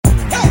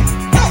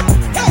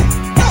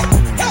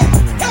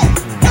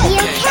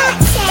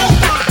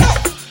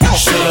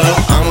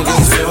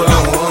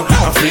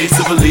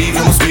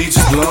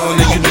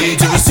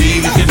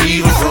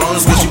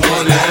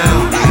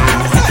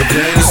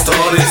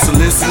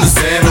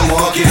understand no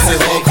more. Can't say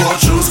hardcore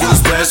truths, gonna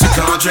splash the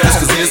contrast,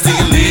 cause it's the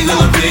Illegal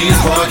Opinions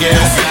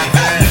Podcast.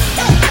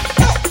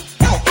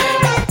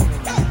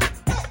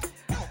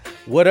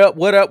 What up,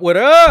 what up, what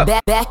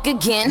up? Back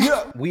again.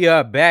 We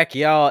are back,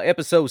 y'all.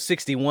 Episode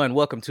 61.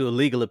 Welcome to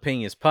Illegal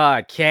Opinions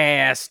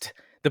Podcast.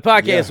 The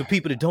podcast for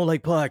people that don't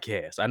like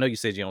podcasts. I know you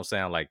said you don't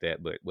sound like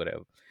that, but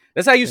whatever.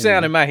 That's how you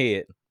sound in my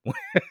head.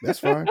 That's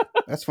fine.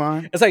 That's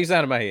fine. That's how you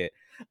sound in my head.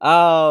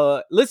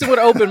 Listen with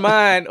an open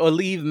mind or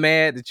leave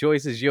mad. The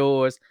choice is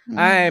yours.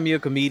 I am your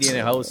comedian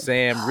and host,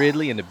 Sam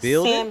Ridley, in the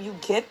building. Sam, you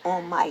get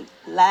on my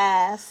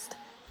last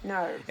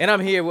nerve. And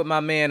I'm here with my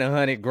man,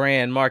 100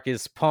 grand,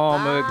 Marcus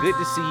Palmer. Good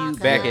to see you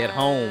back at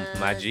home,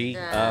 my G.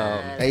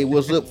 Hey,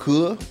 what's up,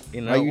 cuh?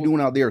 You know, How you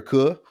doing out there,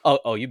 cuh?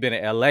 Oh, you've been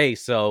in LA,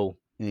 so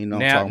You know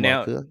now, I'm talking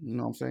about, cuh. You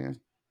know what I'm saying?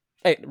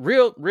 hey,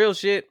 real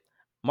shit.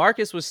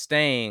 Marcus was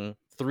staying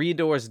 3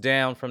 doors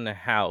down from the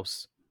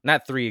house.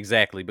 Not 3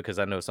 exactly, because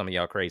I know some of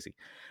y'all crazy,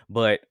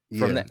 but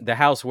from the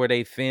house where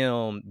they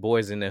filmed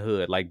Boys in the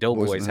Hood, like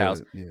Doughboy's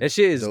house. Yeah. That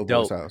shit is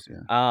dope. House,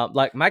 yeah.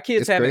 Like my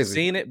kids haven't crazy.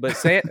 seen it, but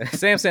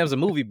Sam's a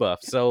movie buff.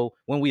 So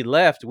when we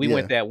left, we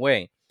went that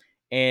way.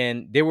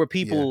 And there were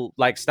people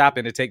like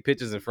stopping to take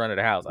pictures in front of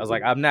the house. I was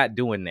like, I'm not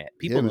doing that.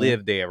 People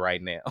live there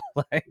right now.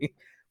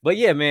 But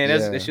yeah, man,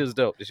 that shit was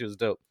dope. That shit was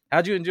dope.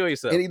 How'd you enjoy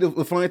yourself? And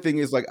the funny thing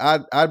is, like, I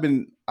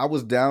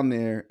was down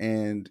there,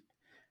 and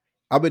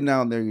I've been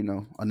down there, you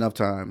know, enough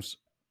times,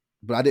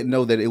 but I didn't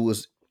know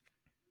that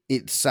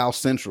it's South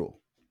Central,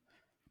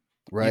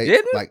 right? You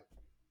didn't? Like,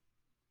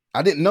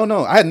 I didn't.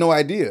 No, I had no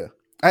idea.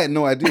 Like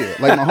my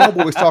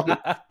homeboy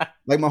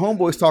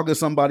was talking to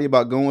somebody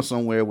about going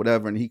somewhere,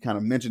 whatever, and he kind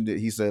of mentioned it.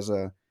 He says,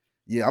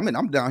 "Yeah,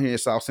 I'm down here in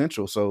South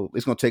Central, so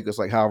it's gonna take us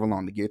like however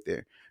long to get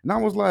there." And I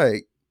was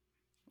like,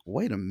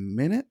 "Wait a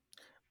minute."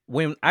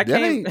 When I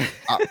came,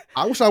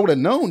 I wish I would have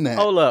known that.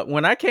 Hold up.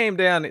 When I came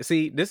down,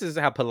 see, this is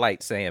how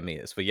polite Sam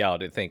is for y'all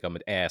to think I'm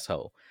an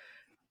asshole.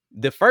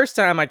 The first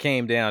time I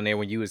came down there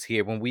when you was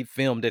here, when we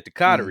filmed at the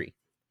Coterie,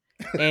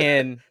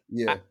 and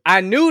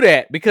I knew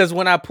that because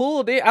when I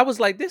pulled it, I was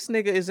like, this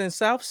nigga is in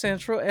South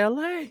Central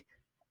LA.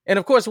 And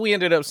of course, we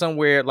ended up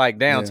somewhere like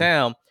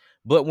downtown.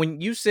 But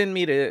when you send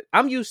me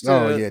I'm used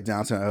to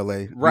downtown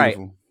LA. Right.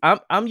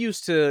 Beautiful. I'm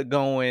used to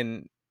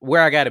going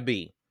where I gotta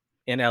be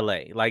in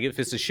LA. Like if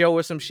it's a show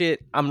or some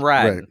shit, I'm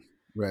riding.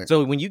 Right.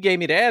 So when you gave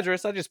me the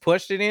address, I just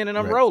punched it in and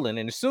I'm rolling.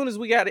 And as soon as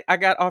I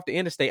got off the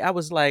interstate, I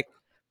was like,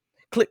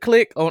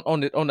 click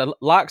on the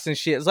locks and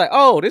shit. It's like,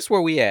 oh, this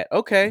where we at.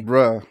 Okay.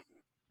 Bruh.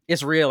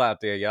 It's real out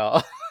there,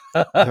 y'all.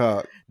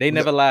 They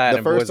never lied.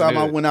 The first time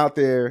I went out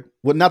there,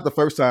 well, not the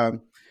first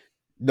time.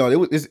 No,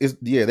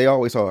 they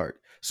always hard.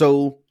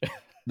 So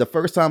the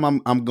first time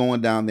I'm going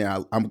down there,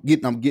 I'm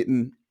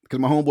getting because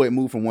my homeboy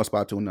moved from one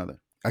spot to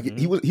another.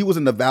 He was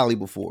in the valley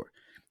before.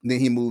 And then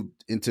he moved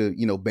into,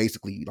 you know,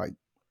 basically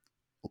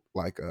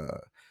like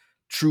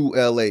true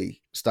LA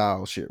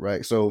style shit,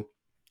 right? So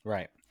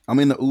I'm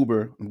in the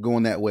Uber, I'm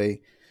going that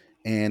way,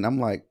 and I'm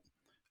like,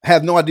 I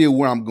have no idea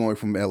where I'm going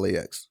from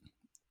LAX.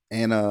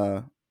 And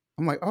I'm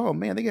like, oh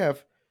man,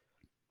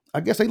 I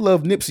guess they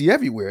love Nipsey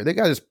everywhere. They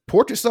got his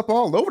portraits up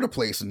all over the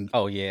place in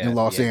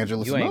Los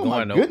Angeles. You ain't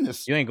going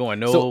goodness. You ain't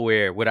going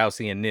nowhere without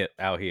seeing Nip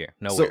out here.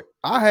 Nowhere. So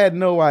I had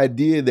no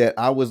idea that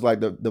I was like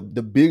the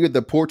bigger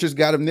the portraits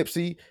got of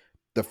Nipsey,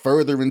 the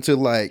further into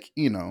like,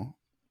 you know,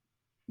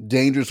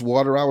 dangerous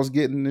water I was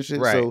getting and shit.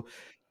 Right.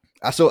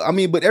 So I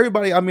mean, but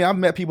everybody, I mean, I've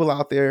met people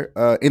out there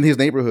in his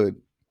neighborhood.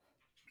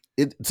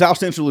 South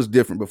Central is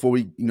different. Before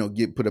we, you know,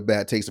 put a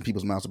bad taste in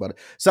people's mouths about it.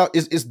 South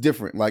it's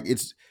different. Like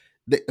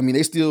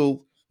they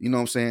still, you know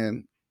what I'm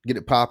saying, get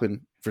it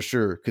popping for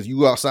sure. Because you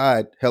go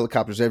outside,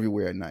 helicopters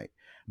everywhere at night.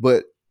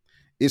 But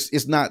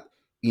it's not,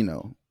 you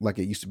know, like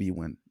it used to be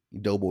when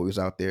Doughboy was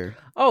out there.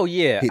 Oh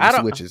yeah, hitting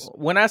switches.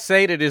 When I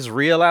say that it's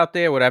real out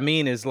there, what I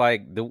mean is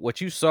like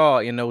what you saw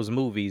in those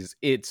movies.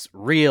 It's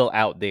real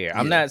out there.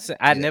 I'm not.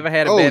 I never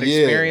had a bad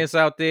experience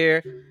out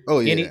there. Oh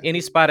yeah. Any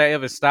spot I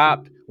ever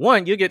stopped.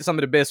 One, you get some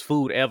of the best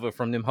food ever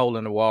from them hole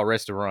in the wall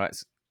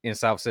restaurants in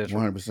South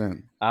Central.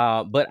 100%.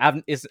 But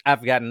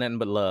I've gotten nothing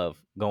but love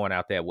going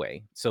out that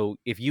way. So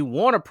if you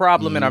want a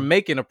problem and are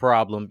making a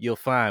problem, you'll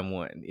find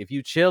one. If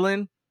you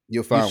chilling,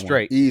 you'll find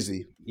straight. One.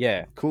 Easy.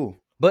 Yeah. Cool.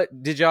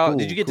 But did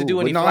you get to do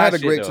any? No, I had a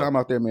great time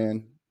out there,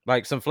 man.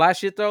 Like some fly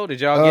shit though.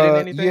 Did y'all get in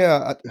anything?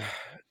 Yeah,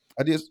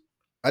 I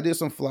did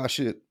some fly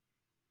shit.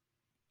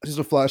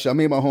 I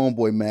made my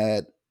homeboy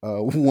mad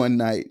one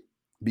night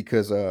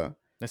because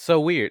that's so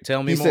weird.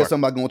 Tell me more. He said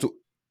something about going to.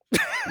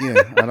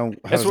 Yeah, I don't.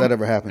 How does that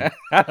ever happen?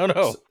 I don't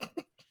know.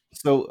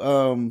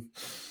 So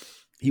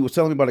he was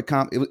telling me about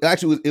a It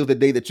was the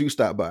day that you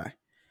stopped by.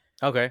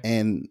 Okay.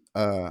 And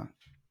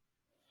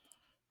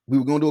we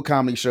were going to do a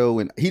comedy show,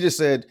 and he just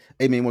said,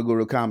 "Hey man, want to go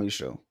to a comedy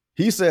show?"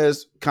 He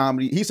says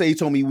comedy. He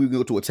told me we would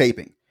go to a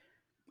taping.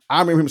 I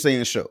remember him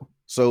saying show,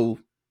 so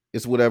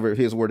it's whatever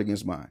his word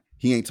against mine.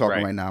 He ain't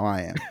talking right now.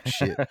 I am.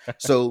 Shit.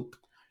 So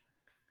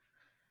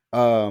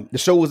the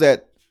show was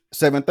at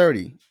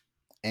 7:30,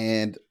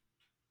 and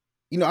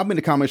you know I've been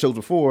to comedy shows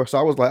before, so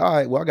I was like, all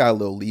right, well I got a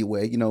little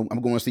leeway. You know,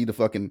 I'm going to see the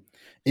fucking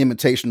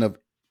imitation of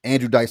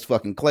Andrew Dice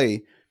fucking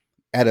Clay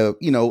at a,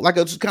 like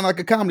a, just kind of like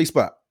a comedy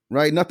spot,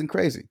 right? Nothing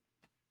crazy.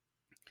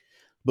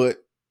 But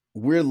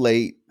we're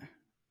late.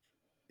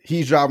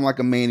 He's driving like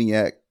a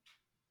maniac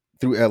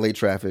through LA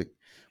traffic.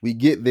 We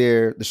get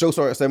there. The show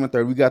started at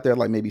 7:30. We got there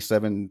like maybe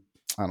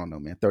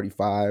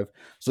 35.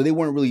 So they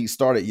weren't really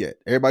started yet.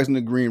 Everybody's in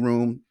the green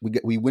room.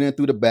 We went in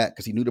through the back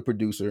because he knew the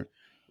producer.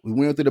 We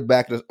went in through the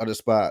back of the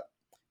spot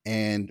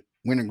and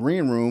went in the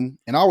green room.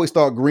 And I always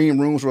thought green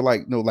rooms were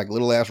like, like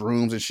little ass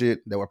rooms and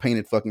shit that were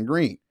painted fucking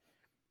green.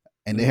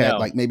 And they had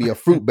like maybe a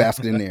fruit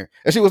basket in there.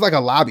 That shit was like a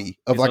lobby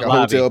of like a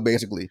hotel,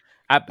 basically.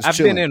 I've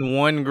been in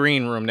one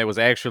green room that was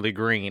actually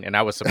green, and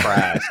I was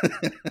surprised.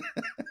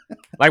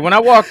 Like when I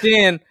walked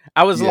in,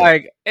 I was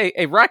like,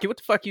 "Hey, Rocky, what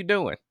the fuck you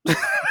doing?"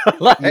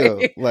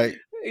 Hey,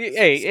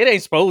 it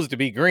ain't supposed to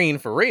be green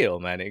for real,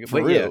 man.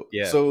 For real.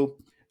 Yeah. So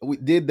we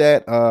did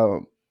that,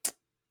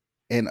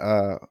 and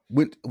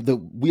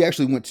we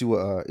actually went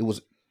to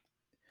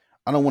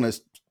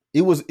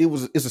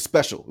it's a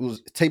special. It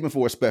was taping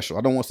for a special.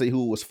 I don't want to say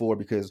who it was for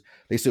because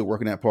they still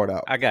working that part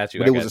out. I got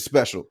you. But it was a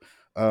special.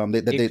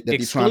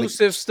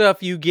 Exclusive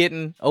stuff you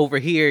getting over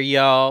here,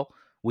 y'all.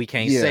 We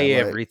can't say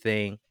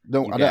everything.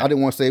 I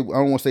didn't want to say. I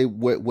don't want to say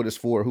what it's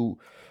for, who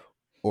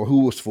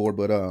it's for,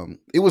 but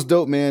it was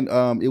dope, man.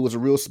 It was a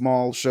real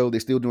small show. They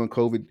still doing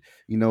COVID,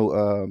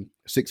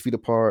 6 feet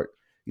apart,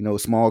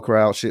 small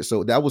crowd shit.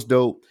 So that was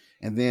dope.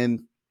 And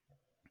then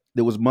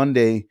there was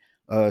Monday.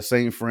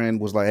 Same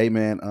friend was like, "Hey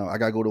man, I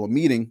gotta go to a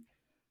meeting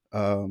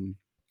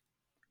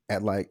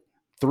at like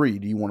 3.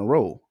 Do you want to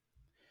roll?"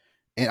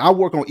 And I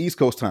work on East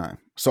Coast time,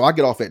 so I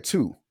get off at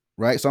 2,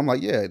 right? So I'm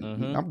like, "Yeah,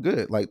 I'm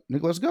good. Like,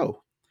 nigga, let's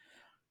go."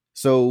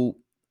 So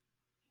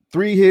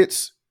 3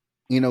 hits,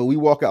 we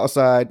walk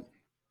outside,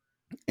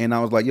 and I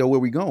was like, "Yo, where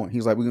we going?"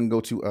 He's like, "We're gonna go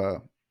to I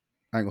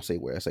ain't gonna say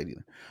where I say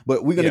either,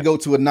 but we're gonna go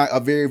to a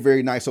very,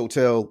 very nice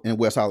hotel in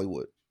West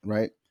Hollywood,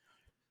 right?"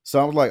 So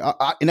I was like,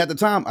 and at the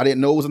time, I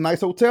didn't know it was a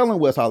nice hotel in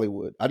West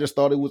Hollywood. I just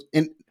thought it was.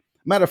 And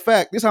matter of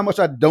fact, this is how much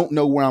I don't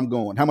know where I'm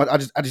going. How much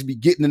I just be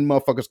getting in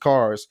motherfuckers'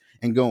 cars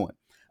and going.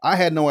 I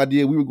had no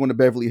idea we were going to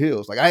Beverly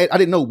Hills. Like I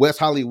didn't know West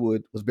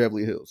Hollywood was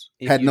Beverly Hills.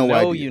 Had no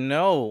idea.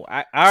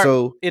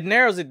 So it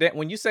narrows it down.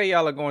 When you say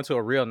y'all are going to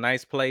a real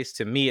nice place,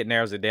 to me, it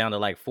narrows it down to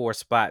like 4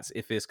 spots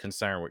if it's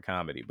concerned with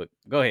comedy. But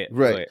go ahead.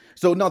 Right. Go ahead.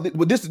 So no,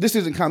 this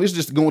isn't comedy. This is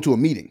just going to a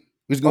meeting.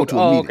 We're just going to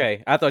a meeting.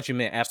 Okay. I thought you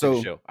meant after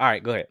the show. All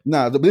right, go ahead.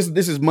 Nah,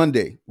 this is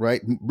Monday,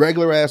 right?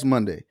 Regular ass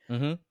Monday.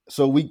 Mm-hmm.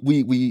 So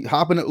we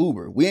hop in an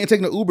Uber. We ain't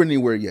taking an Uber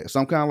anywhere yet. So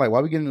I'm kind of like, why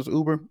are we getting this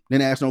Uber?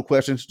 Didn't ask no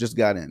questions. Just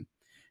got in.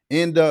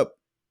 End up,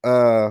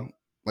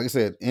 like I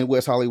said, in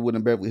West Hollywood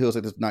and Beverly Hills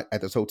at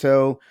this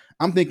hotel.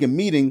 I'm thinking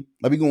meeting.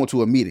 Like we going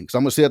to a meeting. So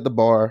I'm gonna sit at the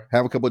bar,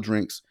 have a couple of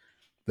drinks.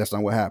 That's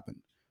not what happened.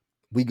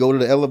 We go to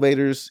the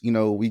elevators.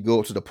 We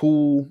go up to the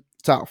pool,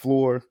 top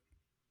floor.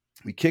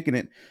 We kicking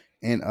it,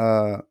 and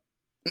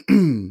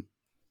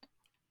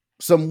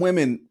some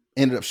women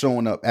ended up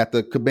showing up at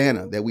the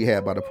cabana that we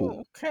had by the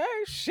pool. Okay,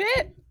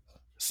 shit.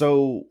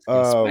 So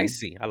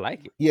spicy. I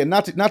like it. Yeah,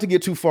 not to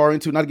get too far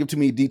into, not to give too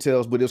many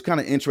details, but it was kind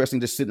of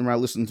interesting just sitting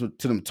around listening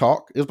to them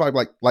talk. It was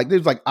probably like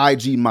there's like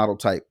IG model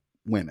type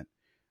women,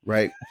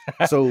 right?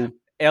 So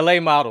LA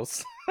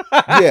models.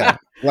 Yeah,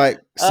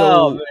 like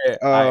so.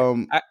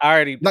 I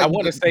already. Like, I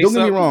want to say. Don't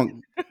get me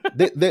wrong.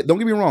 Don't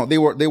get me wrong.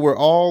 They were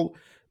all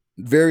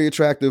very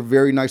attractive,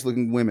 very nice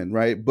looking women,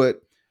 right?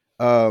 But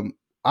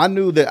I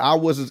knew that I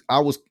was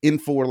in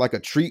for like a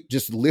treat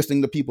just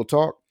listening to people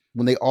talk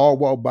when they all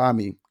walked by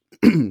me.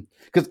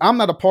 Because I'm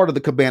not a part of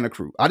the cabana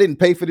crew. I didn't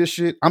pay for this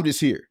shit. I'm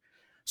just here.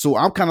 So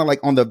I'm kind of like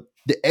on the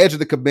edge of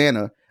the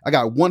cabana. I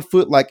got 1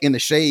 foot like in the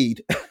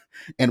shade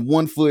and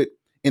 1 foot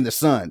in the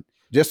sun.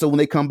 Just so when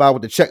they come by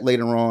with the check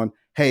later on,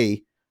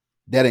 hey,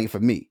 that ain't for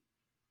me.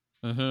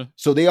 Mm-hmm.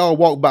 So they all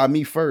walked by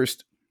me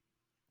first.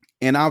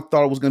 And I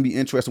thought it was going to be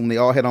interesting when they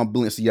all had on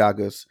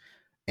Balenciagas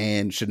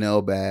and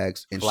Chanel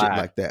bags and shit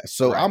like that.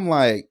 So I'm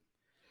like,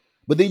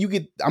 but then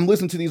I'm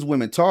listening to these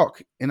women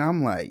talk and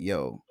I'm like,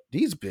 yo,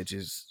 these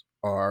bitches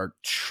are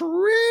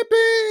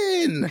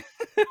tripping.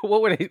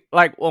 What were they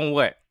like on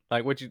what?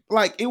 Like what you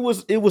like it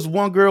was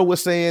one girl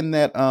was saying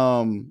that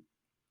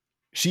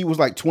she was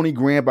like 20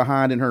 grand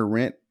behind in her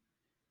rent.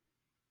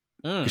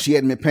 Because she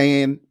hadn't been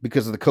paying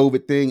because of the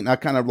COVID thing. And I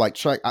kind of like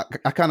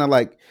I kind of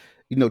like,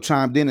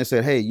 chimed in and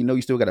said, hey,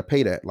 you still got to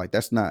pay that. Like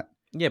that's not.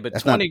 Yeah, but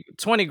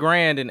 20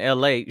 grand in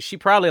LA, she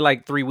probably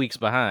like 3 weeks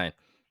behind.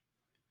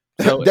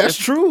 So that's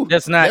true.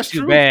 That's not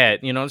too bad.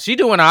 She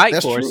doing all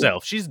right for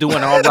herself. She's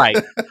doing all right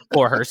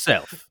for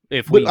herself.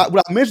 But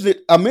I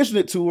mentioned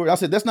it to her. I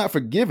said, that's not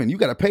forgiven. You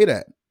got to pay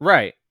that.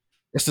 Right.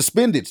 It's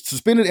suspended.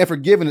 Suspended and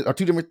forgiven are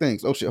two different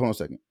things. Oh shit, hold on a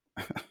second.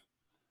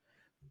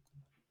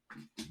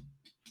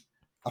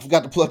 I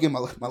forgot to plug in my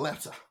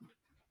laptop.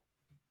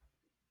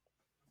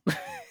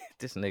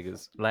 This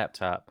nigga's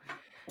laptop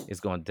is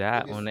going to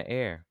die on the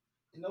air.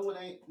 No, it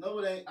ain't.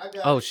 I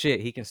got oh,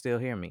 shit. He can still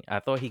hear me. I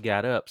thought he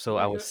got up, so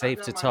I was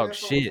safe to talk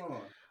shit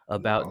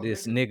about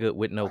this nigga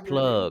with no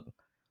plug.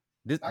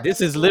 This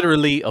is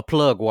literally a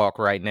plug walk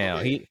right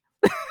now.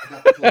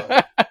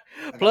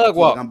 Plug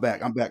walk. I'm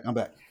back. All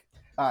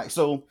right,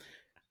 so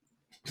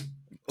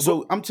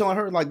I'm telling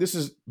her like this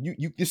is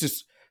this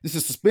is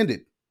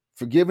suspended.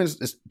 Forgiveness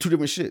is two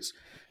different shits.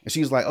 And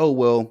she's like, oh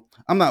well,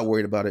 I'm not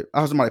worried about it.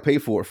 I have somebody pay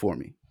for it for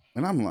me.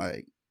 And I'm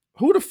like,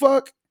 who the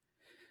fuck?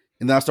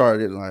 And then I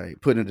started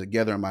like putting it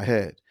together in my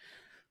head.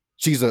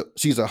 She's a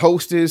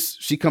hostess.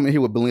 She come in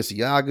here with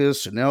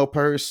Balenciagas, Chanel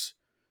purse.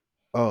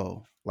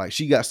 Oh, like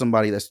she got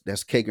somebody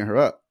that's caking her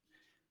up.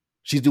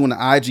 She's doing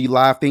the IG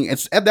live thing. And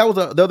that was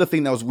the other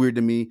thing that was weird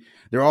to me.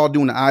 They're all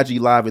doing the IG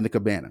live in the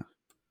cabana.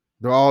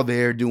 They're all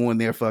there doing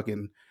their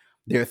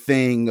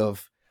thing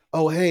of,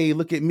 oh, hey,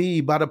 look at me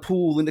by the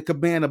pool in the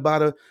cabana, by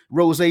the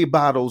rosé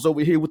bottles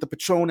over here with the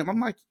Patron. I'm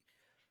like,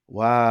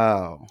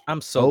 wow. I'm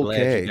so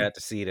glad you got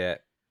to see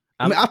that.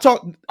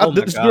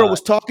 This girl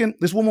was talking.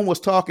 This woman was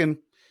talking,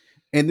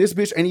 and this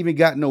bitch ain't even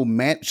got no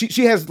man.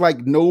 She has like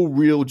no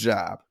real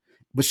job,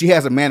 but she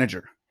has a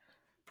manager.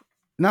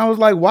 And I was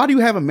like, why do you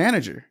have a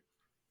manager?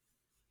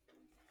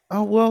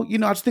 Oh, well, I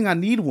just think I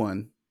need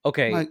one.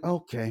 Okay. I'm like,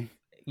 okay.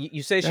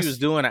 You say she was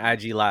doing an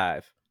IG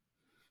live.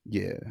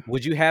 Yeah.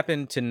 Would you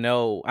happen to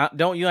know?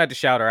 Don't you have to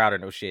shout her out or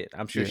no shit?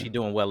 I'm sure she's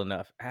doing well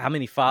enough. How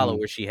many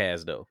followers she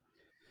has though?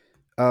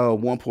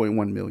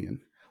 1.1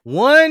 million.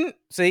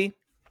 See,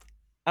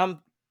 I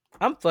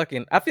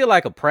feel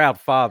like a proud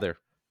father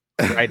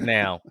right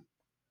now.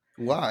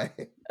 Why?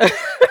 All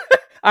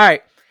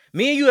right.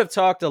 Me and you have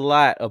talked a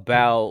lot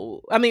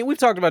about, we've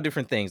talked about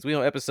different things. We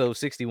on episode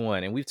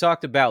 61 and we've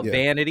talked about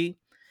vanity.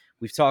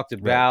 We've talked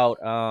about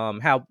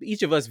how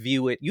each of us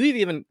view it. You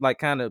even like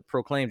kind of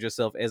proclaimed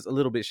yourself as a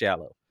little bit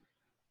shallow.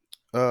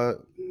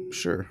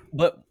 Sure.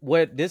 But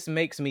what this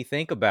makes me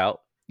think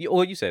about,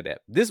 you said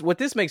that. What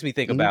this makes me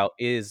think about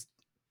is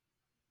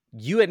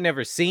you had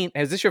never seen,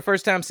 is this your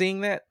first time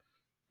seeing that?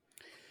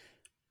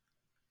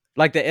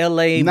 Like the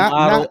LA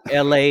model,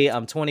 LA,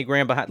 I'm 20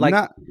 grand behind. Like,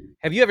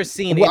 have you ever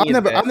seen? Well,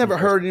 I've never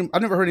heard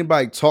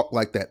anybody talk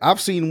like that.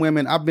 I've seen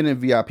women. I've been in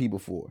VIP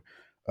before,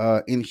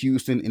 in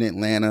Houston, in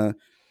Atlanta.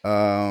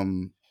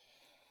 I'm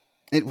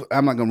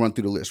not gonna run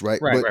through the list, right?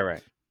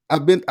 Right.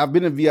 I've been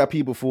in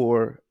VIP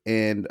before,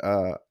 and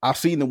I've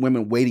seen the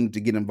women waiting to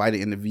get invited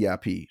in the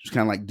VIP, just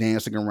kind of like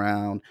dancing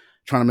around,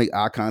 trying to make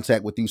eye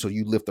contact with you, so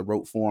you lift the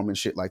rope for them and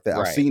shit like that.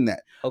 Right. I've seen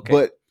that. Okay,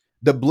 but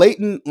the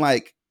blatant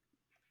like.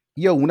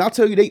 Yo, when I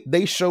tell you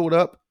they showed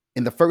up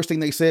and the first thing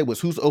they said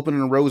was, who's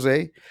opening a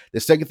rosé? The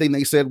second thing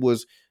they said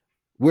was,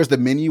 where's the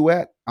menu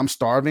at? I'm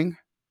starving.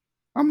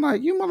 I'm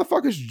like, you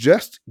motherfuckers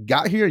just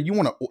got here. You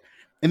want to,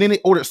 and then they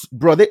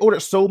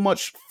ordered so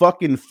much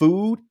fucking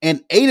food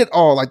and ate it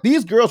all. Like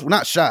these girls were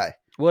not shy.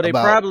 Well, they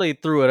probably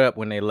threw it up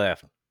when they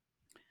left.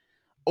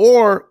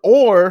 They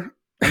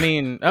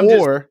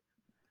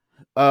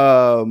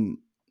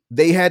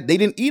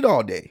didn't eat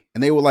all day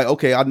and they were like,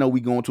 okay, I know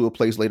we going to a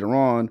place later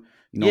on.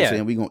 You know what I'm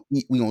saying? We gonna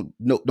eat. We gonna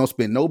don't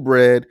spend no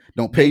bread.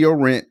 Don't pay your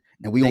rent,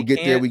 and we gonna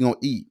get there. We gonna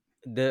eat.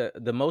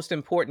 The most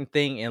important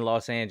thing in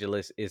Los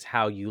Angeles is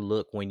how you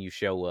look when you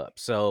show up.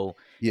 So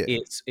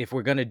it's if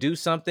we're gonna do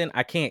something,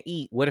 I can't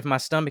eat. What if my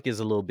stomach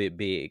is a little bit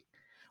big?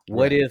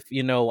 What if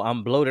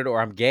I'm bloated or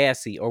I'm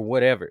gassy or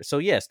whatever? So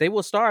yes, they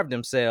will starve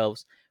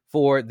themselves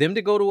for them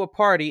to go to a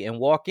party and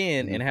walk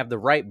in and have the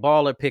right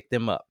baller pick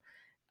them up.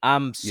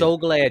 I'm so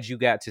glad you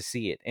got to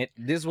see it. And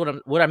this is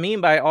what I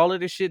mean by all of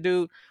this shit,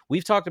 dude.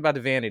 We've talked about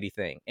the vanity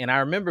thing. And I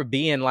remember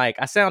being like,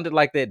 I sounded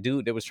like that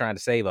dude that was trying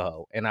to save a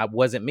hoe. And I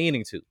wasn't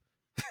meaning to.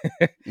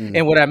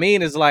 And what I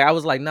mean is like, I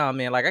was like, nah,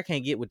 man, like I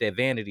can't get with that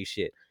vanity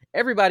shit.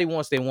 Everybody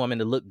wants their woman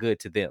to look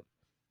good to them.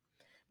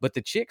 But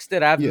the chicks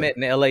that I've met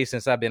in LA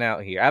since I've been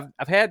out here,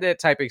 I've had that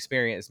type of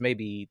experience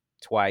maybe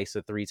twice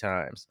or three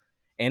times.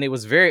 And it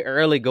was very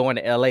early going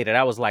to LA that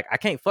I was like, I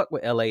can't fuck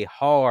with LA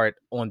hard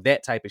on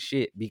that type of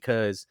shit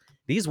because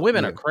these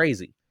women are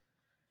crazy.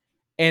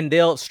 And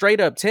they'll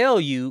straight up tell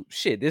you,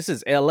 shit, this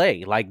is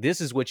LA. Like, this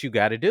is what you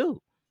got to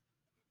do.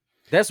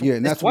 That's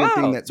wild. One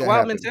thing it's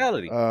wild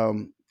mentality.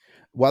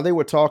 While they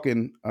were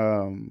talking,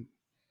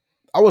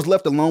 I was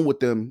left alone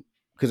with them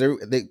because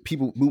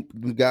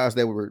the guys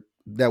that were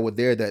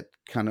there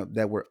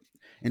that were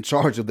in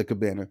charge of the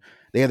cabana,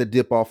 they had to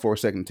dip off for a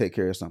second to take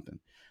care of something.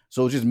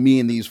 So it's just me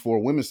and these four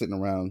women sitting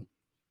around,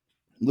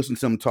 listening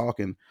to them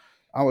talking.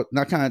 I was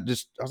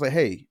like,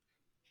 hey,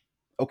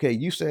 okay,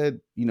 you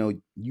said,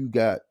 you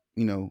got,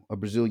 a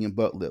Brazilian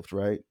butt lift,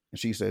 right? And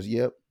she says,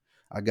 yep,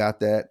 I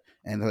got that.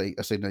 And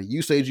I said, now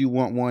you said you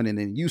want one. And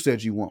then you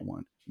said you want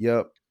one.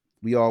 Yep.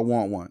 We all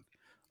want one.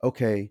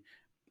 Okay.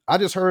 I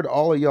just heard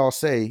all of y'all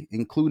say,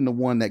 including the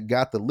one that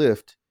got the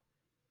lift,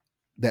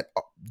 that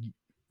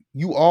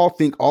you all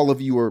think all of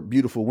you are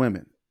beautiful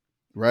women,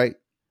 right?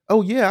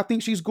 Oh yeah, I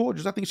think she's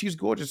gorgeous.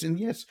 And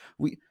yes,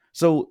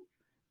 so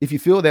if you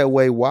feel that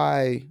way,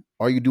 why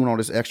are you doing all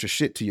this extra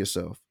shit to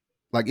yourself?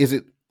 Like, is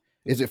it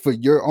for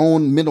your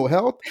own mental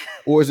health,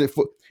 or is it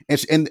for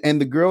and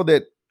the girl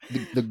that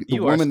the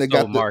woman that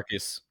got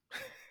Marcus?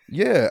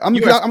 Yeah,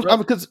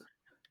 because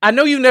I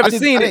know you've never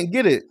seen it. I didn't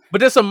get it,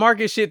 but there's some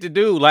Marcus shit to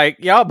do. Like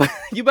y'all,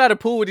 you better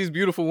pool with these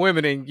beautiful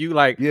women, and you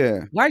like,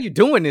 why are you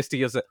doing this to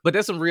yourself? But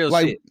that's some real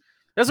shit.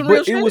 That's some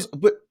real shit.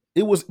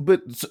 It was,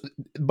 but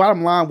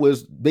bottom line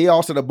was they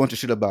all said a bunch of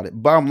shit about it.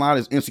 Bottom line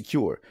is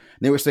Insecure.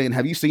 They were saying,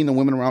 have you seen the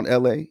women around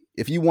LA?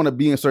 If you want to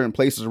be in certain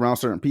places around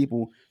certain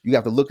people, you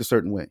have to look a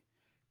certain way.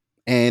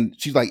 And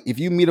she's like, if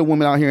you meet a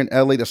woman out here in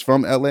LA that's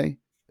from LA,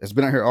 that's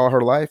been out here all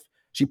her life,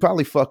 she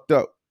probably fucked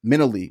up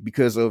mentally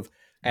because of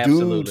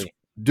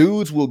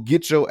dudes will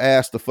get your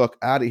ass the fuck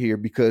out of here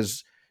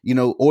because, you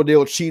know, or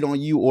they'll cheat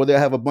on you, or they'll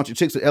have a bunch of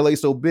chicks.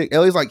 LA's so big.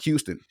 LA's like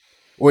Houston.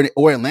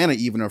 Or Atlanta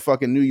even, or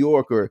fucking New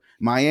York or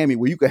Miami,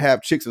 where you could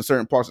have chicks in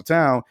certain parts of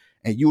town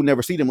and you'll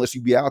never see them unless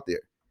you be out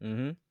there.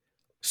 Mm-hmm.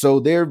 So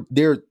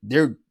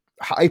they're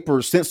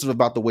hyper sensitive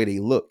about the way they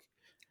look.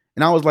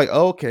 And I was like,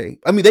 oh, okay.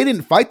 I mean, they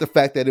didn't fight the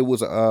fact that it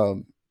was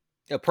a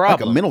problem,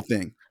 like a mental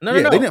thing. No.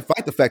 They didn't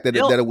fight the fact that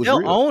it was they'll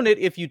real. own it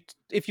if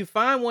you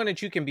find one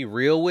that you can be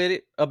real with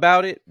it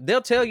about it.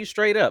 They'll tell you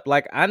straight up.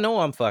 Like, I know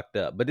I'm fucked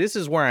up, but this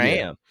is where I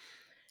am.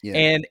 Yeah.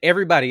 And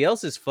everybody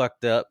else is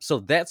fucked up, so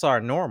that's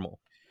our normal.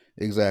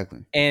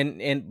 Exactly.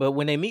 But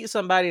when they meet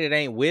somebody that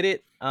ain't with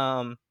it,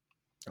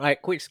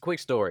 like quick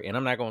story, and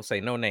I'm not gonna say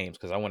no names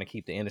because I want to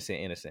keep the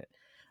innocent.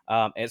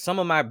 At some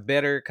of my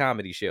better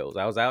comedy shows,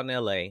 I was out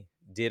in LA,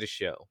 did a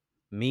show.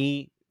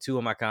 Me, two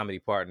of my comedy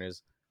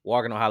partners,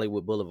 walking on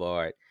Hollywood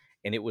Boulevard,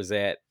 and it was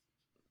at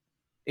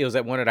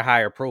one of the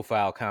higher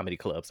profile comedy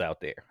clubs out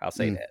there. I'll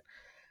say that.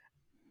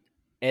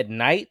 At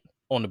night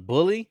on the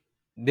Bully,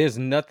 there's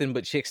nothing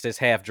but chicks that's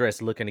half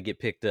dressed looking to get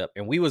picked up.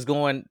 And we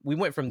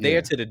went from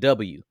there to the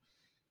W.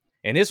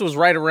 And this was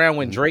right around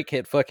when Drake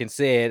had fucking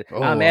said,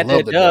 I'm at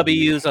the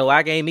W, so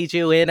I can't meet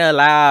you in the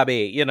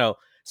lobby, you know.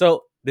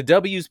 So the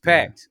W's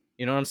packed,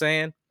 you know what I'm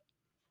saying?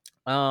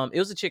 It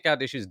was a chick out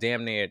there, she was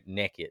damn near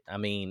naked. I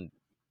mean,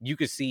 you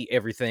could see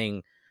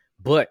everything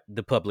but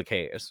the public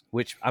hairs,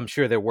 which I'm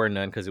sure there were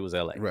none because it was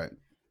LA. Right.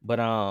 But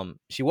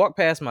she walked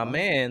past my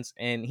man's,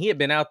 and he had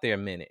been out there a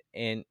minute,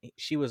 and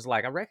she was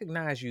like, I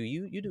recognize you.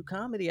 You do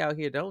comedy out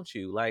here, don't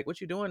you? Like,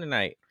 what you doing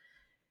tonight?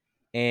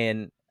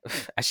 And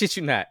I shit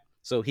you not.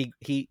 So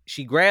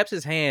she grabs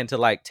his hand to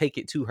like take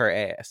it to her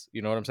ass.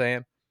 You know what I'm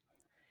saying?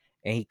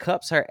 And he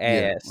cups her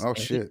ass. Yeah. Oh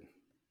shit.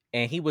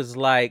 And he was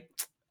like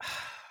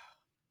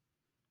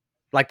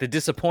the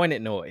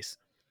disappointed noise.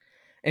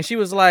 And she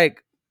was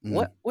like,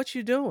 what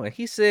you doing?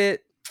 He said,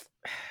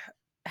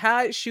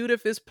 how it shoot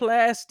if it's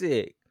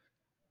plastic?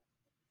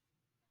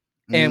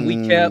 And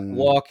we kept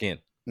walking.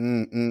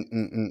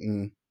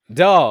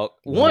 Dog,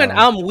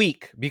 I'm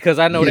weak because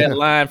I know that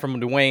line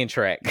from the Wayne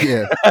track.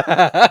 Yeah,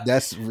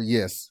 that's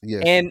yes.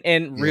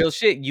 And real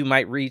shit, you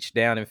might reach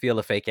down and feel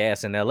a fake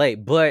ass in LA,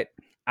 but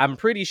I'm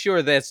pretty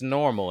sure that's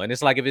normal. And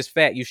it's like, if it's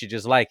fat, you should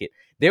just like it.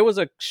 There was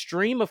a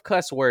stream of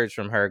cuss words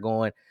from her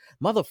going,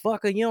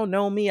 motherfucker, you don't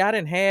know me. I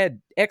done had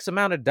X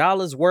amount of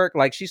dollars work.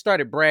 Like, she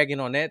started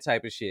bragging on that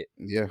type of shit.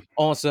 Yeah.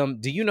 On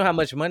some, do you know how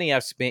much money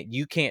I've spent?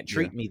 You can't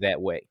treat me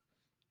that way.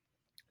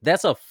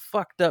 That's a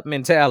fucked up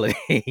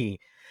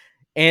mentality.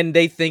 And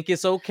they think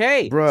it's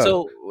okay. Bruh.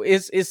 So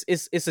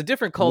it's a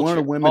different culture. One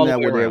of the women that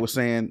were there was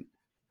saying,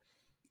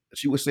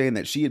 she was saying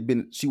that she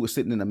was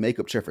sitting in a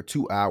makeup chair for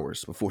 2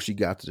 hours before she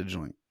got to the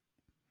joint.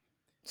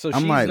 So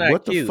I'm she's like, not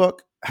what cute. the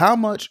fuck? How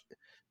much?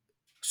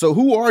 So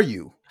who are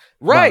you?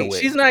 Right.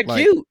 She's not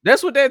cute.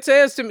 That's what that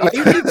says to me.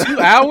 You did 2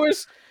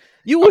 hours?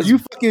 You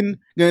fucking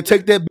gonna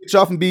take that bitch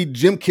off and be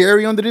Jim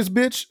Carrey under this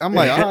bitch? I'm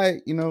like, all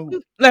right, you know.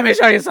 Let me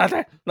show you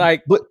something.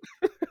 Like, but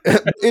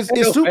it's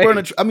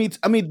super. I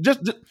mean,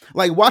 just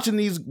like watching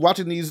these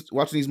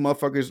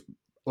motherfuckers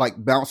like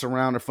bounce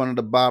around in front of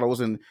the bottles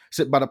and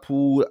sit by the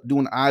pool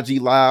doing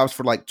IG lives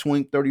for like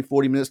 20, 30,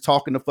 40 minutes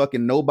talking to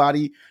fucking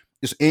nobody,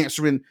 just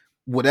answering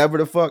whatever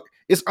the fuck.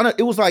 It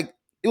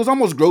was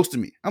almost gross to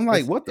me. I'm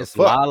like, what the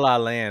fuck? La La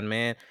Land,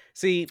 man.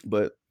 See,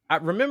 but I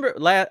remember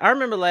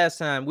last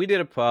time we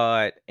did a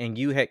pod and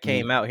you had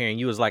came out here and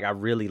you was like, I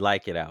really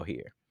like it out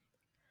here.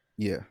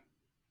 Yeah.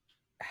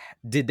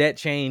 Did that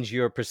change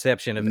your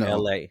perception of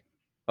LA?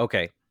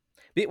 Okay.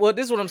 Well,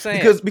 this is what I'm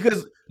saying.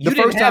 Because you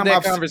didn't have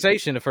that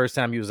conversation the first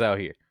time you was out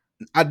here.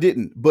 I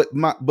didn't. But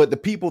the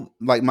people,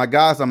 like my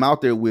guys I'm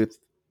out there with,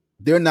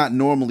 they're not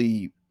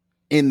normally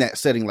in that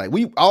setting. Like,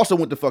 we also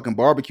went to fucking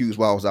barbecues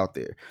while I was out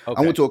there. Okay.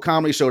 I went to a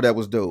comedy show that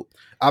was dope.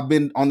 I've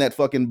been on that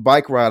fucking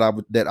bike ride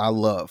that I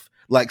love.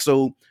 Like,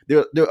 so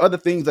there are other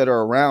things that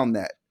are around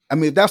that. I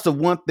mean, that's the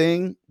one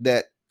thing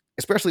that,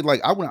 especially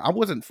like I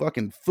wasn't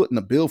fucking footing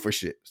the bill for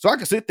shit. So I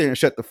could sit there and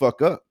shut the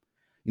fuck up.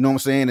 You know what I'm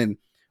saying? And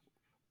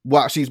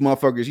watch these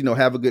motherfuckers, you know,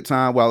 have a good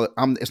time while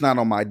it's not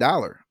on my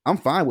dollar. I'm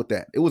fine with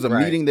that. It was a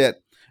meeting that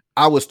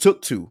I was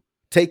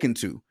taken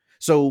to.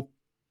 So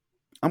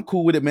I'm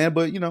cool with it, man.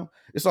 But you know,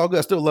 it's all good.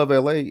 I still love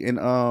LA, and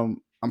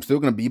I'm still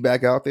gonna be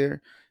back out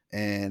there,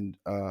 and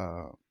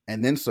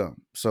then some.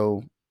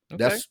 So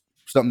that's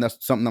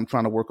something I'm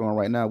trying to work on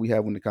right now. We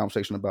having the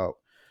conversation about,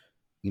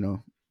 you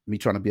know, me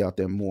trying to be out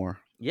there more.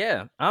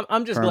 Yeah,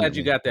 I'm just glad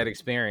you got that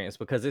experience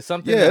because it's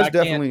something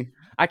that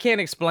I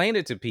can't explain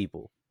it to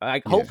people.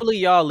 Like, hopefully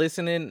y'all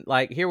listening,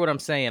 like, hear what I'm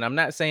saying. I'm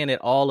not saying that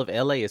all of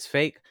LA is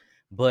fake,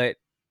 but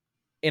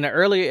in an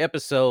earlier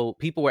episode,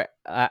 people were,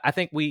 I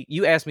think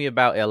you asked me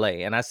about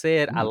LA, and I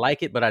said, I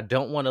like it, but I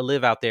don't want to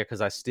live out there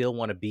because I still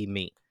want to be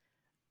me.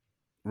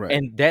 Right.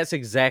 And that's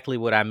exactly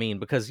what I mean,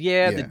 because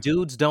the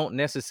dudes don't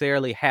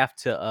necessarily have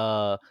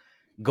to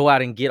go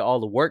out and get all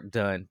the work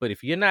done. But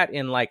if you're not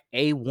in like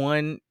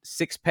A1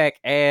 6-pack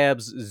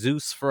abs,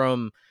 Zeus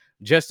from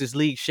Justice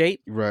League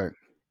shape, right,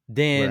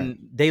 then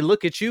they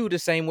look at you the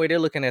same way they're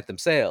looking at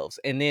themselves.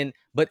 And then,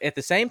 but at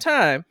the same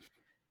time,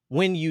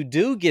 when you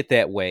do get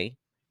that way,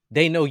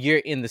 they know you're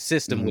in the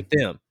system with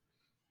them.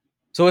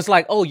 So it's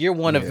like, oh, you're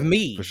one of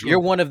me. Sure. You're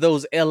one of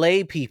those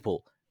LA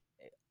people.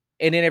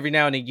 And then every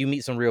now and then you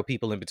meet some real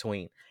people in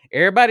between.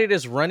 Everybody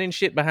that's running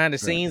shit behind the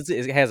scenes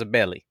has a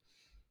belly.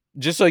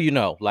 Just so you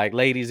know, like,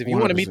 ladies, if you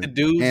want to meet the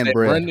dudes and that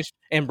bread. run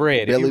and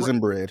bread, bellies and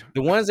bread,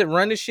 the ones that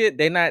run the shit,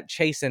 they're not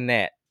chasing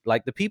that.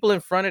 Like, the people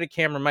in front of the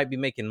camera might be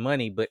making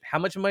money, but how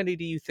much money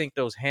do you think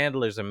those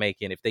handlers are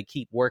making if they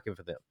keep working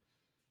for them?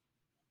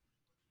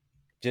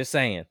 Just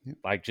saying.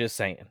 Like, just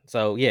saying.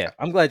 So, yeah,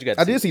 I'm glad you got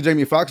to I did see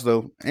Jamie Foxx,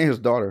 though, and his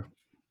daughter.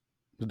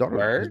 His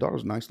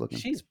daughter's nice looking.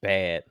 She's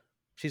bad.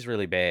 She's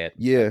really bad.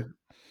 Yeah.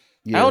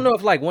 I don't know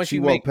if, like, once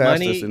you make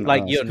money,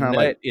 like, your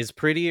nut is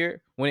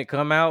prettier when it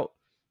come out.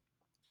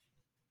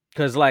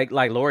 Because, like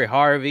Lori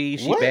Harvey,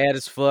 she bad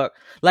as fuck.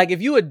 Like,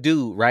 if you a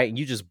dude, right, and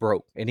you just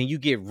broke, and then you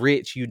get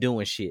rich, you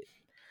doing shit.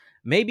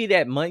 Maybe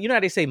that money, you know how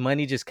they say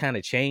money just kind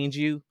of change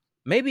you?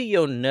 Maybe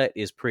your nut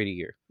is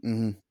prettier.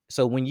 Mm-hmm.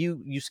 So when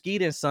you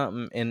skeet in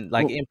something and,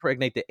 like,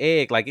 impregnate the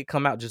egg, like, it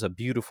come out just a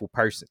beautiful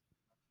person.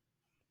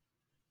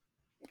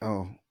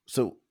 Oh,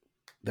 so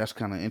that's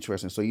kind of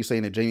interesting. So you're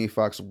saying that Jamie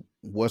Foxx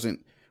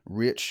wasn't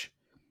rich,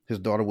 his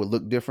daughter would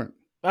look different?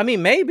 I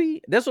mean,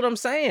 maybe. That's what I'm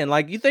saying.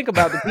 Like, you think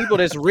about the people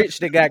that's rich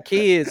that got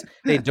kids,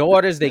 their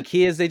daughters, their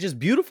kids, they just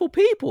beautiful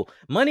people.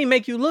 Money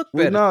make you look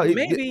better.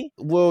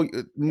 Well,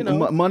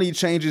 money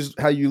changes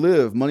how you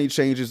live. Money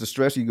changes the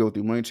stress you go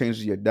through. Money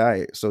changes your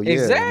diet. So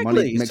yeah,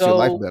 money makes your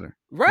life better.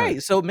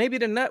 Right. So maybe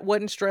the nut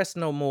wasn't stressed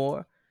no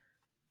more.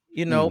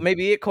 You know,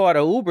 maybe it caught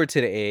an Uber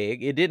to the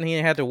egg. It didn't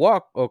even have to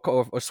walk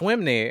or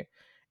swim there.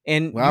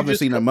 And well, I've just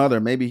seen her mother.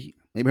 Maybe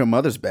her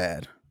mother's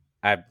bad.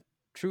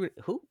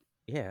 Who?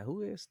 Yeah,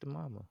 who is the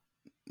mama?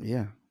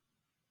 Yeah.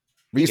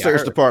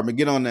 Research department,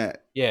 get on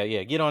that.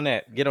 Yeah, get on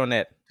that. Get on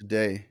that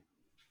today.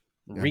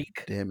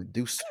 Reek. God damn it.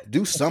 Do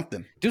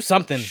something. Do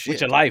something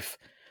with your life.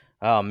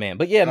 Oh man.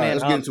 But yeah, man.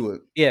 Let's get into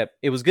it. Yeah,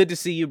 it was good to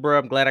see you, bro.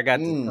 I'm glad I got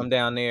to come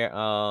down there.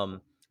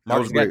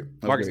 Marcus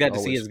got to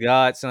see his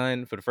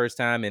godson for the first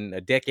time in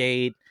a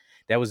decade.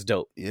 That was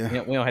dope.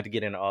 Yeah. We don't have to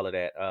get into all of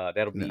that.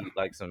 That'll be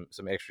like some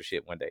extra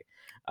shit one day.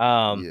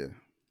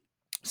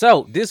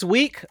 So this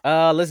week,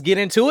 let's get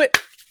into it.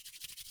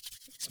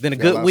 It's been a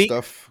good week.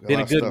 Been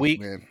a good week.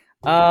 Man.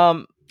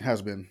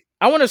 Has been.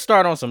 I want to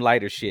start on some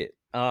lighter shit.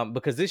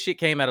 Because this shit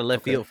came out of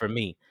left field for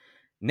me.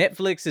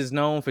 Netflix is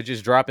known for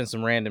just dropping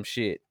some random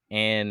shit.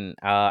 And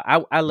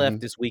I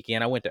left this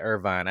weekend. I went to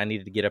Irvine. I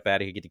needed to get up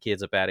out of here, get the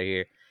kids up out of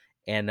here.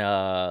 And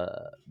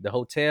the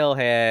hotel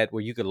had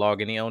where you could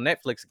log in your own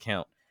Netflix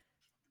account.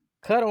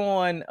 Cut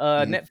on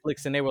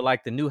Netflix, and they were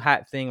like, the new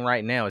hot thing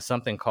right now is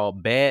something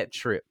called Bad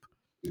Trip.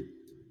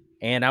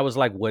 And I was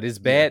like, what is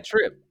Bad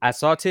Trip? I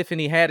saw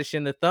Tiffany Haddish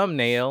in the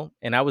thumbnail,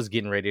 and I was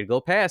getting ready to go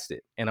past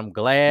it. And I'm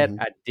glad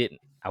I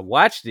didn't. I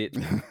watched it,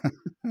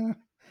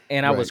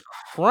 and I was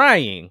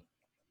crying,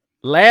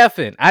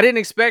 laughing. I didn't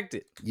expect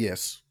it.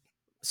 Yes.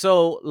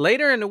 So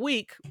later in the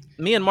week,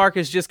 me and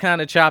Marcus just kind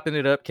of chopping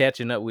it up,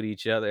 catching up with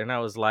each other. And I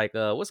was like,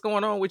 what's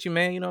going on with you,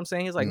 man? You know what I'm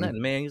saying? He's like,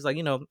 nothing, man. He's like,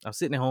 I'm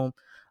sitting at home,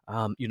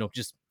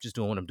 just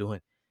doing what I'm doing.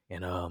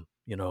 And,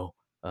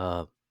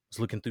 was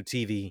looking through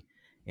TV.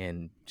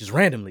 And just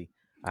randomly,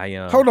 I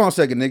hold on a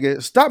second,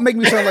 nigga. Stop making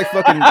me sound like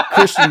fucking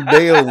Christian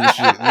Bale and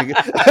shit, nigga.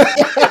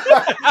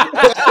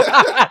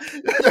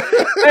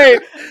 Hey,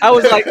 I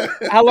was like,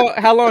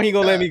 how long he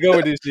gonna let me go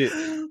with this shit?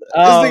 This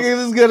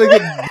nigga is gonna get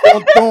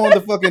thrown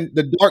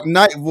the Dark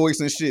Knight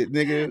voice and shit,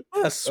 nigga.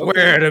 I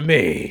swear to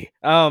me.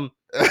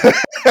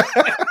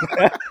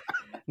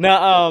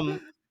 Now,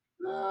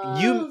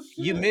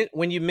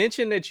 when you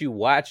mentioned that you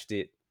watched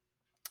it,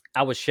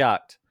 I was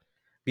shocked.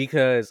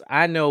 Because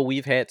I know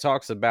we've had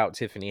talks about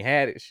Tiffany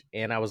Haddish,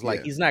 and I was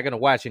like, he's not going to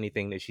watch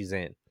anything that she's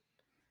in.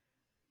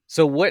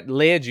 So what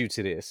led you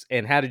to this,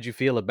 and how did you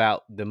feel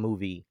about the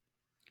movie?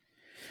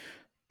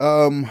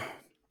 What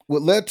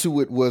led to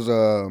it was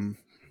I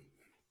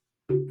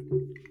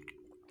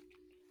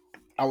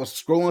was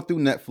scrolling through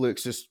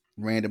Netflix just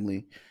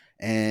randomly,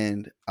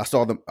 and I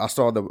saw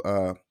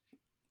the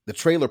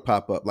trailer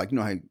pop up. Like, you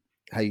know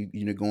how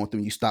you going through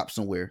and you stop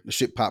somewhere, the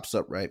shit pops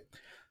up, right?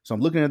 So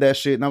I'm looking at that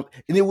shit, and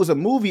it was a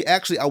movie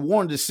actually I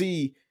wanted to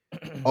see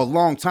a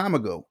long time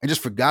ago and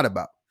just forgot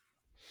about.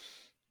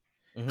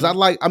 Because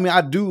I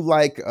do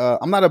like.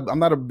 I'm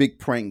not a big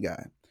prank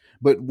guy,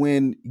 but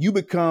when you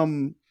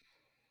become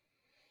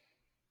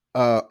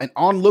an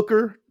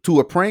onlooker to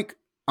a prank,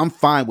 I'm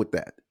fine with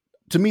that.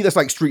 To me, that's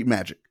like street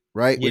magic,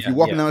 right? If you're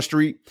walking down the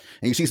street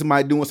and you see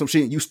somebody doing some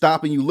shit, and you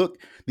stop and you look,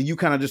 then you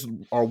kind of just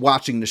are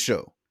watching the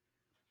show.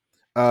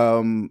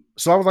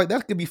 So I was like,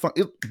 that could be fun.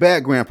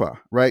 Bad Grandpa,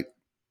 right?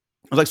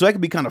 I was like, so that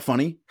could be kind of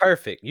funny.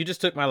 Perfect. You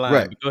just took my line.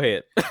 Right. Go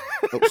ahead.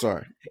 Oh,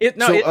 sorry.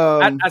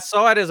 I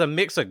saw it as a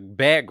mix of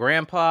Bad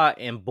Grandpa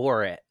and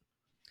Borat.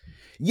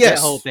 Yes.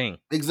 That whole thing.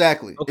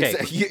 Exactly. Okay.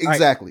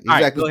 Exactly. All right.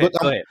 Exactly.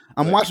 Go ahead.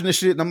 I'm watching this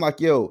shit and I'm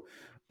like, yo,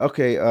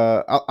 okay,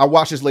 I'll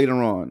watch this later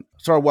on.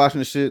 Started watching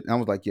this shit and I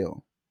was like,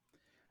 yo,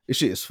 this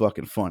shit is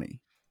fucking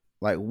funny.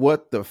 Like,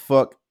 what the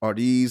fuck are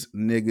these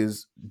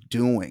niggas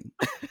doing?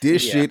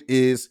 This shit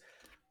is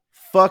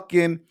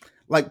fucking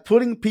like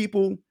putting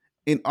people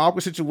in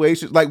awkward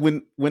situations. Like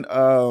when when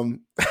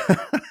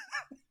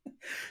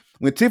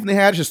Tiffany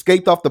Haddish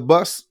escaped off the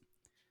bus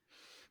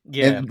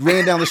and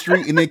ran down the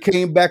street and then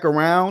came back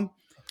around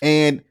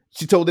and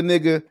she told the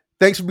nigga,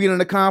 thanks for being an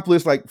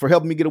accomplice, like for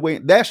helping me get away.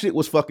 That shit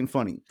was fucking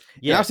funny.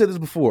 Yeah. And I've said this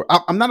before.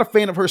 I'm not a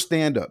fan of her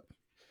stand-up,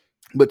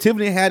 but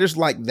Tiffany Haddish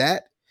like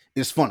that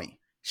is funny.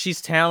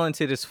 She's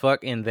talented as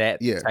fuck in that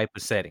type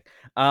of setting.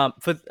 I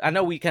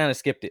know we kind of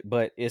skipped it,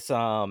 but it's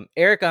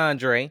Eric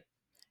Andre,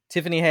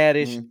 Tiffany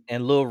Haddish,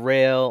 and Lil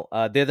Rel.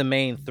 They're the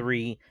main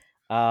three.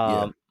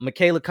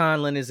 Michaela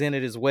Conlon is in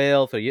it as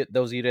well. For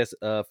those of you that's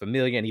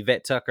familiar, and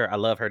Yvette Tucker, I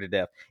love her to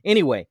death.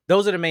 Anyway,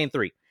 those are the main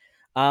three.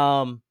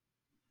 When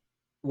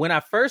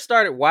I first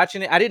started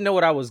watching it, I didn't know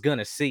what I was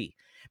gonna see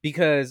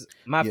because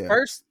my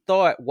first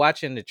thought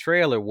watching the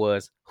trailer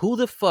was, who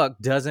the fuck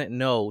doesn't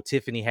know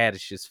Tiffany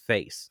Haddish's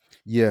face?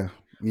 Yeah.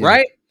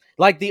 Right?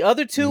 Like the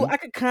other two, I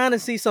could kind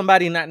of see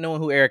somebody not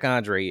knowing who Eric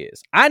Andre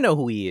is. I know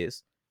who he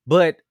is,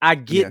 but I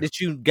get that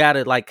you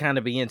gotta like kind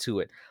of be into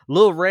it.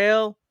 Lil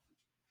Rel,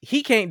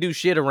 he can't do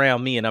shit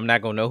around me and I'm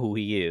not gonna know who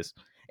he is.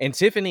 And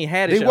Tiffany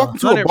Haddish, they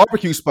walked into a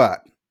barbecue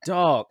spot,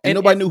 dog, and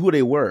nobody knew who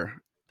they were.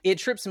 It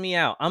trips me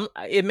out.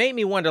 It made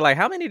me wonder, like,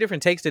 how many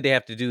different takes did they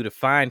have to do to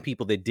find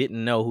people that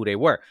didn't know who they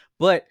were?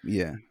 But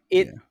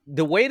the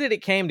way that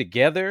it came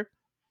together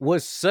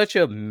was such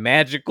a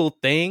magical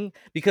thing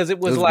because it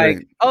was like,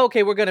 oh,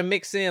 okay, we're gonna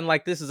mix in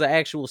like this is an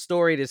actual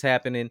story that's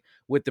happening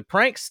with the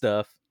prank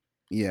stuff.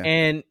 Yeah.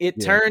 And it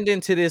turned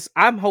into this.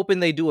 I'm hoping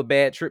they do a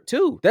Bad Trip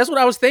too. That's what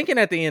I was thinking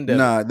at the end of it.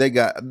 Nah, they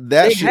got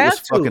that shit was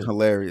fucking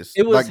hilarious.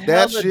 It was like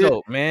that shit,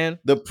 dope, man.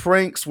 The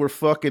pranks were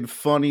fucking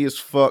funny as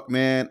fuck,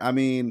 man. I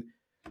mean,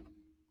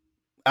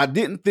 I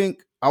didn't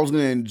think I was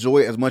gonna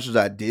enjoy it as much as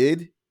I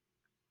did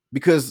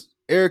because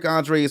Eric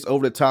Andre is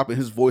over the top and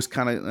his voice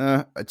kind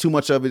of too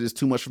much of it is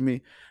too much for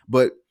me.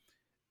 But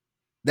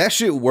that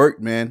shit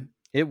worked, man.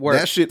 It worked.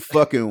 That shit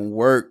fucking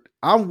worked.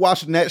 I'm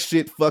watching that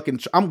shit fucking.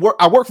 I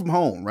work from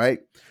home, right?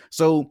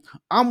 So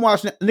I'm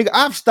watching. Nigga,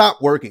 I've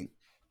stopped working.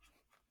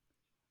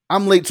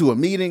 I'm late to a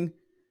meeting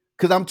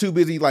because I'm too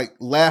busy like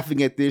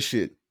laughing at this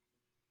shit.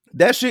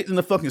 That shit in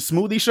the fucking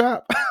smoothie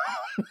shop.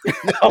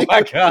 Oh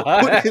my god!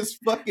 Put his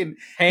fucking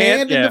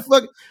hand in the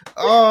fucking.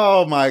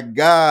 Oh my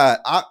god!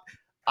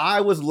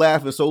 I was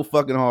laughing so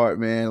fucking hard,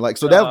 man. Like,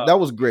 so that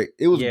was great.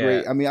 It was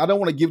great. I mean, I don't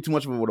want to give too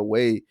much of it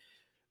away.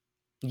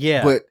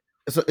 Yeah, but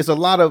it's a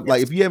lot of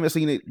like, if you haven't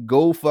seen it,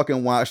 go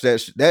fucking watch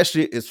that. That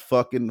shit is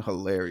fucking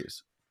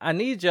hilarious. I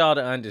need y'all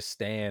to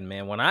understand,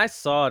 man. When I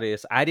saw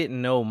this, I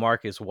didn't know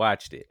Marcus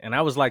watched it, and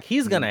I was like,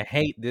 he's gonna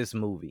hate this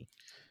movie.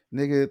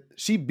 Nigga,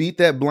 she beat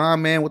that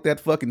blind man with that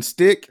fucking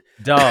stick,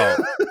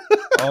 dog.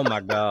 Oh my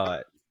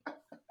god.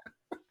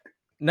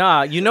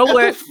 Nah, you know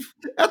what?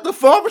 At the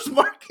farmer's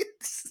market.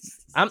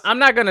 I'm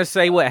not gonna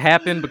say what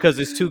happened because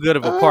it's too good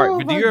of a part.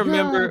 But do you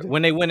remember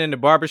when they went in the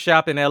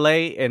barbershop in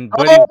LA and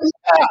Buddy?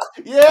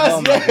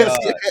 Yes.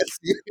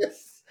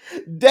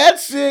 That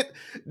shit.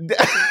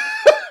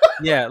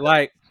 Yeah,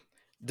 like,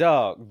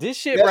 dog, this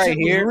shit that right shit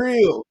here.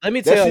 Real. Let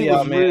me tell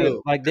y'all, man.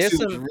 Real. Like, there's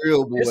some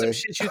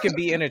shit you can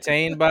be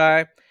entertained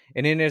by.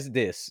 And then there's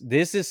this.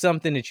 This is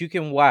something that you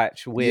can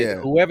watch with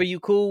whoever you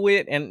cool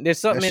with, and there's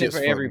something in it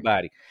for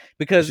everybody.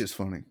 Because it's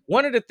funny.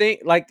 One of the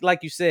things, like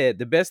you said,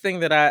 the best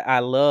thing that I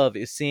love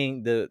is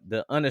seeing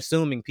the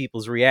unassuming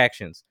people's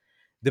reactions.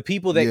 The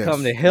people that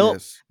come to help,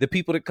 the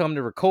people that come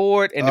to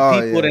record, and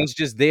the people that's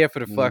just there for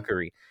the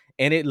fuckery.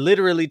 And it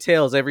literally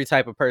tells every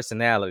type of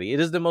personality.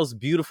 It is the most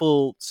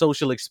beautiful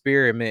social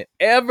experiment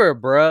ever,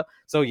 bruh.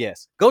 So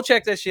yes, go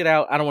check that shit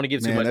out. I don't want to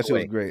give too much that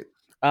away. Shit was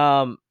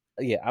great.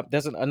 Yeah,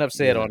 that's enough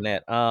said on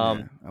that.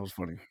 That was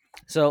funny.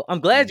 So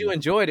I'm glad you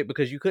enjoyed it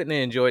because you couldn't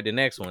have enjoyed the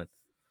next one.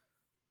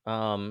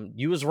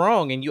 You was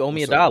wrong and you owe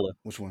me $1.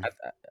 Which one?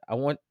 I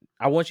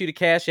want you to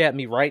cash at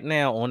me right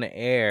now on the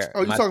air.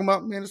 Oh, you talking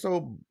about, man?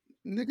 So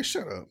nigga,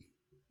 shut up.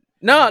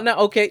 No.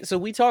 Okay, so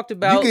we talked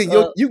about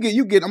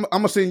you get. I'm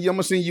gonna send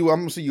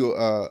you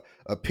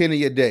a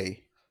penny a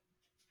day.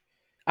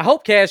 I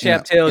hope Cash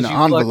App tells you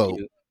envelope.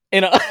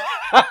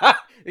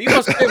 You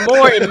must spend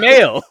more in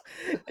mail.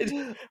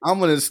 I'm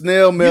gonna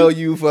snail mail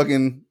you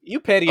fucking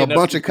petty a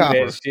bunch of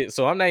copper shit,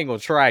 so I'm not even gonna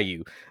try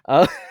you.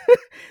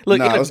 Look,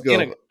 let's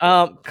go.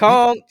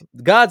 Kong,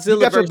 Godzilla. You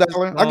got your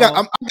dollar. I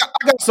got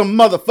some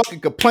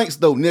motherfucking complaints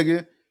though,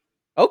 nigga.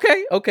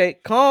 Okay.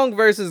 Kong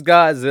versus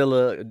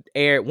Godzilla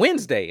aired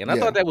Wednesday, and I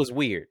thought that was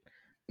weird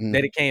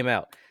that it came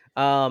out.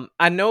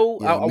 I know.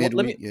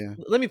 Midweek,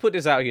 let me put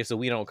this out here so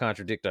we don't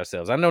contradict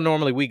ourselves. I know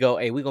normally we go,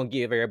 "Hey, we're gonna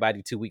give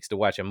everybody 2 weeks to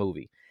watch a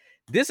movie."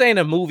 This ain't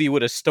a movie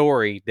with a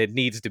story that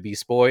needs to be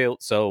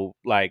spoiled. So,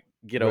 like,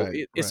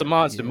 it's a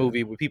monster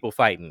movie with people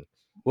fighting.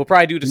 We'll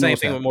probably do the same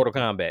thing with Mortal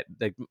Kombat.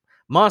 Like,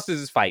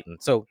 monsters is fighting.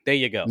 So there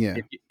you go. Yeah.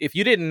 If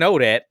you didn't know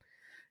that,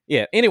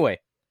 yeah. Anyway,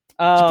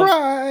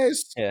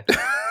 surprise. Yeah.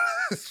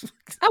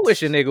 I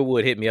wish a nigga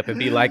would hit me up and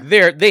be like,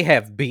 they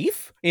have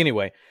beef.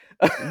 Anyway.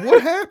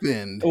 What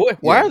happened?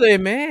 Why are they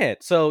mad?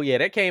 So yeah,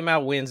 that came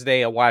out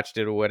Wednesday. I watched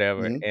it or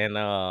whatever,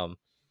 and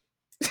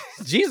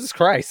Jesus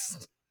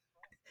Christ,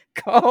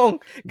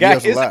 Kong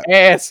got his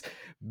ass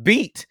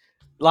beat.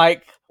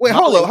 Like, wait,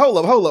 hold up.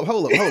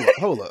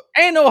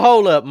 Ain't no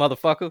hold up,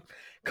 motherfucker.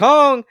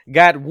 Kong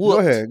got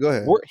whooped. Go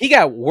ahead. He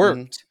got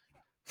worked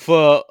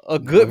for a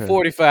good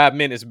 45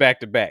 minutes back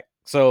to back.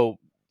 So,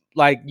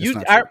 like,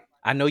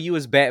 I know you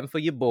was batting for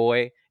your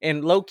boy,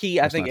 and low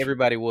key, I think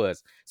everybody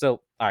was.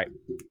 So, all right,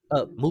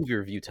 movie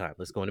review time.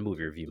 Let's go into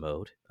movie review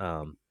mode.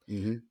 I'm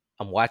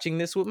watching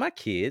this with my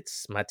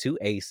kids, my two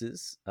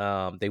aces.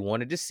 They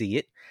wanted to see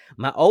it.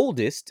 My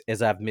oldest,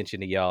 as I've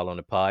mentioned to y'all on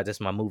the pod,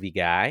 that's my movie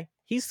guy.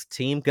 He's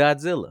Team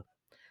Godzilla.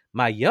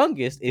 My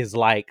youngest is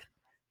like,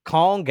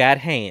 Kong got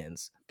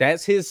hands.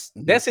 That's his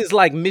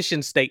like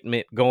mission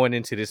statement going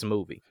into this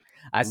movie.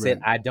 I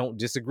said, I don't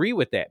disagree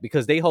with that,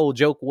 because their whole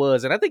joke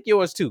was, and I think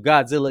yours too,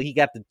 Godzilla, he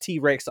got the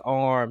T-Rex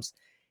arms.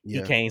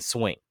 He can't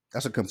swing.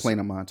 That's a complaint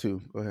of mine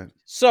too. Go ahead.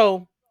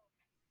 So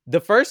the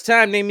first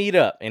time they meet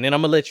up, and then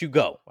I'm gonna let you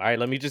go. All right,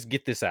 let me just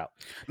get this out.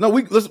 No,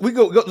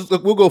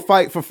 we'll go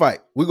fight for fight.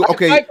 We go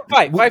fight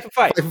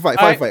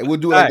for fight. We'll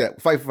do it like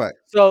that. Fight for fight.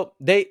 So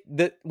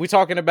we're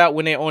talking about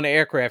when they're on the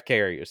aircraft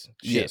carriers.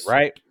 Shit,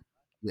 right?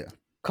 Yeah.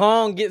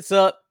 Kong gets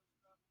up.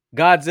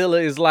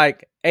 Godzilla is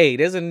like, "Hey,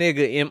 there's a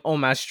nigga on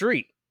my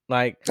street."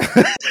 Like,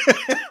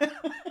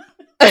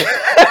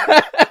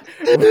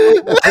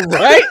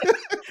 right?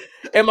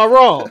 Am I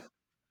wrong?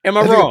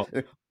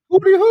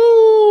 Hooty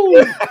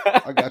hoo!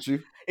 I got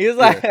you. He's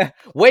like,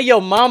 "Where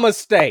your mama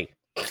stay?"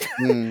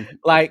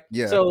 Like,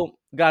 so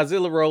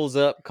Godzilla rolls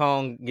up.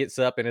 Kong gets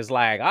up and is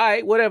like, "All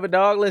right, whatever,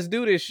 dog. Let's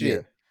do this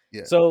shit."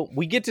 Yeah. So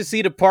we get to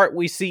see the part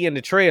we see in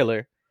the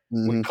trailer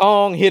when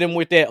Kong hit him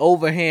with that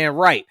overhand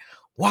right.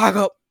 Wag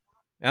up.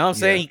 You know what I'm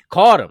saying? He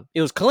caught him.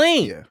 It was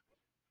clean.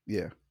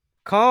 Yeah.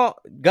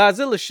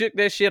 Godzilla shook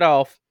that shit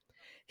off,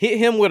 hit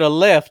him with a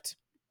left,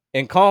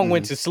 and Kong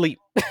went to sleep.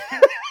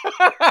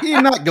 He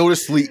did not go to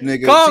sleep,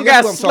 nigga. Kong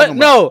got slept.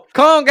 No,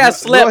 Kong got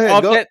slept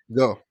off that.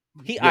 Go.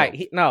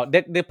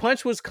 The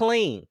punch was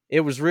clean. It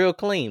was real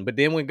clean. But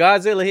then when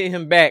Godzilla hit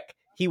him back,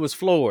 he was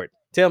floored.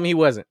 Tell me he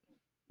wasn't.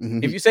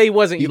 If you say he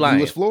wasn't, you lying.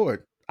 He was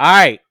floored. All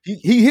right.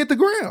 He hit the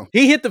ground.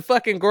 He hit the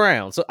fucking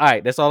ground. So, all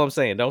right, that's all I'm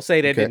saying. Don't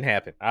say that didn't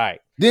happen. All right.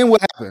 Then what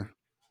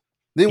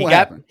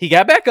happened? He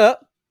got back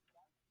up.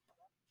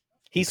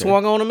 He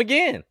swung on him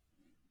again.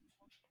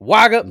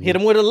 Wag up, hit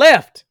him with a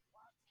left.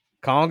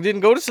 Kong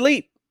didn't go to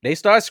sleep. They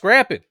start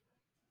scrapping.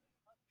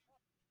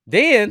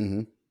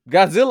 Then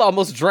Godzilla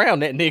almost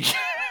drowned that nigga.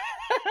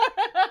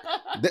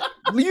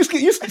 You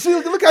see,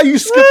 look how you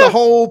skipped the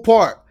whole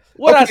part.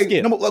 I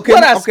skip?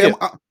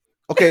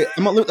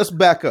 Let's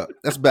back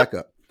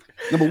up.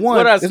 Number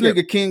one, this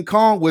nigga King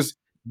Kong was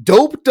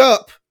doped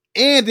up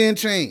and in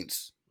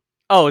chains.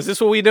 Oh, is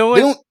this what we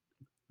doing?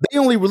 They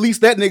only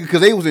released that nigga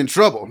because they was in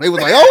trouble. They was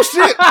like, "Oh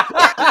shit,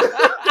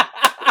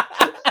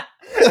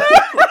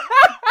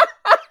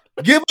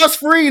 give us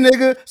free,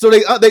 nigga." So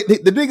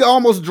the nigga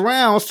almost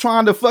drowns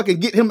trying to fucking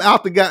get him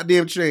out the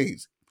goddamn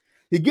chains.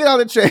 He get out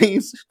of the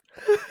chains.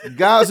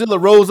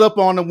 Godzilla rolls up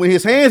on him when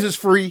his hands is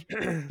free.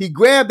 He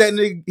grabbed that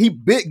nigga.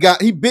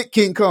 He bit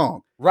King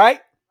Kong. Right?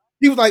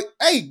 He was like,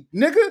 "Hey,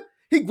 nigga."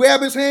 He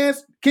grabbed his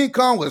hands. King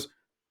Kong was,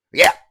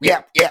 yeah.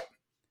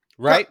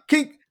 Right?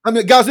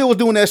 Godzilla was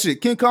doing that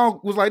shit. King Kong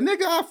was like,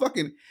 "Nigga, I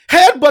fucking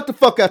headbutt the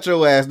fuck out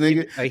your ass,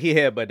 nigga." He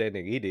headbutted that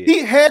nigga. He did.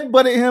 He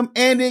headbutted him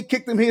and then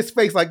kicked him in his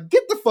face like,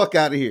 "Get the fuck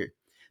out of here."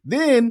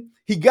 Then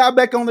he got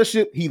back on the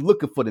ship. He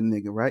looking for the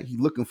nigga, right? He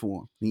looking for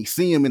him. And he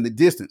see him in the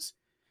distance.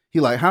 He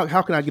like,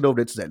 how can I get over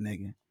there to that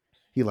nigga?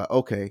 He like,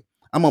 okay,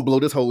 I'm gonna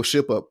blow this whole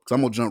ship up because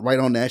I'm gonna jump right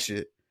on that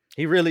shit.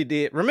 He really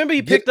did. Remember,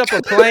 he picked up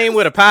a plane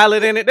with a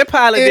pilot in it. That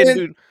pilot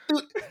didn't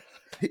do.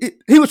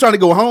 He was trying to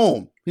go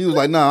home. He was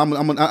like, "Nah,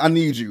 I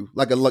need you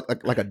like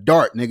a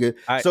dart, nigga."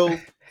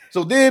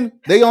 So then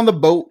they on the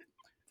boat.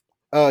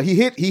 He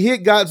hit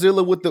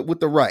Godzilla with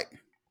the right.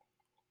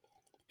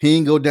 He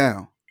didn't go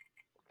down.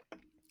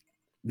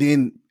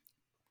 Then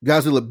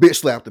Godzilla bitch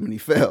slapped him and he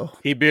fell.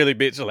 He barely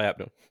bitch slapped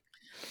him.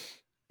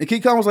 And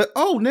King Kong was like,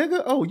 "Oh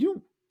nigga,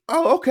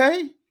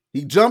 okay."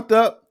 He jumped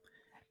up,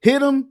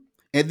 hit him,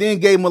 and then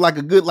gave him a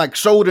good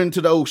shoulder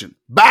into the ocean.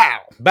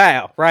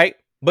 Bow, right?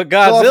 But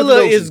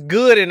Godzilla is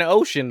good in the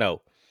ocean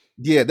though.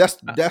 Yeah, that's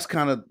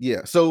kind of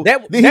So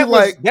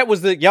that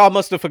was the y'all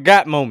must have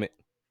forgot moment.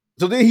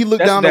 So then he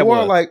looked down the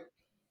water like,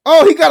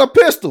 "Oh, he got a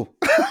pistol."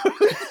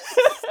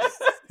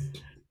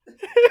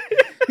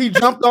 He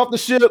jumped off the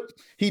ship.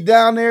 He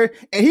down there,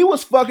 and he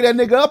was fucking that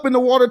nigga up in the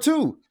water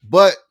too.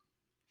 But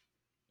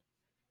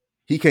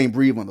he can't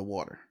breathe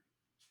underwater.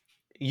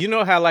 You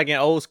know how like in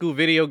old school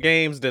video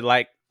games the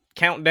like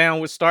countdown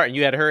would start and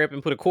you had to hurry up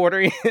and put a quarter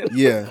in?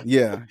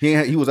 Yeah.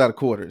 He was out of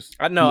quarters.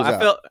 I know. I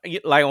felt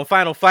like on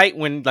Final Fight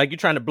when like you're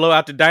trying to blow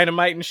out the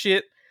dynamite and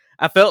shit.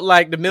 I felt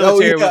like the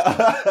military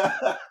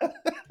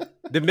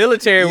the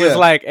military was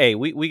like, "Hey,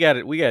 we got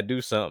to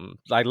do something.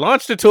 Like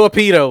launch the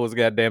torpedoes,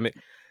 goddammit."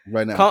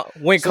 Right now.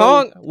 When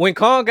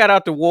Kong got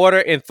out the water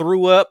and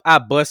threw up, I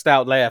bust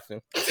out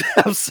laughing.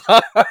 I'm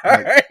sorry.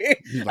 I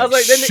was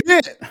like,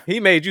 shit. He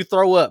made you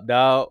throw up,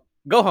 dog.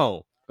 Go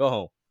home.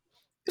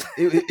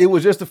 It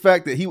was just the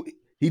fact that he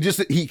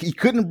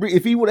couldn't breathe.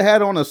 If he would have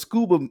had on a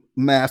scuba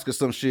mask or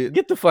some shit,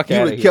 get the fuck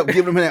out of here. He would have kept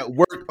giving him that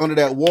work under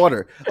that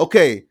water.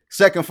 Okay,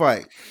 second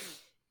fight.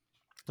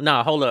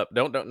 Nah, hold up.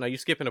 Don't. No, you're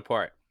skipping a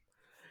part.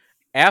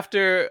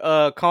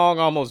 After Kong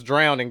almost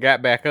drowned and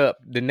got back up,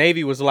 the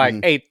Navy was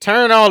like, "Hey,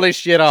 turn all this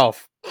shit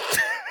off.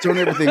 Turn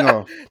everything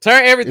off.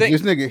 Turn everything."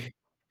 If this nigga,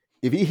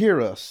 if he hear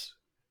us,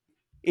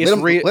 it's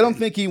real. Let him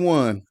think he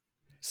won.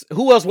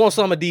 Who else wants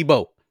some of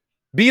Debo?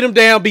 Beat him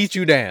down, beat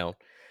you down.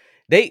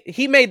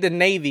 He made the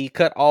Navy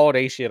cut all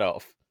they shit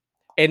off.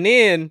 And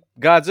then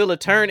Godzilla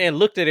turned and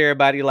looked at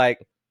everybody like,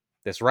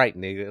 "That's right,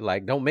 nigga.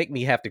 Like, don't make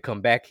me have to come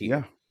back here."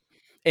 Yeah.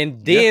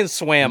 And then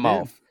swam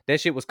off. That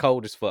shit was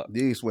cold as fuck.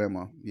 He swam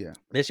off. Yeah.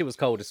 That shit was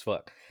cold as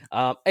fuck.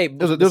 Hey,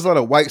 there's a lot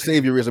of white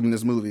saviorism in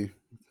this movie.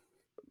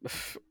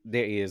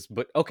 There is,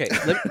 but okay.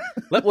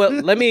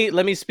 Let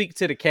me speak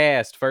to the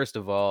cast first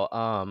of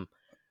all.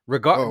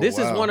 This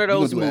is one of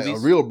those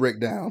movies. A real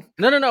breakdown.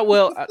 No.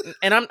 Well,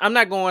 and I'm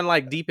not going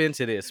like deep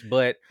into this,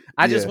 but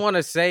I just want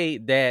to say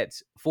that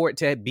for it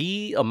to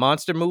be a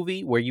monster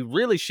movie where you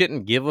really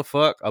shouldn't give a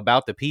fuck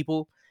about the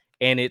people,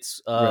 and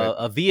it's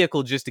a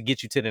vehicle just to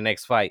get you to the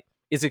next fight,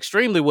 it's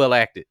extremely well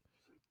acted.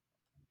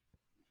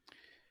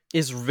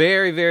 It's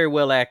very, very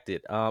well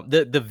acted.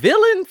 The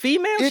villain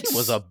female, she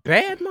was a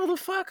bad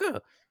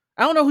motherfucker.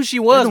 I don't know who she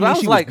was, but I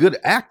was like, good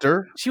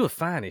actor. She was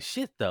fine as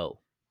shit though.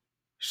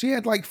 She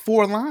had like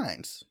 4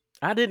 lines.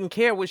 I didn't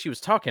care what she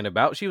was talking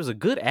about. She was a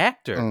good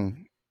actor.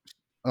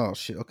 Oh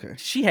shit! Okay.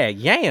 She had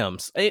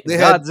yams.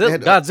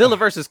 Godzilla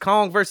versus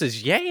Kong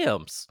versus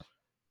yams.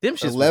 Them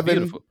shits 11, was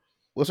beautiful.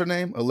 What's her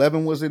name?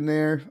 11 was in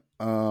there.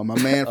 My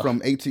man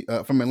from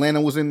from Atlanta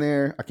was in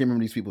there. I can't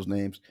remember these people's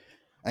names.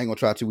 I ain't gonna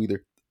try to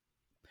either.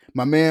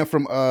 My man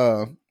from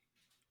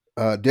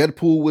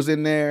Deadpool was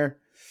in there.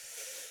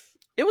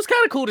 It was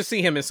kind of cool to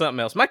see him in something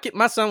else.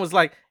 My son was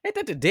like, "Ain't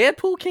that the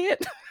Deadpool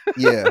kid?"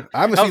 Yeah,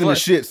 I haven't seen him in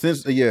shit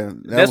since.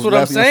 That's what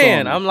I'm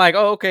saying. I'm like,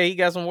 "Oh, okay, he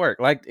got some work."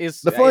 Like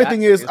it's the funny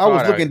thing is, I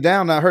was looking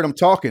down and I heard him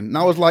talking, and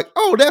I was like,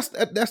 "Oh, that's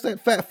that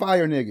fat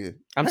fire nigga."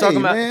 I'm talking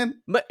about,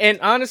 man. And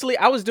honestly,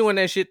 I was doing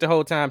that shit the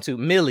whole time too.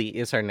 Millie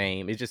is her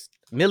name. It's just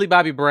Millie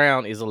Bobby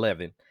Brown is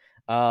 11.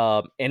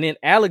 And then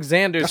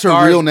Alexander. That's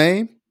her real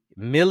name.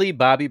 Millie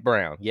Bobby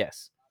Brown.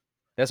 Yes,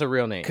 that's her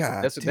real name.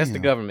 That's the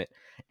government.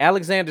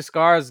 Alexander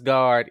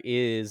Skarsgård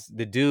is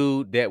the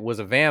dude that was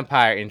a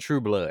vampire in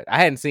True Blood. I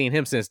hadn't seen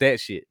him since that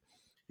shit.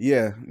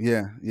 Yeah.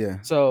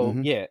 So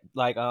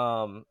like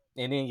and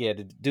then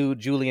the dude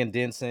Julian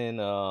Denson,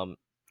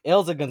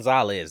 Elza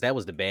Gonzalez. That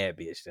was the bad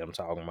bitch that I'm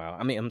talking about.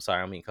 I mean, I'm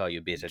sorry, I mean call you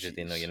a bitch. I just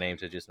didn't know your name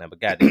till just now. But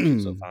goddamn,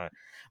 she's so fine.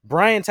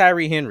 Brian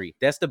Tyree Henry.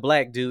 That's the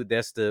black dude.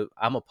 That's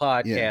I'm a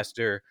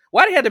podcaster. Yeah.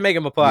 Why they had to make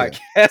him a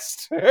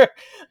podcaster?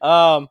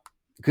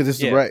 Because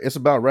it's right. It's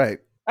about right.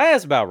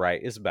 It's about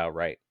right. It's about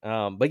right.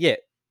 But yeah,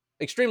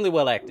 extremely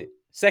well acted.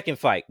 Second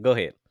fight. Go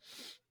ahead.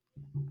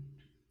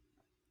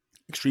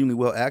 Extremely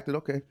well acted.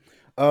 Okay.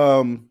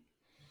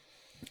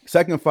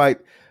 Second fight.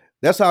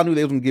 That's how I knew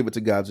they was gonna give it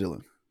to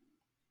Godzilla.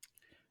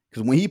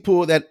 Because when he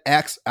pulled that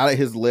axe out of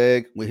his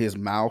leg with his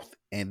mouth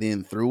and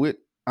then threw it,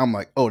 I'm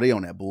like, oh, they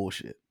on that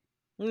bullshit.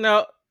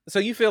 No. So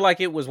you feel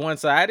like it was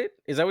one-sided?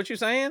 Is that what you're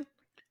saying?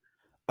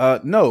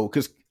 No,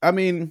 because I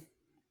mean,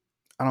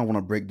 I don't want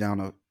to break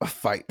down a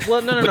fight.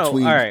 Well, no. All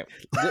right.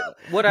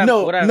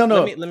 No.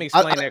 Let me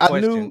explain that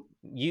question.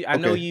 I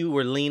know you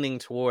were leaning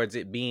towards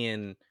it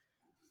being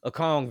a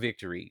Kong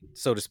victory,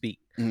 so to speak.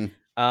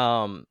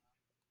 Mm-hmm.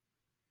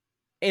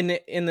 In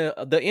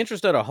the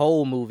interest of the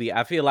whole movie,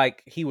 I feel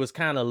like he was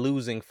kind of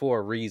losing for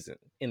a reason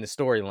in the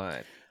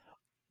storyline.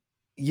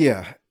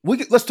 Yeah,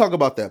 let's talk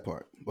about that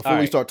part before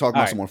we start talking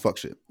about some more fuck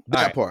shit.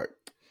 That part,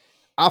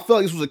 I felt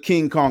like this was a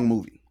King Kong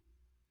movie.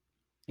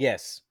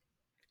 Yes.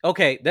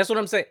 Okay, that's what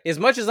I'm saying. As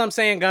much as I'm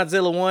saying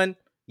Godzilla won,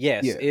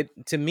 yes,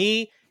 to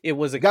me it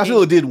was a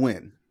Godzilla did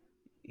win.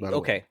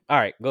 Okay, all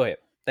right, go ahead.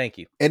 Thank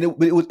you. And it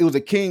was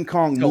a King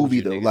Kong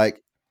movie though. Nigga.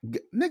 Like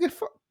nigga,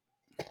 fuck.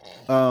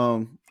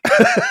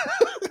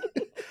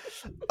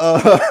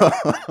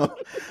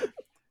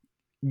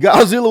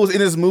 Godzilla was in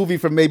this movie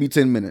for maybe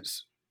 10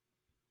 minutes.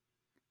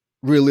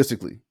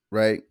 Realistically,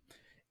 right?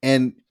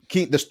 And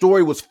the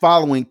story was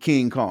following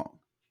King Kong.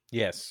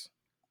 Yes.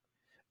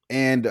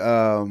 And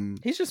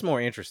he's just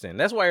more interesting.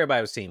 That's why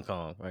everybody was Team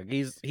Kong. Like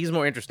he's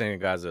more interesting than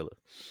Godzilla.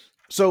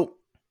 So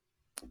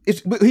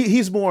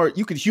he's more,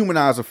 you could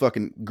humanize a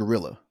fucking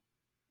gorilla.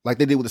 Like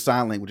they did with the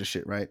sign language and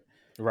shit, right?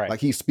 Right.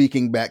 Like he's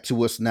speaking back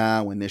to us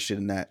now and this shit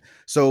and that.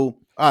 So,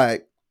 all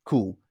right,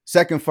 Cool.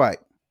 Second fight.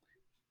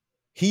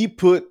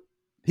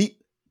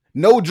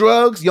 No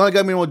drugs. You only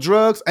got me on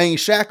drugs. I ain't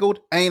shackled.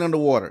 I ain't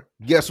underwater.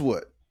 Guess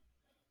what?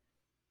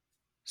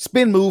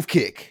 Spin move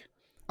kick.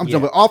 I'm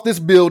jumping off this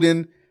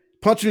building,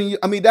 punching you.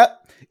 I mean,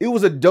 it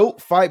was a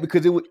dope fight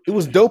because it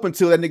was dope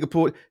until that nigga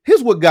pulled.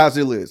 Here's what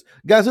Godzilla is.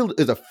 Godzilla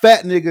is a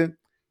fat nigga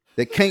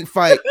that can't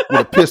fight with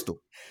a pistol.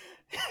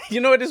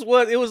 You know what this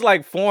was? It was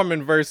like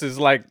Foreman versus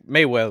like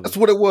Mayweather. That's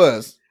what it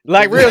was.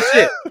 Like real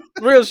shit.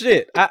 Real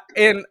shit.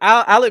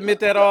 I'll admit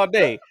that all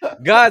day.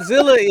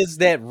 Godzilla is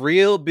that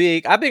real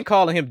big. I've been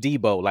calling him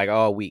Debo like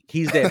all week.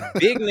 He's that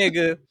big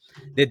nigga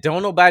that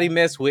don't nobody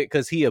mess with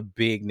because he a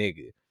big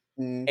nigga.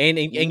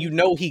 And you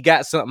know he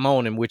got something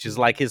on him, which is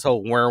like his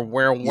whole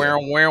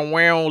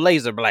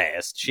laser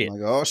blast shit.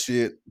 Like, oh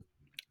shit.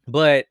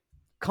 But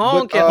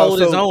Kong can hold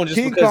his own just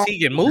because Kong, he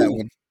can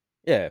move.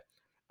 Yeah.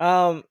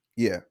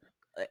 Yeah.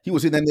 He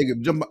was hitting that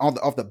nigga jumping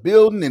off the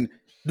building and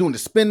doing the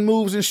spin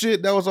moves and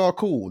shit. That was all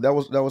cool. That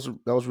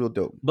was real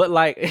dope. But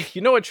like,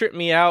 you know what tripped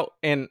me out?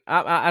 And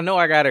I know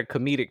I got a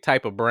comedic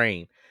type of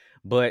brain,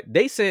 but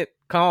they sent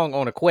Kong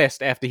on a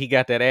quest after he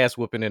got that ass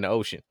whooping in the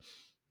ocean.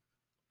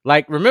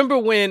 Like, remember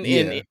when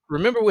in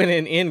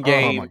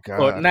Endgame,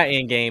 or not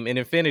Endgame, in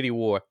Infinity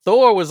War,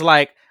 Thor was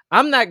like,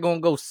 I'm not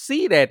gonna go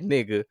see that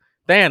nigga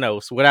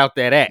Thanos without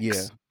that axe.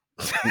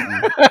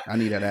 Yeah. I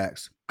need that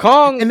axe.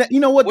 Kong, and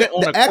you know what?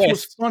 The axe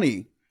was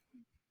funny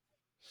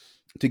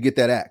to get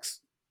that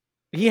axe.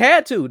 He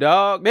had to,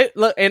 dog.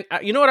 Look, and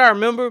you know what I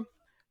remember?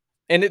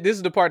 And this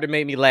is the part that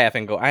made me laugh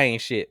and go, I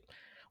ain't shit.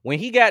 When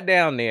he got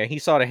down there, he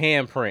saw the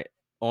handprint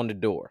on the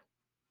door,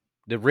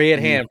 the red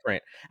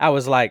handprint. I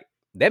was like,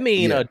 that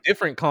mean a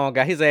different Kong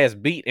got his ass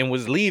beat and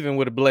was leaving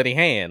with a bloody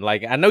hand.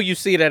 Like, I know you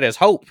see that as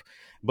hope,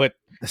 but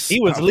he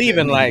was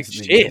leaving like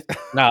shit.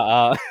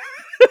 Nah,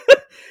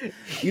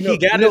 he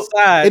got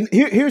inside. And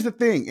here's the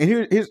thing. And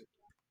here's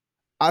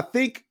I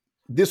think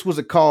this was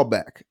a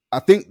callback. I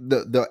think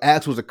the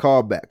axe was a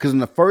callback because in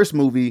the first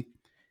movie,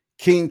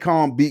 King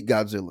Kong beat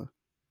Godzilla.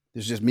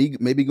 It's just me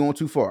maybe going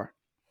too far.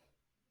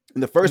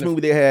 In the first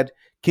movie, they had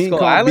King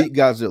Kong beat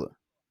Godzilla.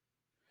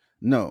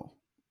 No,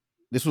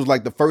 this was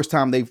like the first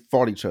time they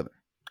fought each other.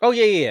 Oh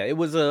yeah. It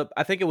was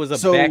I think it was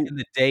a back in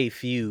the day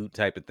feud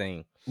type of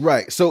thing.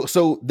 Right. So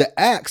the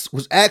axe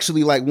was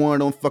actually like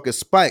one of them fucking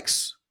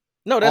spikes.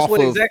 No,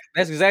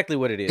 that's exactly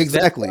what it is.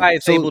 Exactly. That's why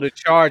it's able to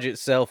charge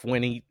itself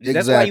when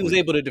that's why he was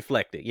able to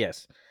deflect it.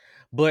 Yes.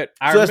 But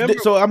I remember.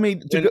 So I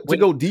mean, to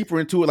go deeper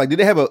into it, like, did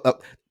they have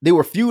they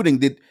were feuding?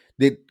 Did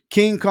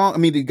King Kong? I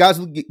mean, did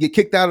Godzilla get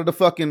kicked out of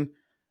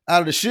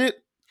the shit?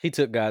 He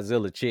took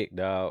Godzilla chick,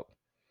 dog.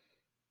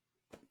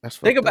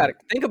 Think about it.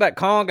 Think about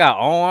Kong got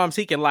arms.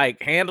 He can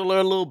like handle her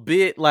a little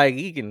bit. Like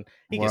he can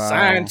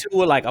sign to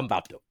her. Like, I'm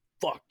about to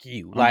fuck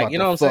you. Like, you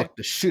know what I'm saying? Fuck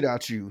the shit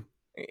out you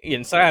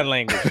in sign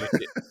language.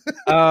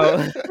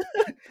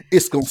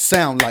 It's gonna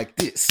sound like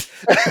this.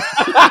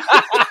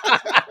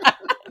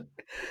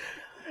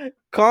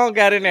 Kong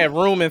got in that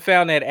room and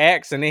found that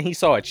axe, and then he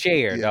saw a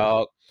chair,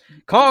 dog.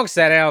 Kong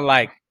sat down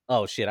like,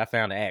 oh shit, I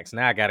found the axe.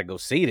 Now I gotta go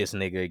see this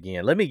nigga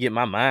again. Let me get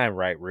my mind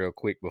right real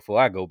quick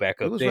before I go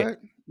back up there.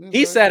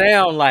 He sat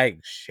down like,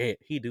 shit,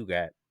 he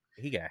got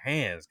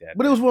hands.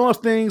 But it was one of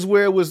those things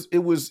where it was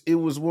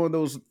one of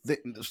those. This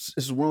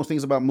is one of those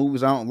things about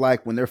movies I don't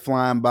like when they're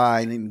flying by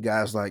and then the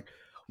guys like,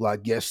 well, I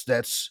guess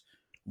that's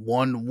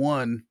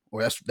 1-1,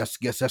 or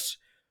that's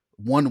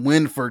 1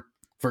 win for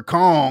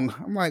Kong.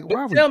 I'm like,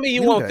 why would tell me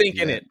you won't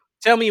thinking it.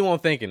 Tell me you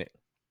won't thinking it.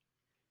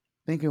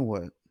 Thinking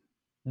what?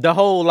 The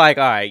whole like,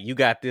 all right, you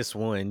got this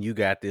one, you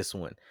got this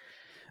one.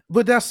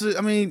 But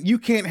I mean, you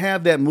can't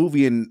have that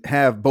movie and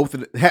have both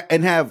of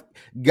and have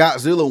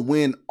Godzilla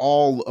win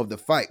all of the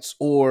fights.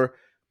 Or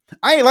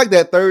I ain't like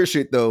that third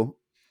shit though.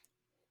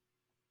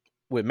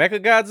 With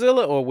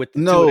Mechagodzilla or with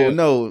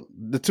no,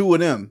 the two of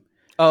them.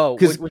 Oh,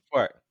 which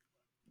part?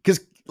 Because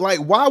like,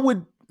 why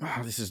would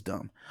this is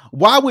dumb?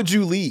 Why would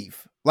you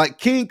leave? Like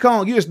King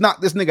Kong, you just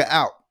knocked this nigga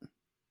out.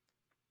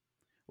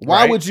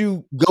 Why would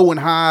you go and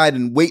hide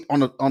and wait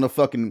on a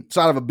fucking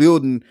side of a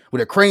building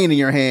with a crane in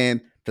your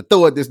hand to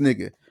throw at this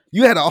nigga?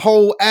 You had a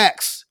whole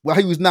axe while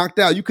he was knocked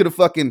out. You could have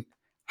fucking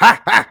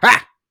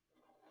ha.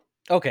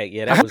 Okay,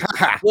 yeah, that was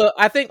well.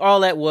 I think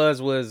all that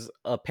was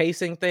a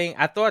pacing thing.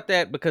 I thought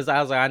that because I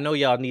was like, I know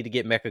y'all need to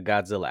get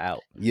Mechagodzilla out.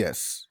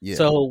 Yes, yeah.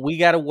 So we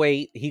gotta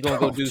wait. He gonna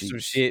go do some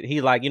shit.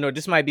 He like,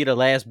 this might be the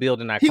last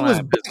building I climb. He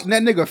was biting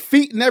that nigga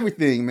feet and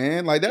everything,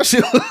 man. Like that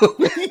shit.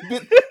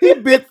 he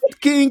bit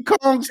King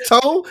Kong's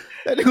toe.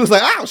 That nigga was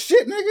like, oh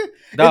shit, nigga.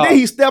 Dog. And then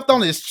he stepped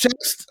on his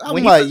chest.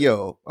 I'm like,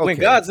 yo. Okay. When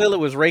Godzilla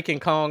was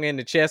raking Kong in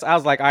the chest, I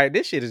was like, all right,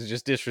 this shit is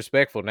just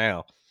disrespectful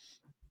now.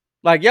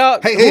 Like, y'all,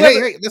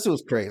 hey, this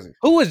was crazy.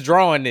 Who was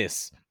drawing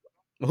this?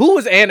 Who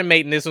was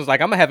animating this? Was like,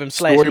 I'm gonna have him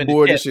slash him in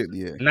the chest shit,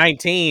 yeah.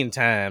 19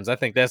 times. I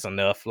think that's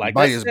enough. Like,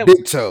 by his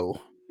big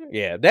toe.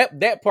 Yeah,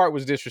 that part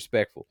was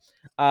disrespectful.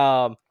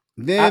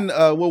 Then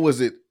what was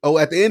it? Oh,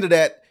 at the end of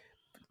that,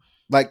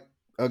 like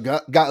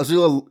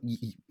Godzilla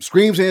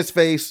screams in his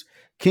face.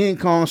 King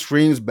Kong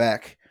screams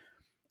back,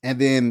 and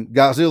then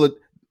Godzilla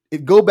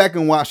Go back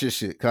and watch this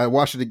shit. Cause I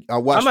watched it. I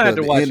watched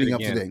the ending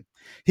of today.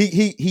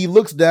 He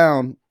looks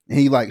down and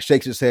he like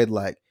shakes his head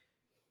like,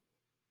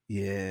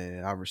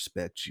 yeah, I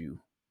respect you.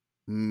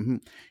 Mm-hmm.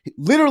 He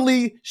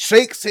literally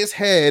shakes his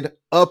head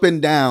up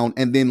and down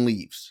and then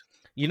leaves.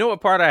 You know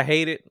what part I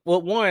hated?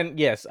 Well, one,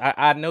 yes,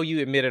 I know you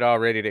admitted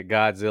already that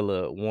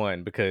Godzilla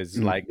won because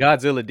like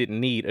Godzilla didn't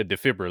need a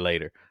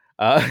defibrillator.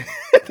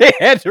 They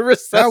had to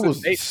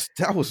resuscitate.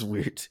 That was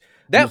weird.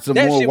 That's some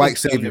more white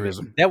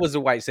saviorism. That was the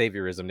white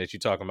saviorism that you're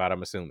talking about,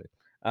 I'm assuming.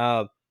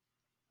 I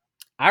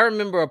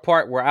remember a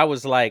part where I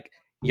was like,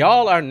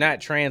 y'all are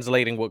not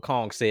translating what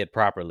Kong said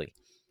properly.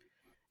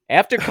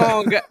 After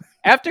Kong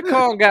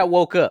got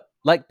woke up,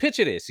 like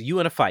picture this, you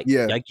in a fight.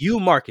 Yeah. Like you,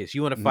 Marcus,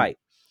 you in a fight.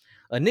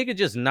 A nigga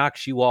just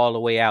knocks you all the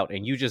way out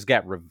and you just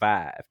got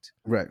revived.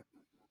 Right.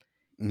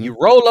 You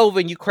roll over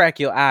and you crack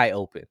your eye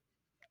open.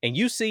 And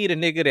you see the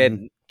nigga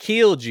that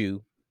killed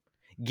you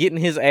getting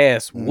his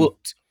ass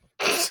whooped.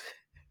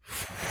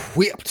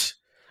 Whipped.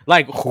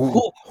 Like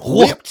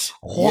whipped.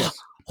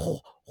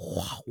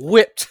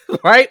 Whipped,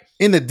 right?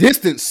 In the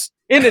distance.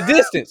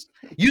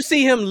 You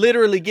see him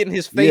literally getting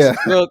his face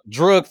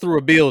drugged through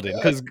a building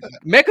because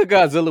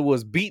Mechagodzilla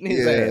was beating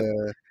his ass.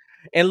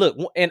 And look,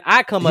 and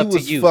I come up to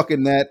you. He was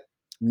fucking that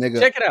nigga.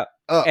 Check it out.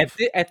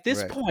 At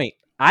this point,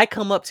 I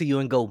come up to you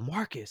and go,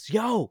 Marcus,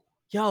 yo,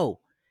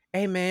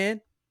 hey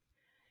man,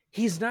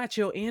 he's not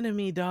your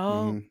enemy,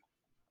 dog.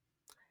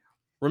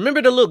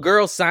 Remember the little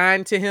girl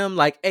signed to him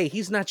like, hey,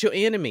 he's not your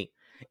enemy.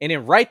 And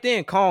then right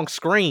then, Kong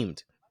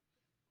screamed.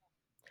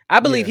 I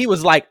believe he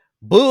was like,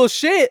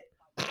 bullshit.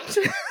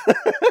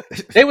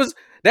 That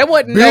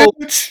wasn't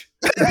bitch.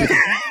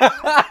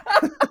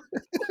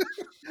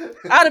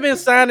 I'd have been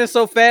signing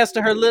so fast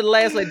to her little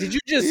ass. Like, did you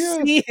just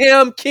see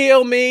him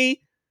kill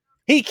me?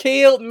 He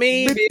killed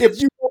me. Bitch,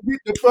 if you don't beat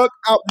the fuck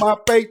out my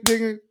face,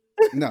 nigga.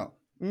 No.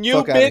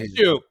 You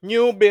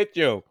bitch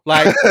you.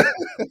 Like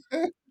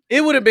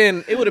it would have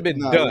been done.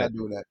 We're not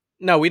doing that.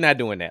 No, we're not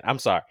doing that. I'm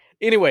sorry.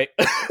 Anyway.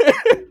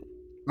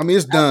 I mean,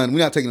 it's done. We're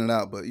not taking it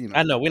out, but you know.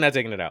 I know, we're not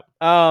taking it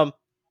out.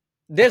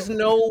 There's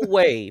no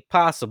way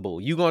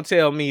possible you gonna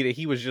tell me that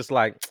he was just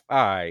like, all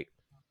right,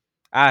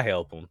 I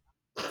help him.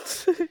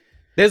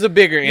 There's a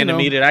bigger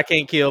enemy that I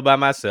can't kill by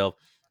myself.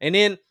 And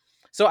then,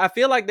 so I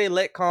feel like they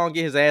let Kong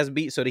get his ass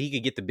beat so that he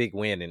could get the big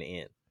win in the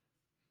end.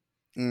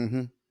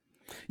 Mm-hmm.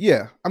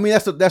 Yeah, I mean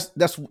that's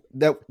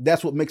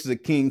what makes it a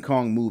King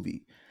Kong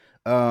movie.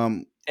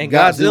 And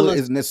Godzilla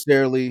is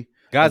necessarily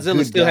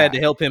Godzilla still had to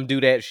help him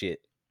do that shit.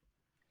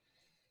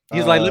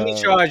 He's like, let me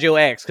charge your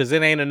axe because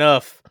it ain't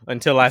enough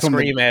until I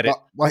scream at it.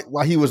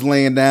 While he was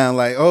laying down,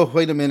 like, oh,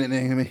 wait a minute,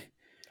 Amy.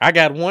 I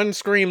got one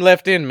scream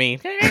left in me.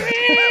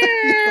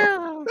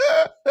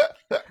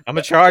 I'm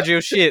gonna charge your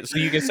shit so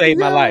you can save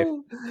my life.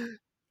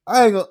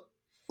 I ain't gonna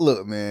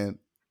look, man.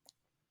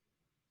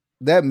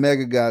 That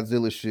Mega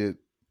Godzilla shit,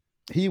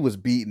 he was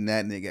beating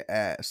that nigga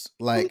ass.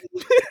 Like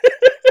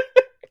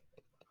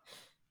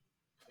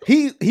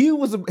he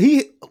was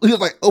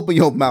like, open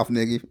your mouth,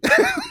 nigga.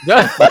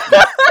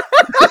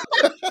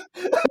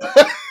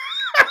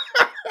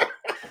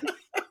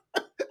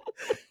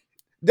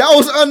 That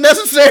was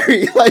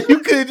unnecessary. Like you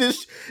could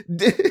just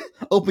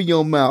open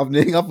your mouth,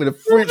 nigga. I'm gonna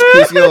French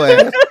kiss your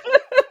ass.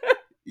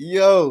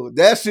 Yo,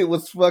 that shit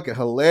was fucking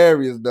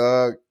hilarious,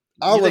 dog.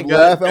 I was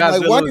laughing. I'm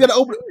like, why you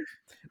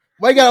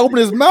gotta open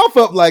his mouth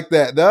up like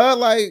that, dog?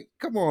 Like,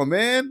 come on,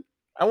 man.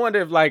 I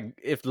wonder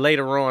if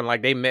later on,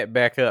 like they met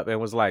back up and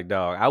was like,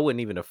 dog, I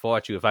wouldn't even have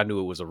fought you if I knew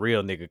it was a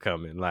real nigga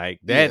coming. Like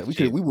that.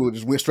 Yeah, we would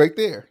just went straight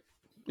there.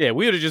 Yeah,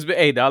 we would have just been,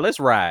 hey, dog, let's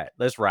ride.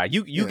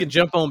 You can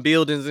jump on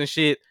buildings and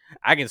shit.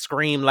 I can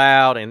scream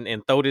loud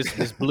and throw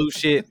this blue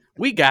shit.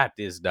 We got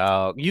this,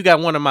 dog. You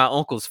got one of my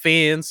uncle's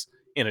fins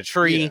in a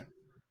tree. Yeah.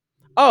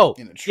 Oh,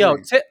 yo,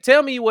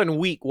 tell me you wasn't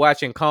weak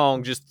watching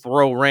Kong just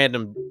throw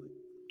random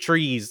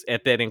trees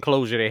at that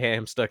enclosure they had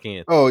him stuck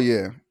in. Oh,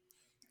 yeah.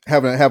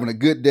 Having a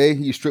good day.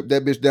 He stripped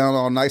that bitch down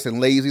all nice and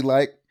lazy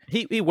like.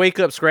 He wake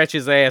up, scratch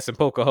his ass, and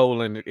poke a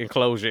hole in the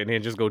enclosure, and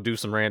then just go do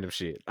some random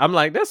shit. I'm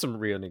like, that's some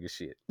real nigga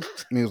shit.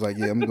 And he was like,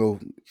 yeah, I'm gonna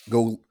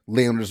go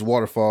lay under this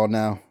waterfall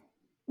now.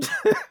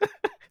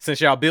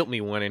 Since y'all built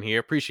me one in here,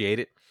 appreciate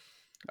it.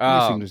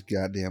 Let me see this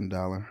goddamn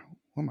dollar.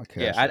 What my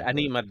cash? Yeah, I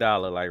need my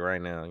dollar like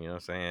right now. You know what I'm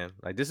saying?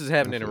 Like this is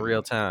happening in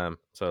real time,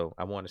 so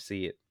I want to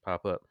see it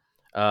pop up.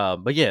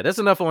 But yeah, that's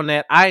enough on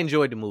that. I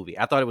enjoyed the movie.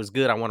 I thought it was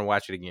good. I want to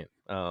watch it again.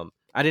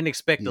 I didn't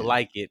expect to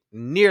like it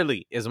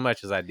nearly as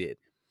much as I did.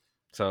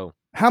 So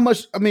how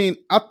much? I mean,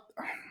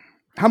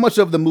 how much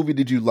of the movie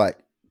did you like?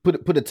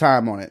 Put a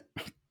time on it.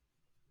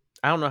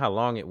 I don't know how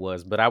long it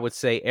was, but I would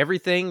say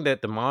everything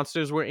that the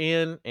monsters were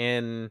in,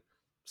 and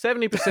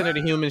 70% of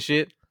the human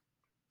shit.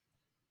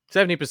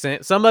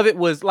 70%. Some of it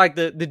was like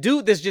the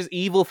dude that's just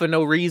evil for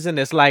no reason.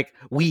 That's like,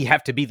 we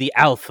have to be the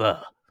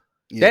alpha.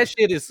 Yeah. That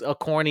shit is a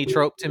corny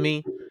trope to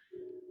me.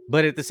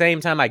 But at the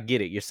same time, I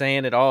get it. You're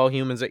saying that all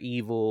humans are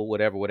evil,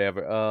 whatever.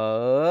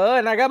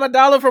 And I got my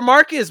dollar for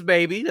Marcus,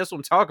 baby. That's what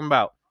I'm talking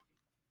about.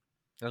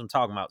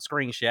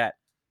 Screenshot.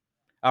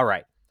 All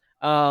right.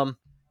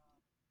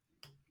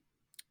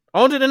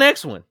 On to the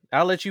next one.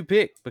 I'll let you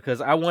pick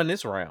because I won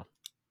this round.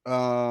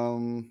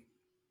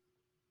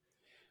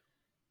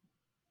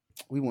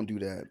 We won't do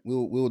that.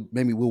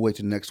 We'll wait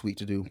till next week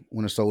to do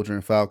Winter Soldier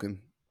and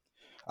Falcon.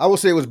 I will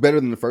say it was better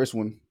than the first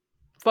one.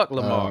 Fuck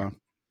Lamar.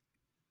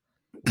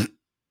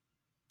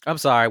 I'm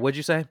sorry. What'd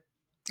you say?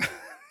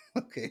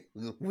 Okay,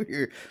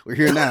 we're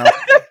here now.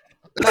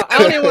 No, I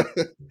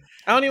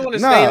don't even want to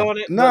stay on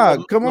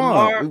it. Come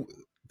on.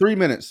 3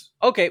 minutes.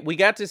 Okay, we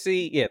got to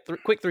see.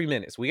 Quick 3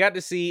 minutes. We got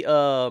to see.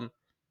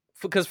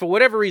 Because for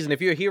whatever reason,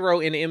 if you're a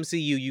hero in the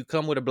MCU, you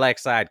come with a black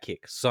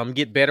sidekick. Some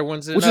get better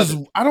ones than others.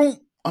 I don't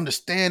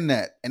understand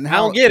that. And how I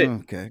don't get it.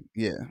 Okay,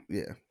 yeah.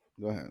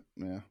 Go ahead.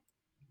 Yeah.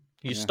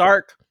 You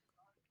Stark,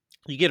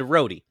 you get a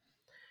Rhodey.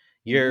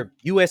 You're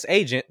U.S.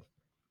 agent,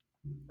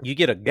 you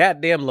get a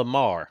goddamn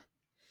Lamar.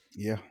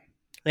 Yeah.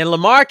 And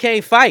Lamar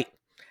can't fight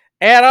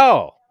at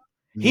all.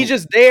 Nope. He's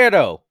just there,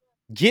 though,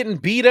 getting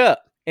beat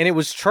up. And it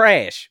was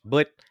trash.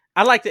 But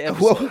I like the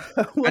episode.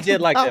 I did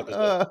like the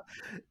episode.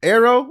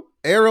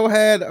 Arrow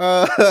had...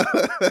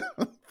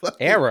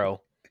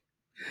 Arrow?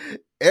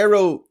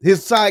 Arrow,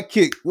 his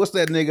sidekick. What's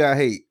that nigga I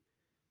hate?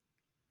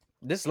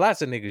 There's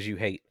lots of niggas you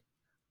hate.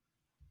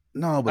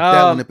 No, but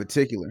that one in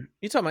particular.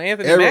 You talking about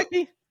Anthony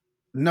Mackie?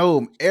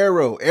 No,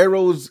 Arrow.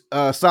 Arrow's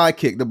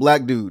sidekick, the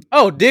black dude.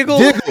 Oh, Diggle?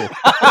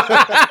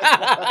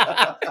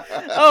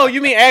 Oh,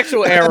 you mean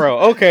actual Arrow.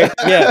 Okay,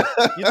 yeah.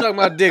 You talking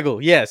about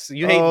Diggle. Yes,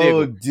 you hate Diggle.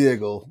 Oh,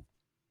 Diggle.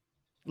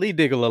 Leave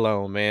Diggle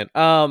alone, man.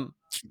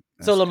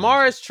 So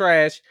Lamar is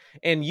trash,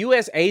 and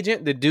U.S.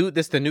 Agent, the dude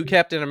that's the new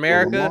Captain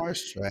America. Lamar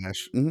is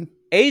trash. Mm-hmm.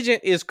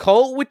 Agent is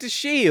cold with the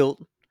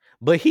shield,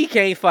 but he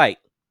can't fight.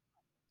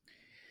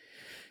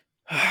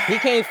 He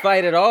can't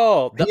fight at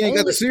all. He ain't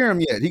got the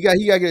serum yet. He got to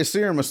get a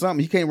serum or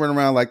something. He can't run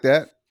around like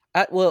that.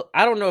 I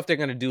don't know if they're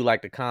gonna do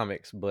like the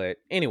comics, but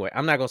anyway,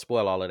 I'm not gonna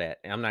spoil all of that.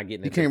 I'm not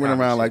getting. He can't run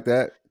around like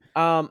that.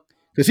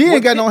 Because he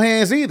ain't got no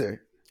hands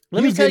either.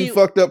 He's getting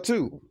fucked up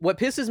too. What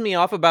pisses me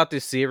off about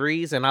this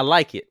series, and I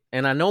like it,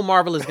 and I know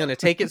Marvel is gonna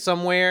take it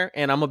somewhere,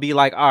 and I'm gonna be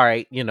like, all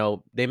right,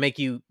 they make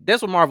you.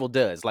 That's what Marvel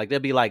does. Like they'll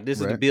be like, this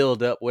is the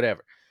build up,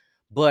 whatever.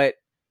 But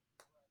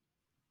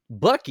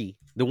Bucky,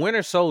 the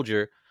Winter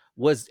Soldier,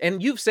 was,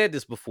 and you've said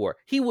this before,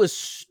 he was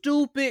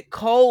stupid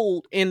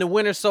cold in the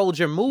Winter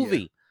Soldier movie.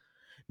 Yeah.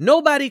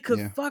 Nobody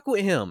could fuck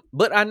with him.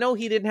 But I know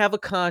he didn't have a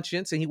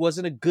conscience and he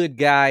wasn't a good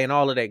guy and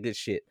all of that good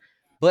shit.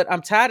 But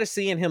I'm tired of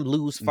seeing him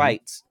lose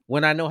fights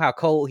when I know how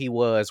cold he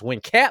was when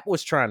Cap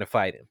was trying to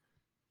fight him.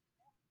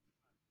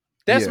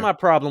 That's my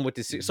problem with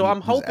this series. So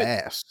I'm hoping.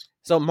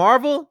 So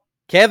Marvel,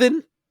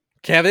 Kevin.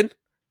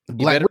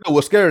 Black Widow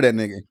was scared of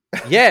that nigga.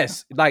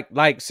 Yes,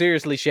 like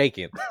seriously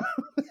shaking.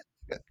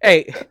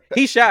 Hey,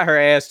 he shot her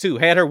ass too.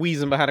 Had her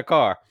wheezing behind a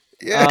car.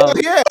 Yeah,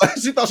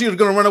 she thought she was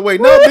gonna run away.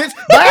 No, bitch!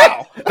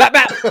 Bow!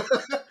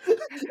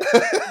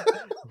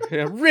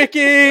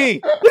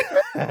 Ricky!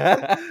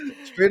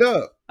 Straight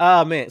up.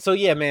 Oh man. So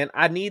yeah, man,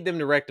 I need them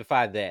to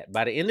rectify that.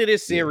 By the end of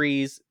this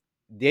series,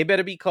 they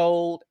better be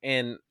cold.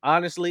 And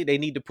honestly, they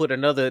need to put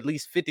another at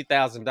least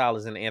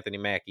 $50,000 in Anthony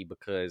Mackie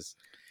because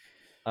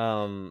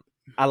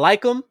I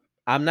like him.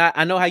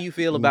 I know how you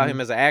feel about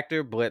him as an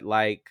actor, but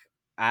like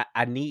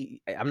I'm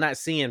not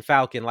seeing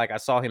Falcon like I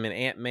saw him in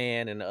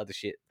Ant-Man and the other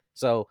shit.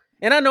 So,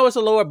 and I know it's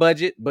a lower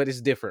budget, but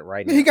it's different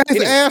right now. He got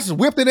his ass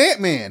whipped in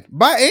Ant-Man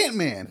by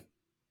Ant-Man.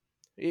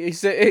 He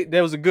said hey,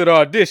 that was a good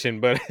audition,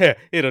 but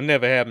it'll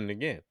never happen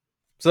again.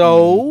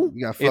 So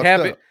it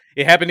happened.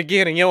 It happened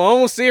again in your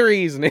own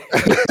series.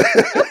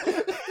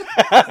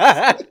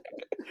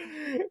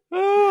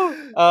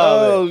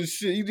 Oh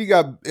shit! You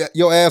got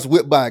your ass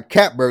whipped by a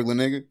cat burglar,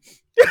 nigga.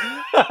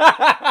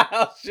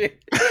 Oh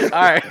shit!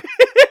 All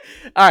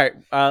right.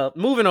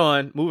 Moving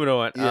on.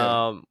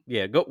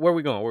 Yeah. Go. Where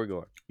we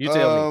going? You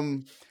tell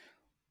me.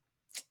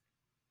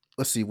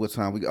 Let's see what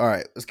time we. All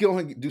right. Let's get on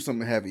and do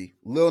something heavy.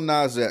 Lil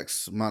Nas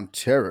X,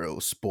 Montero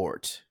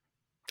Sport.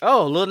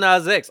 Oh, Lil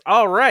Nas X.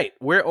 All right.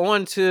 We're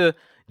on to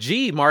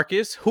G.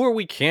 Marcus. Who are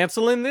we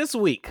canceling this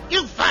week?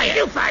 You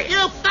fired.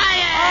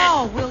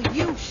 Oh, will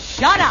you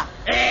shut up?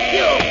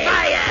 You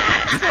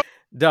fired.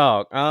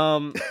 Dog.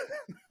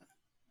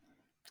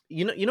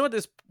 You know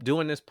what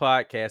doing this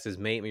podcast has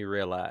made me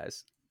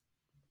realize?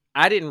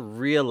 I didn't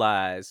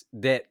realize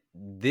that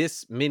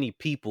this many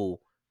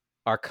people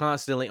are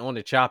constantly on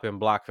the chopping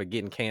block for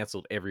getting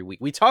canceled every week.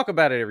 We talk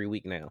about it every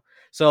week now.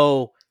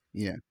 So,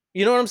 yeah.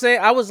 You know what I'm saying?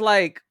 I was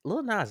like,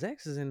 Lil Nas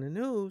X is in the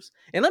news.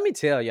 And let me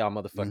tell y'all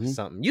motherfuckers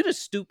something. You the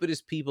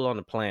stupidest people on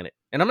the planet.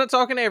 And I'm not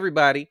talking to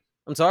everybody.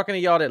 I'm talking to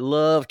y'all that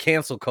love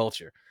cancel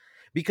culture.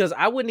 Because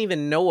I wouldn't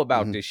even know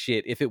about this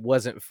shit if it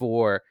wasn't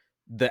for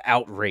the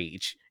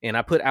outrage. And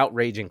I put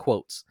outrage in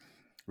quotes.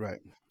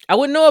 Right. I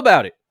wouldn't know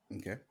about it.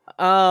 Okay.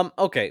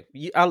 Okay.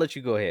 I'll let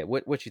you go ahead.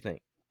 What you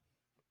think?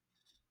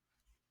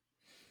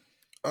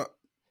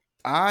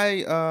 How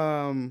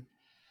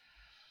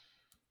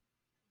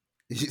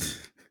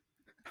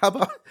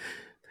about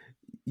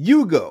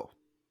you go?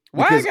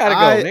 Why I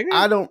gotta go, nigga?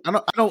 I don't.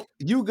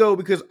 You go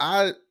because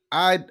I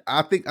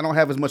think I don't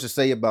have as much to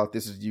say about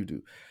this as you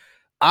do.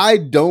 I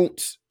don't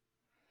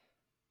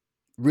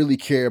really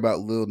care about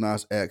Lil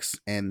Nas X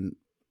and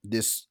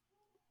this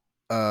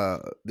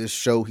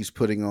show he's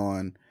putting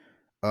on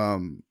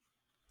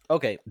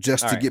Okay.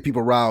 just All to right. get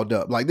people riled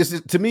up. Like, this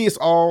is, to me,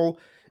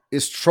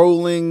 it's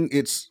trolling,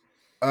 it's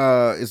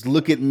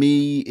look at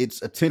me,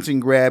 it's attention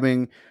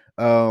grabbing.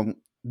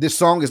 This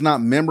song is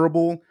not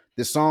memorable.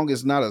 This song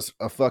is not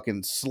a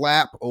fucking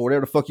slap or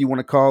whatever the fuck you want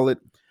to call it.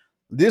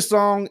 This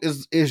song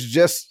is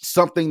just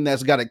something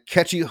that's got a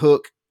catchy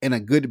hook and a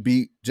good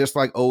beat, just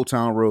like Old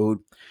Town Road.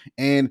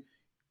 And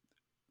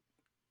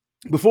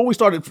before we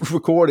started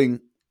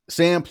recording,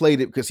 Sam played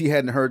it because he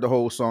hadn't heard the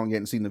whole song yet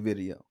and seen the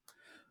video.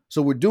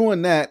 So we're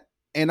doing that,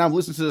 and I'm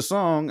listening to the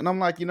song, and I'm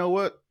like, you know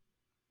what?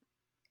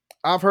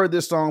 I've heard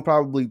this song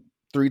probably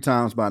 3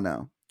 times by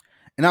now,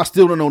 and I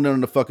still don't know none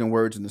of the fucking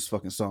words in this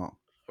fucking song.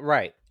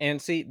 Right.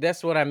 And see,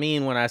 that's what I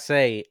mean when I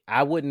say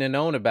I wouldn't have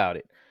known about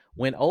it.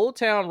 When Old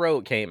Town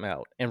Road came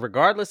out, and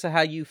regardless of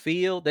how you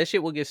feel, that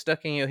shit will get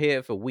stuck in your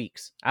head for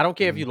weeks. I don't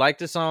care if you like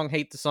the song,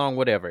 hate the song,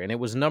 whatever. And it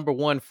was number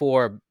 1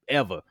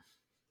 forever.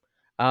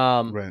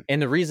 Right.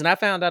 And the reason I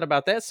found out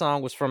about that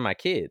song was from my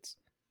kids.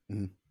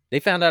 Mhm. They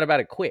found out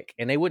about it quick,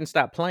 and they wouldn't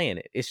stop playing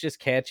it. It's just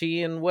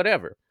catchy and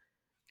whatever.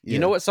 Yeah. You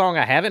know what song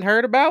I haven't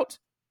heard about?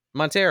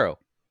 Montero.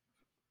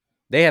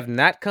 They have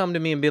not come to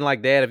me and been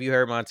like, Dad, have you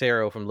heard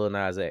Montero from Lil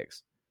Nas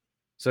X?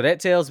 So that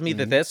tells me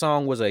that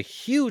song was a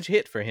huge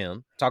hit for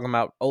him, talking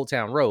about Old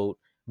Town Road,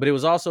 but it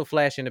was also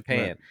flash in the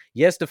pan. Right.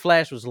 Yes, the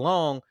flash was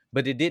long,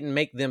 but it didn't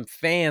make them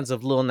fans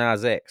of Lil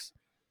Nas X.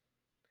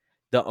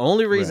 The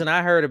only reason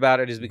I heard about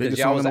it is because Biggest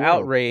y'all song was in the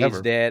world, outraged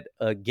ever. that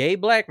a gay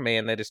black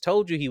man that has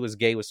told you he was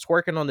gay was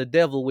twerking on the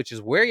devil, which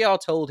is where y'all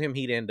told him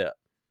he'd end up.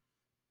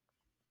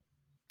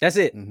 That's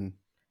it. Mhm.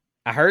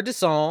 I heard the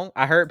song.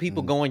 I heard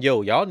people going,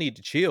 yo, y'all need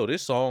to chill.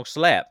 This song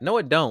slap. No,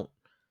 it don't.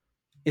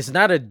 It's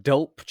not a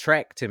dope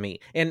track to me.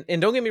 And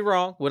don't get me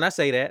wrong, when I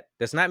say that,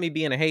 that's not me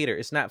being a hater.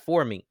 It's not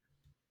for me.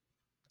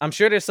 I'm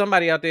sure there's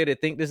somebody out there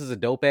that think this is a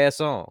dope ass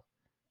song.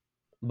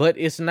 But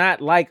it's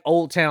not like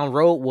Old Town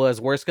Road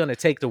was, where it's going to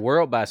take the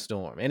world by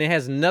storm. And it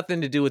has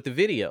nothing to do with the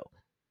video.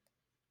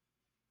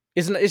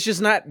 It's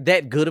just not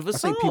that good of a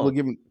song. I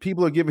think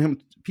people are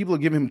giving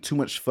him too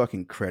much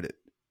fucking credit.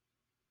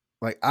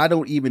 Like, I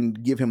don't even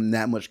give him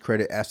that much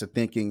credit as to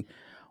thinking,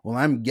 well,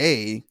 I'm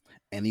gay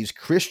and these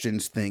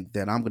Christians think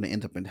that I'm going to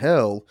end up in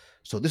hell.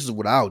 So this is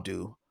what I'll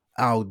do.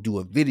 I'll do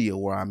a video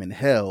where I'm in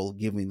hell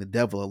giving the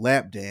devil a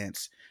lap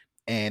dance,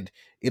 and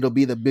it'll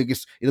be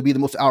the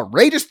most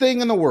outrageous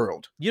thing in the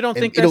world. You don't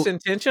think that's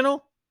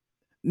intentional?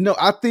 No,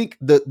 I think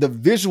the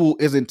visual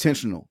is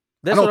intentional.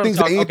 That's what I'm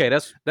talking. Okay,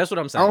 that's what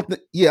I'm saying.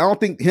 I don't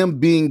think him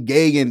being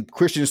gay and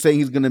Christians saying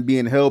he's going to be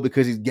in hell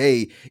because he's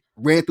gay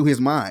ran through his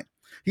mind.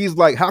 He's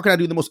like, how can I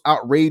do the most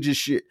outrageous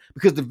shit?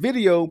 Because the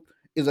video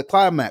is a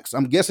climax.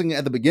 I'm guessing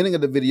at the beginning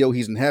of the video,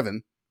 he's in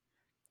heaven.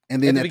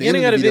 And then at the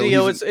beginning of the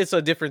video, it's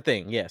a different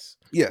thing. Yes.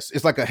 Yes.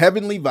 It's like a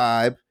heavenly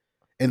vibe.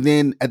 And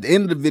then at the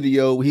end of the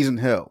video, he's in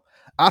hell.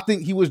 I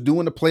think he was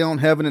doing a play on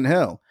heaven and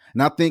hell.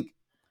 And I think,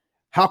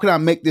 how can I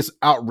make this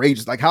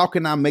outrageous? Like, how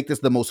can I make this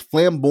the most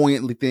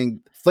flamboyant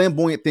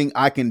thing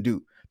I can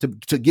do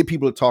to get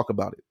people to talk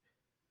about it?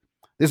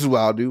 This is what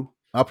I'll do.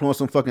 I'll put on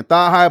some fucking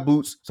thigh-high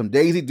boots, some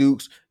Daisy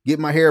Dukes, get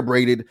my hair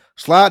braided,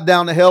 slide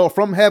down to hell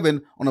from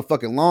heaven on a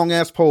fucking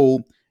long-ass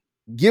pole,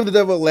 give the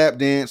devil a lap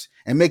dance,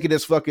 and make it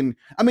as fucking...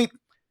 I mean,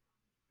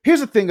 here's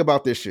the thing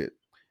about this shit.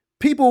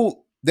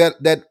 People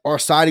that are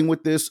siding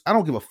with this, I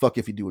don't give a fuck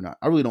if you do or not.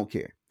 I really don't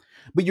care.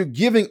 But you're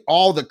giving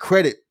all the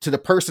credit to the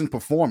person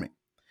performing.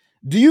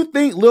 Do you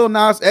think Lil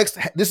Nas X,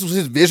 this was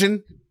his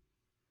vision?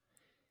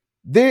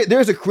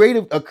 There's a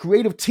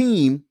creative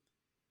team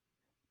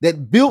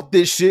that built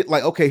this shit.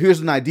 Like, okay, here's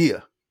an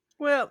idea.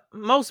 Well,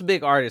 most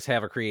big artists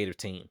have a creative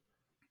team.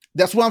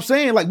 That's what I'm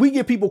saying. Like, we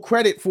give people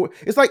credit for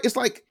it's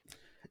like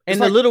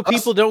and the little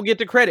people don't get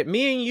the credit.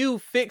 Me and you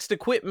fixed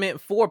equipment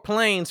for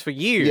planes for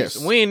years. Yes.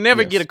 We ain't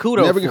never get a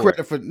kudos. Never get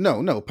credit for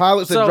no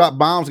pilots that drop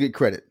bombs get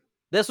credit.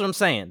 That's what I'm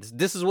saying.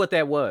 This is what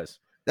that was.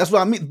 That's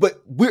what I mean.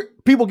 But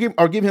people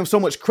are giving him so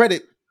much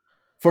credit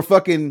for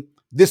fucking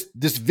this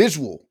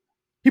visual.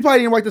 He probably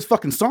didn't write this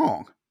fucking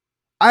song.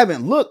 I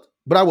haven't looked,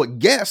 but I would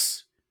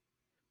guess.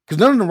 Because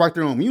none of them write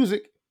their own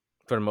music.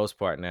 For the most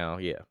part now,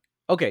 yeah.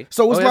 Okay.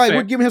 So it's like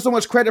we're giving him so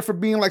much credit for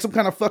being like some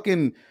kind of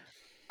fucking,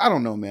 I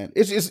don't know, man.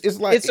 It's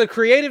like... It's a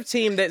creative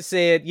team that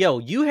said, yo,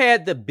 you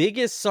had the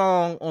biggest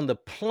song on the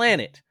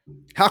planet.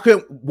 How can...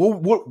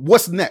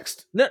 what's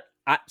next? No,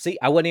 I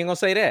wasn't even going to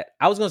say that.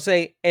 I was going to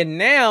say, and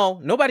now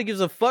nobody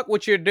gives a fuck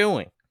what you're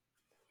doing.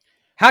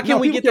 How can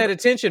we get that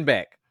attention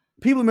back?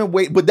 People have been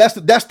waiting, but that's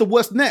the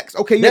what's next.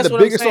 Okay, you had the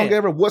biggest song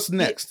ever. What's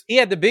next? He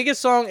had the biggest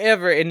song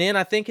ever, and then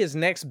I think his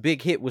next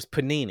big hit was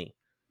Panini.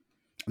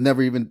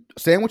 Never even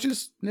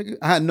sandwiches, nigga.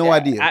 I had no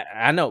idea.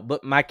 I know,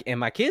 but my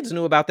kids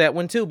knew about that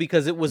one too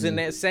because it was in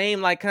that same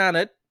like kind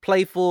of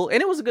playful,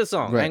 and it was a good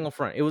song. Right. I ain't gonna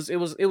front. It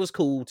was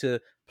cool to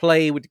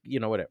play with,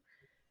 whatever.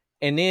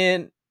 And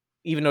then,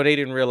 even though they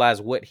didn't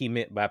realize what he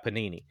meant by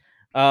Panini,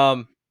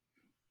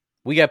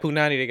 we got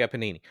Punani, they got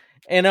Panini,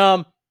 and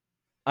I'm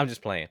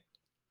just playing.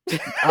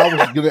 I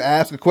was gonna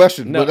ask a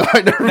question, No,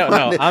 but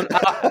no.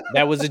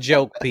 That was a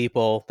joke,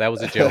 people. That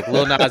was a joke.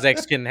 Lil Nas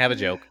X can have a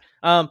joke.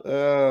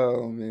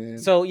 Oh man.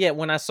 So yeah,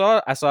 when I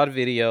saw the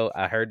video,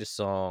 I heard the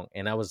song,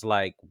 and I was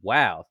like,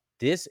 wow,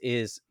 this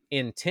is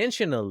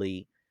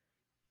intentionally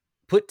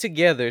put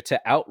together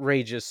to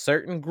outrage a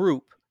certain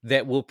group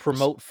that will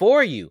promote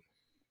for you.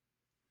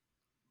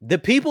 The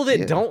people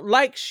that don't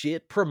like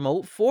shit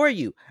promote for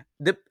you.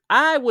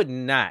 I would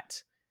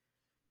not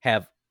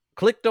have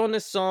clicked on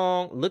this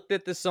song, looked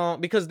at the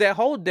song, because that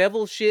whole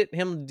devil shit,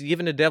 him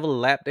giving the devil a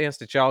lap dance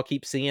that y'all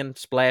keep seeing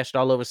splashed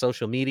all over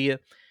social media,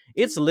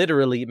 it's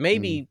literally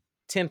maybe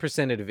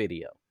 10% of the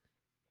video.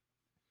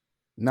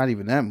 Not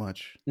even that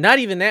much. Not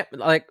even that.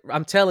 Like,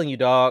 I'm telling you,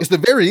 dog. It's the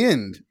very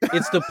end.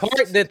 It's the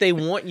part that they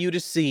want you to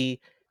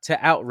see to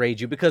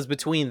outrage you, because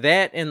between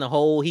that and the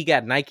whole he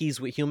got Nikes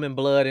with human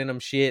blood in them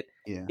shit,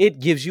 it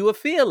gives you a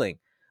feeling.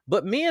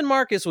 But me and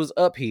Marcus was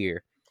up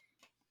here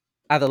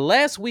either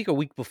last week or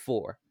week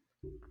before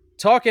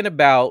talking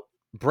about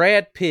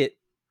Brad Pitt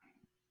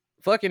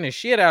fucking the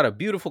shit out of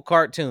beautiful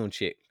cartoon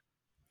chick.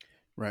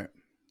 Right.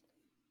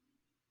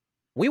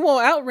 We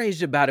weren't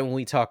outraged about it when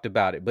we talked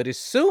about it, but as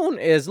soon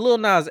as Lil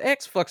Nas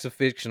X fucks a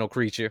fictional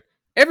creature,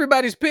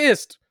 everybody's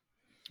pissed.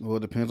 Well,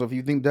 it depends on if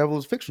you think devil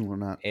is fictional or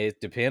not. It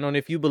depends on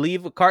if you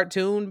believe a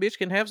cartoon bitch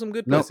can have some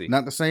good pussy.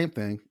 Not the same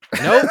thing.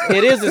 Nope,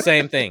 it is the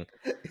same thing.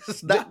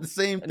 It's not the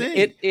same thing.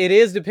 It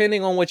is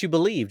depending on what you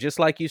believe, just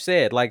like you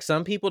said. Like,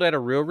 some people that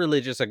are real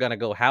religious are going to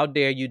go, how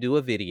dare you do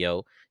a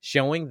video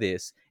showing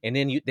this? And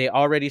then they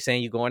already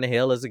saying you're going to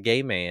hell as a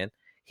gay man.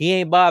 He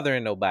ain't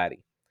bothering nobody.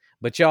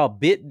 But y'all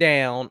bit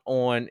down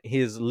on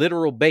his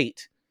literal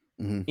bait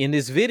in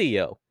this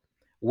video,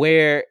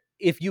 where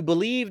if you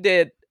believe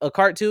that a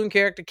cartoon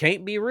character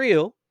can't be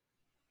real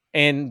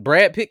and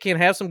Brad Pitt can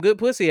have some good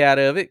pussy out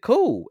of it,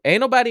 cool. Ain't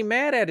nobody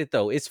mad at it,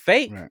 though. It's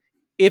fake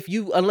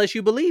unless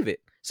you believe it.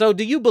 So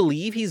do you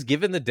believe he's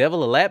giving the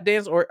devil a lap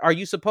dance, or are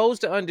you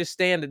supposed to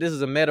understand that this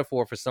is a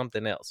metaphor for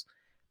something else?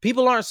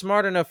 People aren't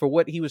smart enough for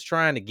what he was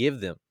trying to give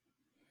them.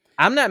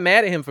 I'm not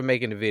mad at him for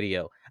making the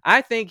video.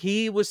 I think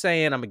he was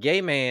saying, I'm a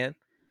gay man.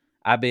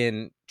 I've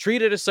been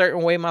treated a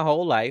certain way my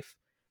whole life,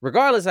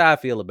 regardless of how I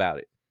feel about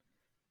it.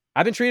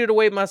 I've been treated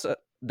away my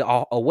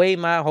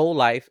whole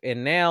life,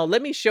 and now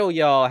let me show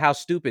y'all how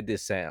stupid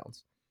this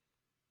sounds.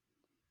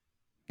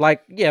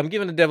 Like, yeah, I'm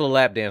giving the devil a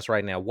lap dance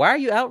right now. Why are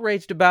you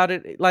outraged about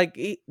it? Like,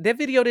 that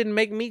video didn't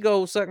make me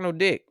go suck no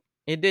dick.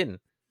 It didn't.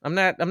 I'm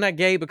not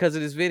gay because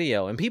of this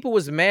video. And people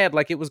was mad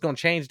like it was going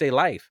to change their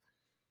life.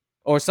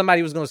 Or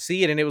somebody was going to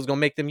see it and it was going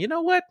to make them, you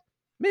know what?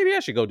 Maybe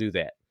I should go do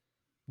that.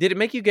 Did it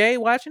make you gay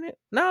watching it?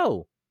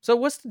 No. So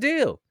what's the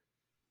deal?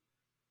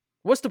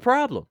 What's the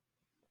problem?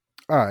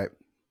 All right.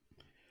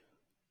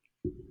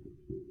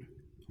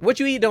 What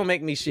you eat don't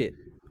make me shit.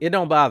 It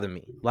don't bother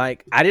me.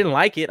 Like, I didn't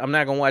like it. I'm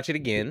not going to watch it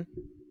again.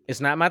 It's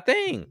not my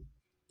thing.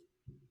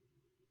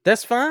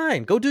 That's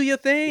fine. Go do your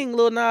thing,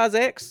 Lil Nas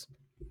X.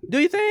 Do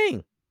your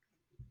thing.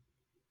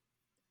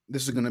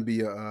 This is going to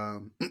be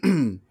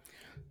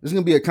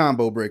a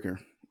combo breaker.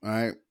 All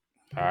right.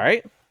 All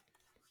right.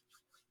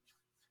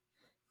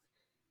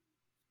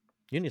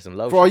 You need some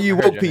lotion. For all you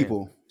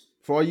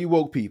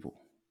woke people.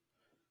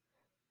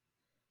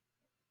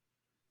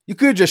 You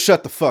could just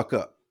shut the fuck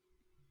up.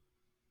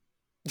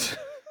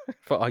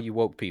 For all you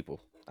woke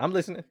people. I'm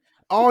listening.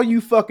 All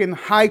you fucking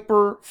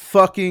hyper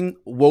fucking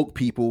woke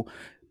people.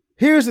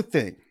 Here's the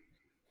thing.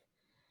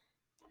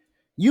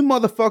 You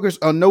motherfuckers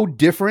are no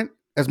different.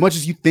 As much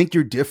as you think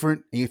you're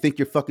different and you think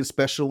you're fucking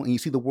special and you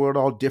see the world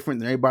all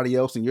different than everybody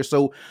else and you're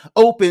so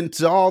open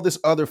to all this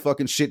other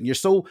fucking shit and you're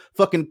so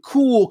fucking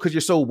cool because you're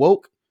so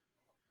woke.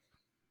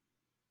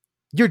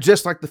 You're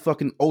just like the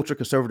fucking ultra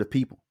conservative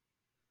people.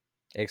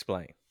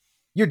 Explain.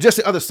 You're just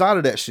the other side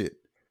of that shit.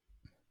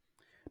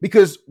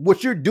 Because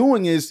what you're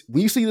doing is,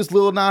 when you see this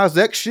Lil Nas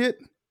X shit,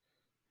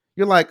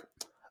 you're like,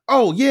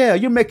 oh yeah,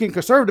 you're making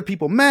conservative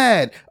people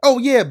mad. Oh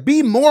yeah,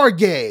 be more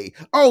gay.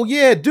 Oh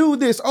yeah, do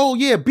this. Oh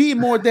yeah, be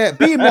more that.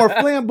 Be more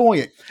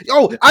flamboyant.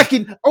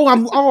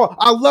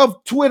 I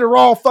love Twitter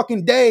all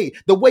fucking day.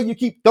 The way you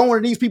keep throwing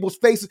in these people's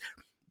faces.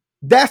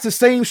 That's the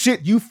same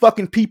shit you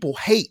fucking people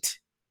hate.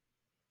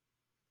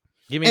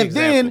 Give me an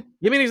example.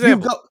 Give me an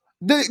example.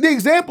 The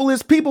example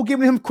is people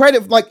giving him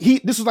credit like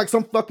this is like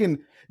some fucking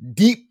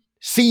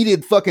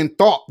deep-seated fucking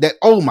thought that,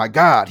 oh my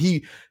God,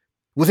 he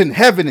was in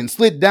heaven and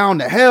slid down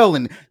to hell,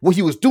 and what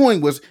he was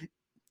doing was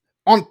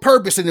on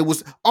purpose, and it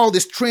was all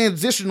this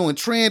transitional and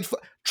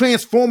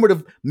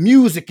transformative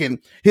music and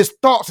his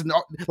thoughts, and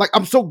like,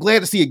 I'm so glad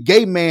to see a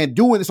gay man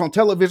doing this on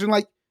television.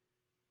 Like,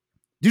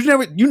 you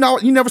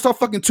never saw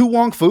fucking Tu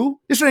Wong Fu?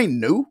 This shit ain't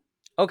new.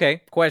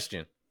 Okay,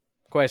 question.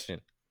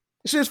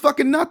 This shit's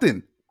fucking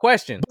nothing.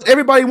 Question. But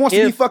everybody wants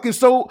to be fucking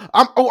so.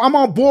 I'm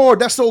on board.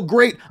 That's so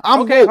great.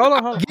 I'm okay.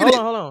 woke.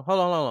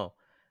 Hold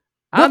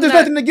on. There's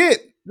nothing to get.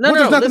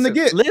 There's nothing to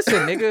get.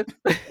 Listen, nigga.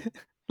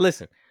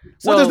 Listen.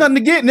 So there's nothing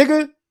to get,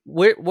 nigga.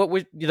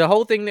 The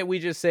whole thing that we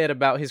just said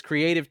about his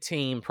creative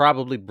team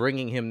probably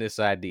bringing him this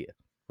idea,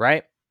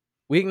 right?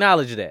 We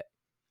acknowledge that.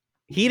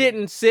 he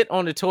didn't sit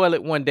on the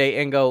toilet one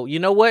day and go, you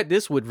know what,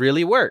 this would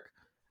really work.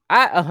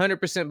 I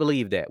 100%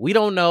 believe that. We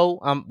don't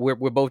know. We're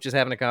both just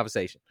having a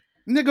conversation.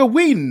 Nigga,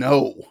 we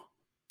know.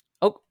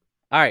 Oh, all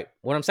right.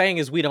 What I'm saying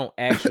is we don't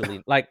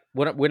actually like.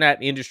 We're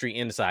not industry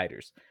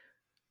insiders.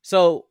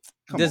 So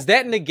does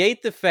that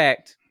negate the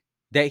fact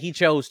that he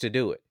chose to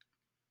do it?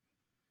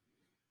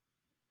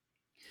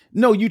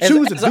 No, you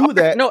choose to do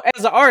that. No,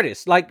 as an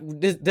artist, like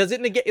does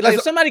it negate? Like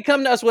if somebody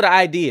come to us with an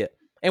idea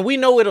and we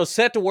know it'll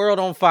set the world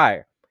on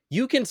fire,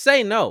 you can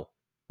say no,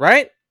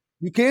 right?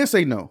 You can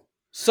say no.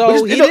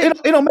 So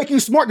it don't make you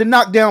smart to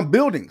knock down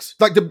buildings.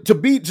 Like to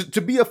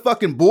be a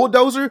fucking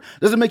bulldozer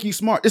doesn't make you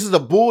smart. This is a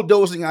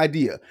bulldozing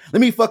idea.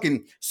 Let me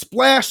fucking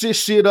splash this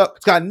shit up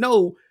because I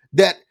know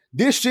that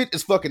this shit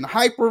is fucking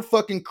hyper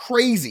fucking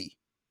crazy.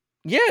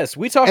 Yes,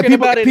 we talking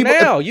about it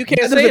now. You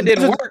can't say it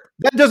didn't work.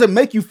 That doesn't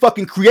make you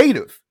fucking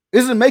creative. It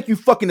doesn't make you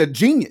fucking a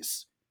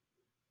genius.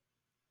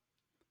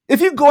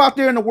 If you go out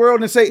there in the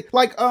world and say,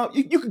 like,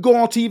 you could go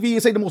on TV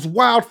and say the most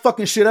wild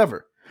fucking shit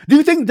ever. Do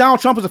you think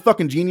Donald Trump is a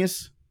fucking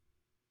genius?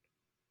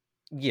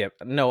 Yeah,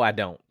 no, I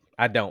don't.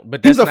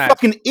 But that's he's a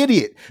fucking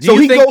idiot. So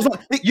he goes on.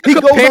 He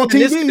goes on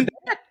TV.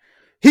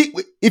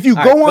 If you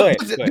go on,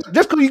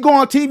 just because you go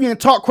on TV and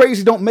talk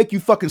crazy, don't make you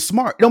fucking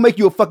smart. It don't make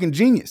you a fucking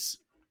genius.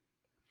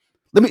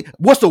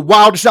 What's the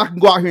wildest I can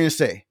go out here and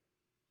say?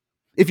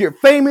 If you're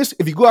famous,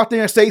 if you go out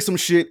there and say some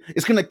shit,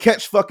 it's gonna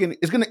catch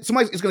it's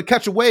gonna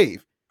catch a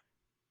wave.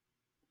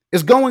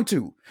 It's going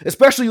to,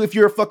 especially if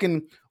you're a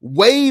fucking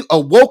a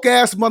woke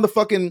ass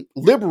motherfucking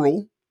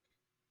liberal.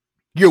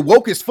 You're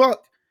woke as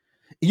fuck.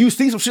 You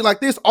see some shit like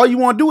this, all you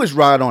want to do is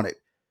ride on it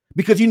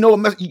because you know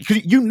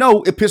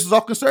it pisses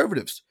off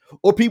conservatives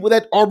or people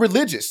that are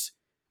religious,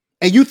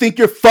 and you think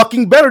you're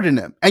fucking better than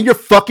them, and you're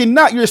fucking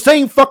not. You're the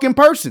same fucking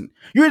person.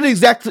 You're the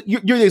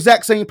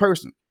exact same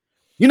person.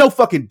 You're no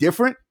fucking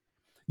different.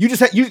 You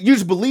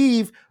just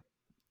believe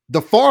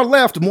the far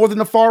left more than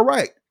the far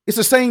right. It's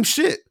the same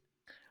shit.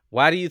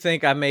 Why do you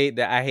think I made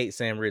the I Hate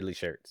Sam Ridley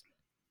shirts?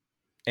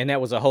 And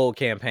that was a whole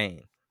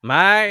campaign.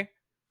 My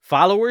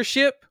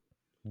followership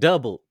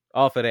doubled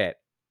off of that.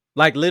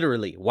 Like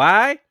literally.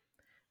 Why?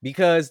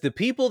 Because the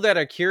people that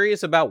are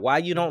curious about why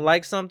you don't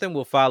like something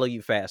will follow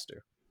you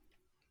faster.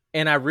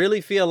 And I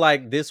really feel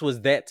like this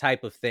was that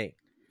type of thing.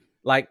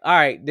 Like, all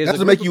right, that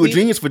doesn't make you a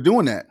genius for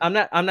doing that. I'm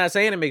not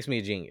saying it makes me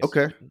a genius.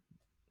 Okay.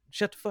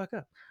 Shut the fuck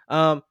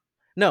up.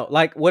 No,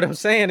 like what I'm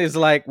saying is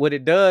like what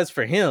it does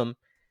for him.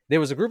 There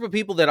was a group of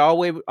people that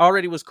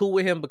already was cool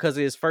with him because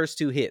of his first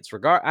two hits.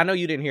 I know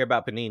you didn't hear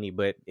about Panini,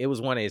 but it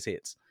was one of his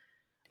hits.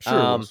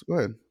 Sure. Go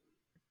ahead.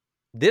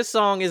 This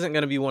song isn't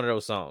going to be one of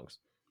those songs,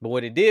 but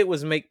what it did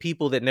was make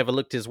people that never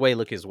looked his way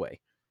look his way.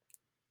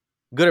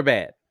 Good or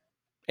bad.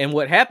 And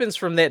what happens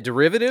from that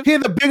derivative? He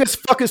had the biggest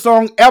fucking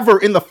song ever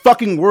in the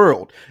fucking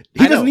world.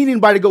 He doesn't need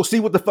anybody to go see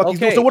what the fuck he's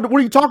doing. So what are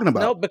you talking about?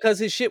 No, because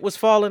his shit was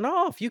falling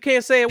off. You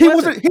can't say it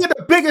wasn't. He had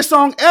the biggest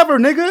song ever,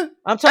 nigga.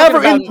 I'm talking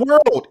about in the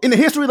world, in the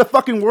history of the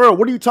fucking world.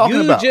 What are you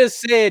talking about? You just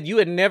said you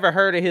had never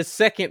heard of his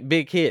second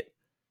big hit.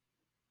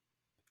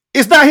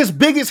 It's not his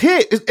biggest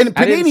hit. And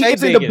Panini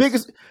isn't the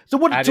biggest. So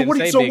what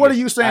are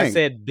you saying? I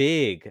said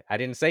big. I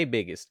didn't say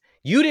biggest.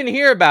 You didn't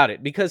hear about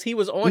it because he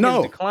was on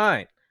his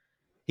decline.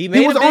 He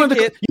made a big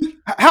hit.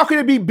 How can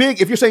it be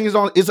big if you're saying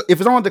if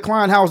it's on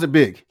decline? How is it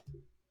big?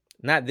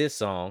 Not this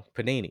song,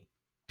 Panini.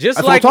 That's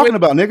like what I'm talking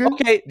about, nigga.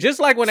 Okay, just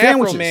like when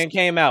Afro Man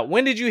came out.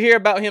 When did you hear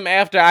about him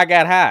after I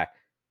Got High?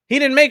 He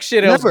didn't make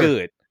shit else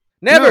good.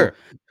 Never.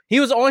 No. He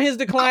was on his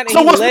decline and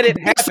he let it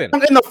happen.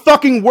 In the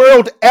fucking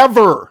world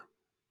ever.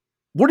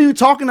 What are you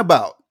talking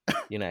about?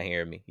 You're not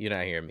hearing me.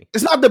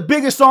 It's not the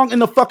biggest song in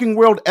the fucking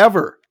world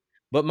ever.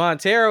 But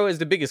Montero is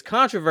the biggest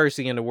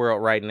controversy in the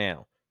world right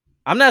now.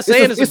 I'm not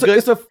saying it's good.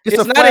 It's a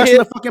flash in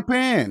the fucking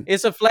pan.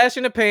 It's a flash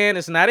in the pan.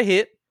 It's not a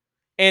hit,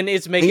 and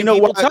it's making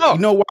people talk.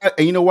 You know why?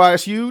 And you know why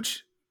it's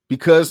huge?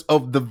 Because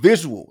of the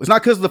visual. It's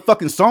not because of the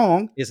fucking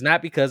song. It's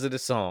not because of the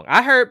song.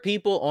 I heard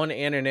people on the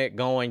internet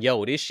going,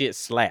 "Yo, this shit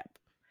slap."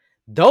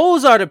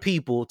 Those are the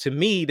people to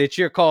me that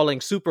you're calling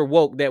super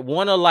woke that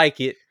want to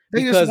like it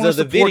because of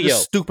the video.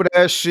 Stupid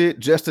ass shit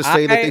just to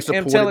say that they support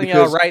it. I'm telling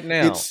y'all right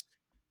now.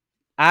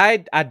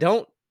 I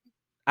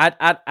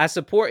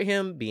support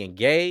him being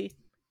gay.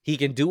 He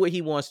can do what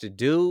he wants to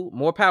do.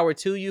 More power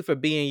to you for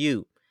being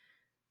you.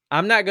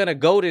 I'm not going to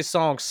go this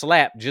song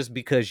slap just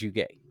because you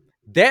gay.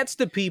 That's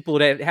the people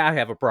that I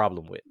have a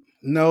problem with.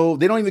 No,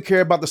 they don't even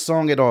care about the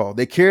song at all.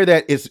 They care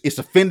that it's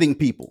offending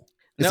people.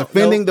 It's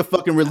offending the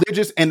fucking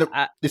religious and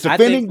it's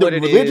offending the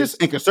religious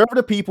and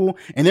conservative people.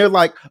 And they're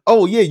like,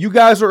 oh yeah, you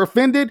guys are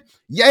offended?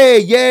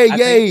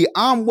 Yay.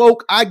 I'm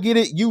woke. I get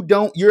it. You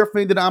don't. You're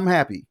offended. I'm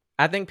happy.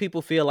 I think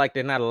people feel like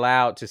they're not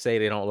allowed to say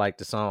they don't like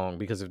the song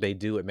because if they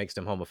do, it makes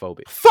them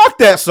homophobic. Fuck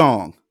that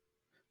song.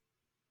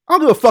 I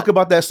don't give a fuck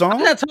about that song. I'm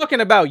not talking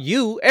about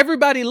you.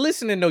 Everybody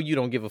listening know you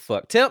don't give a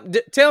fuck.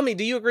 Tell me,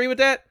 do you agree with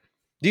that?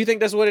 Do you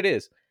think that's what it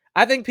is?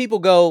 I think people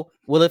go,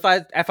 well, if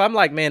I'm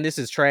like, man, this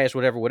is trash,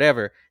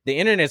 whatever, the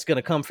internet's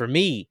gonna come for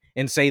me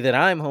and say that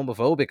I'm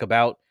homophobic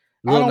about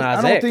Lil Nas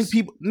X. I don't think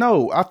people.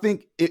 No, I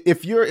think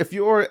if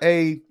you're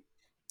a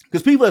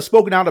because people have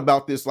spoken out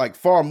about this like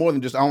far more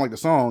than just I don't like the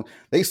song.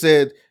 They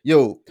said,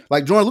 "Yo,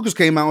 like Joyner Lucas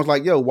came out and was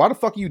like, yo, why the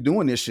fuck are you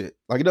doing this shit?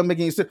 Like it doesn't make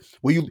any sense.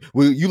 Will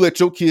you let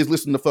your kids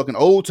listen to fucking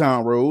Old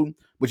Town Road,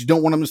 but you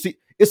don't want them to see?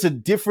 It's a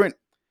different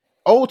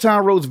Old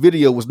Town Road's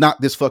video was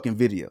not this fucking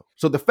video.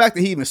 So the fact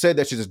that he even said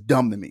that shit is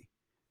dumb to me.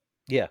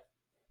 Yeah.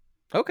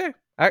 Okay.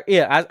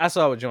 I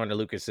saw what Joyner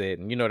Lucas said,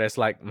 and that's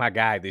like my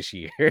guy this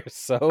year.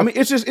 So I mean,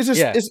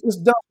 it's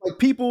dumb. Like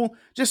people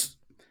just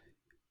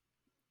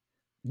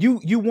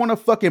you want to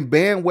fucking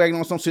bandwagon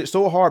on some shit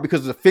so hard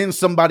because it offends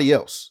somebody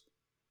else.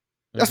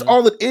 That's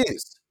all it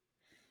is.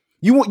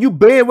 You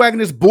bandwagon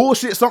this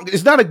bullshit song.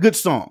 It's not a good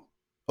song.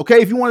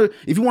 Okay, if you want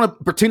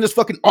to pretend it's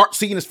fucking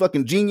artsy and it's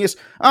fucking genius,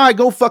 all right,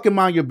 go fucking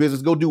mind your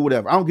business. Go do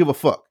whatever. I don't give a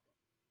fuck.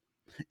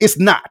 It's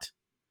not.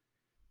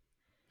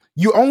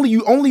 You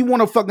only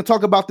want to fucking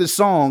talk about this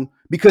song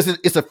because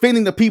it's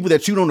offending the people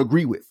that you don't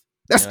agree with.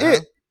 That's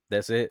it.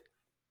 That's it.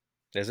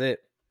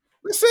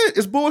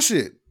 It's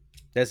bullshit.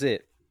 That's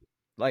it.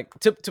 Like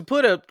to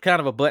put a kind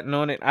of a button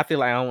on it, I feel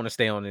like I don't want to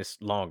stay on this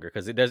longer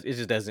because it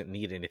just doesn't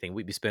need anything.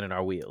 We'd be spinning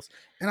our wheels.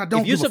 And I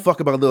don't give a fuck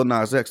about Lil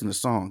Nas X in the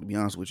song, to be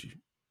honest with you.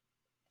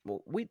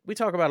 Well, we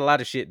talk about a lot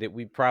of shit that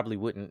we probably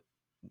wouldn't.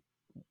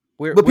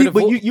 But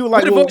you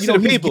like, well,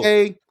 he's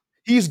gay.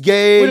 He's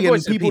gay,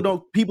 and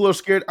people are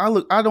scared.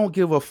 I don't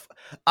give a.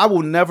 I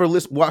will never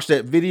watch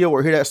that video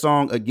or hear that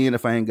song again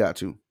if I ain't got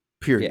to.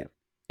 Period.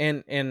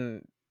 Yeah.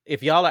 And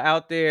if y'all are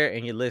out there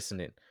and you're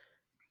listening,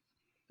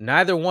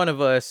 neither one of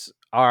us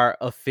are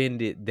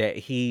offended that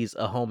he's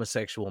a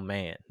homosexual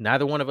man.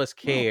 Neither one of us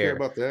care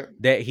about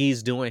that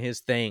he's doing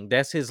his thing.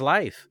 That's his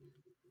life.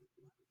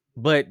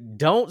 But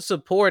don't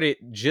support it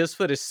just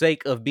for the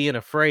sake of being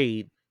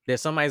afraid that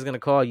somebody's going to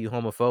call you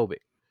homophobic.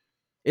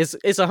 It's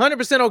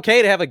 100%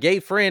 okay to have a gay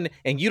friend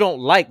and you don't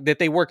like that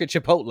they work at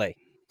Chipotle.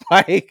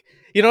 Like,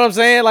 you know what I'm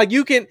saying? Like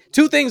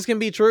two things can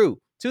be true.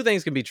 Two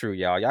things can be true,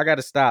 y'all. Y'all got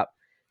to stop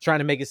trying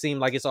to make it seem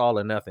like it's all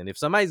or nothing. If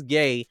somebody's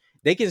gay,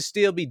 they can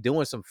still be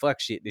doing some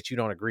fuck shit that you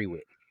don't agree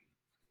with.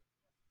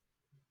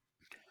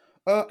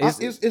 I'm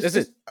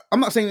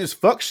not saying it's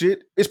fuck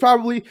shit. It's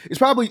probably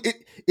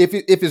if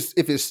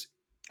it's.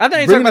 I'm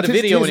not even talking about the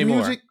video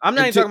anymore. I'm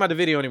not even talking about the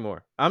video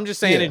anymore. I'm just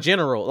saying in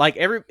general, like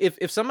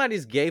if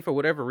somebody's gay for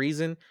whatever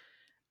reason,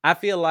 I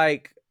feel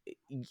like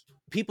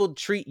people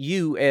treat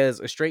you as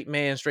a straight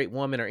man, straight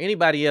woman, or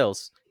anybody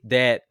else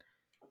that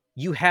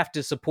you have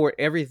to support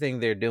everything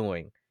they're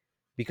doing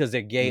because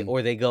they're gay,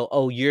 or they go,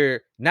 oh,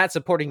 you're not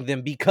supporting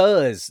them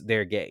because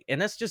they're gay,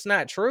 and that's just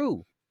not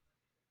true.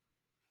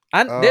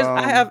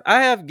 I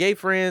have gay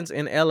friends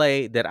in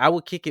LA that I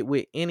would kick it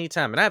with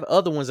anytime, and I have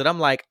other ones that I'm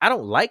like, I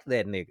don't like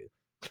that nigga.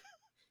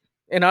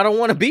 And I don't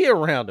want to be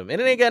around him. And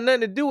it ain't got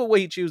nothing to do with what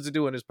he chooses to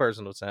do in his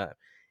personal time.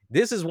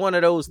 This is one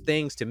of those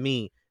things to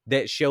me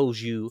that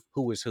shows you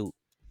who is who.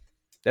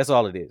 That's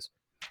all it is.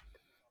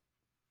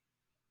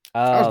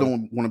 I just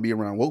don't want to be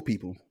around woke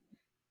people.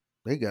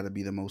 They got to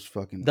be the most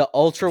fucking... The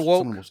ultra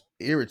woke? Some of the most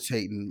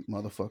irritating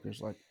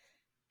motherfuckers. Like,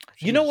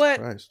 you know what?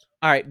 Christ.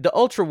 All right, the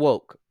ultra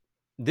woke.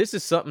 This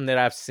is something that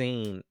I've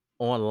seen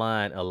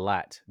online a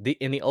lot.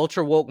 In the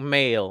ultra woke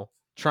male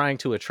trying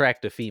to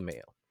attract a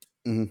female.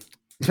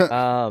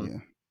 Mm-hmm.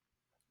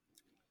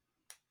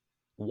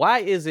 Why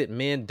is it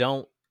men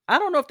don't? I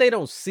don't know if they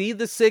don't see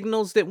the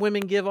signals that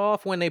women give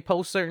off when they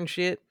post certain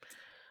shit,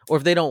 or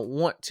if they don't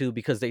want to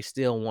because they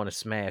still want to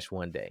smash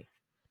one day.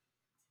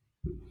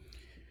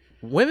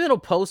 Women will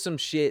post some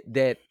shit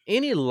that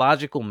any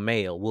logical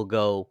male will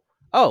go,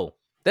 oh,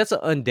 that's an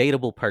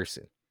undateable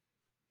person.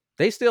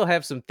 They still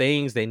have some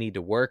things they need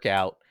to work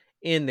out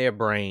in their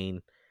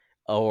brain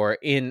or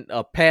in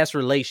a past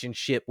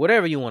relationship,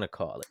 whatever you want to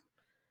call it.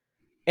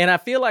 And I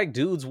feel like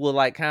dudes will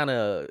like kind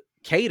of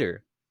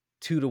cater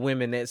to the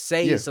women that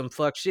say some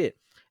fuck shit.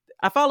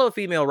 I follow a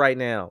female right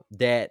now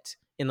that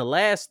in the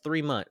last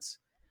 3 months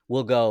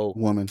will go,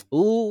 woman.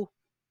 Ooh,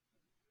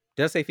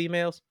 did I say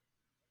females?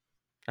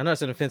 I know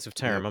it's an offensive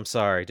term. I'm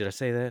sorry. Did I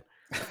say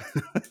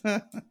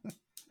that?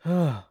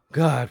 Oh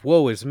God,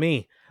 woe is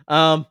me.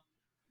 In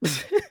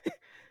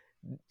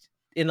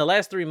the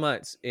last 3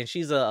 months, and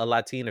she's a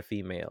Latina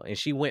female, and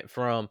she went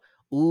from,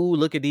 ooh,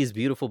 look at these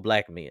beautiful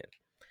black men.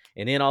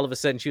 And then all of a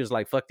sudden she was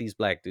like, fuck these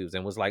black dudes,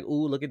 and was like,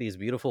 ooh, look at these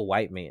beautiful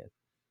white men.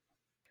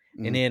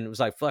 Mm-hmm. And then it was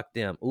like, fuck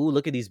them. Ooh,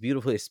 look at these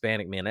beautiful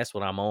Hispanic men. That's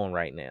what I'm on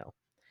right now.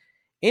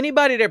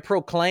 Anybody that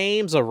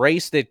proclaims a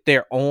race that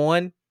they're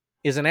on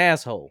is an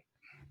asshole.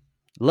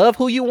 Love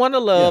who you want to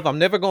love. I'm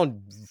never going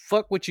to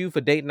fuck with you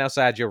for dating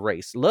outside your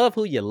race. Love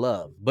who you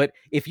love. But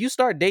if you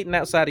start dating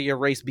outside of your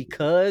race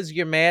because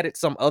you're mad at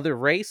some other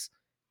race,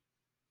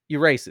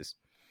 you're racist.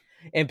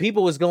 And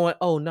people was going,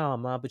 oh, no,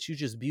 ma, but you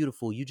just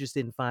beautiful. You just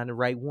didn't find the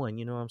right one.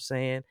 You know what I'm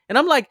saying? And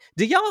I'm like,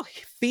 do y'all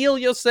feel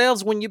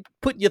yourselves when you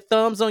put your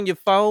thumbs on your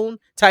phone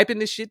typing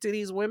this shit to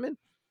these women?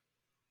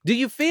 Do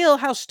you feel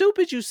how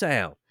stupid you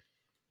sound?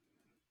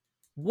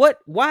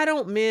 Why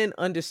don't men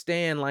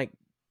understand? Like,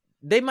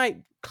 they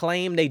might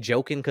claim they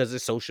joking because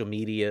of social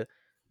media,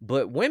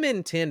 but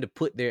women tend to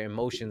put their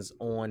emotions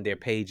on their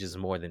pages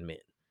more than men,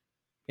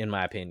 in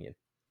my opinion.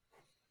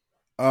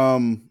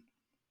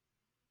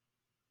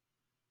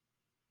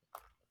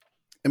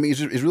 I mean,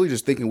 it's really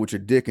just thinking with your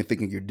dick and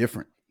thinking you're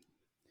different.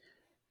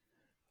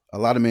 A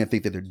lot of men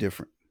think that they're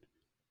different,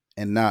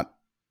 and not.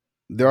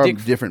 There are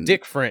different.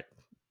 Different.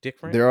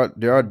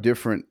 There are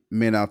different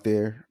men out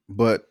there,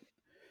 but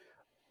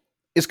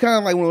it's kind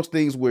of like one of those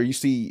things where you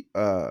see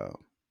the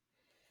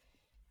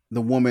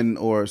woman,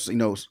 or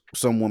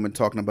some woman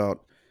talking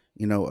about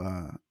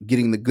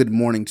getting the good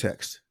morning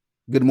text.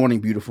 Good morning,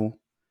 beautiful.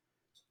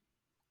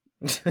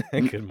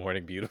 Good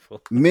morning,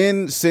 beautiful.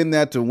 Men send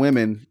that to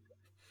women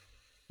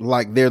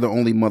like they're the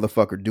only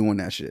motherfucker doing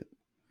that shit.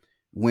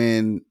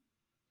 When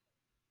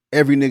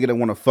every nigga that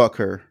want to fuck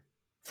her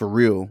for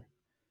real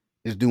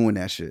is doing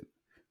that shit.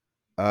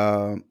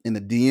 In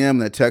the DM,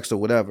 the text, or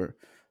whatever.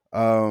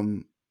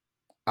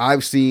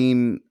 I've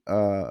seen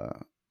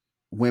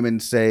women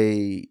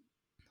say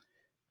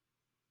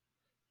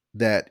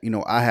that,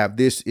 I have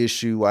this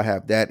issue, I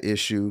have that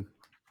issue.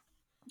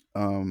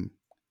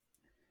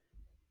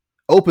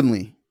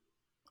 Openly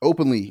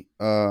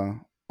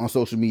on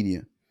social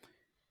media,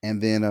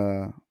 and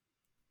then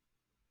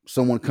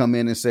someone come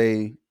in and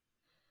say,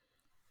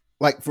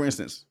 like, for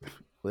instance,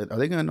 are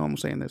they gonna know I'm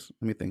saying this?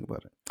 Let me think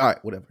about it. All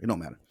right, whatever, it don't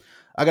matter.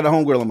 I got a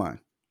homegirl of mine.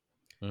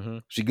 Mm-hmm.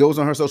 She goes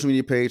on her social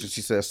media page and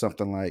she says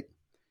something like,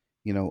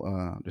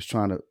 just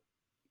trying to,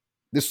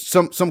 this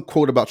some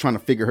quote about trying to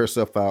figure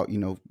herself out,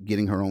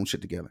 getting her own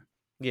shit together.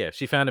 Yeah,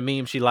 she found a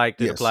meme she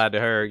liked, it applied to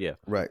her. Yeah,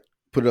 right.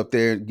 Put it up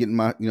there, getting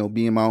my,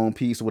 being my own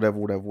piece, or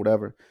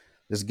whatever.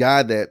 This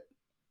guy that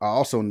I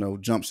also know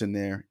jumps in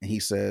there and he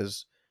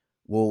says,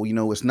 well,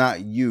 it's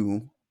not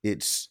you.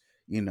 It's,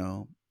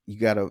 you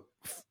got to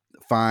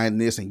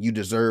find this, and you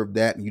deserve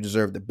that, and you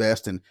deserve the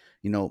best. And,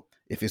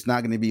 if it's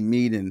not going to be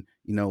me, then,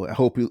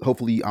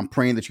 hopefully I'm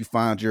praying that you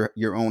find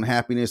your own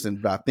happiness.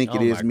 And I think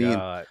it is me.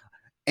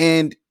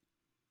 And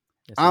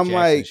I'm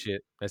like,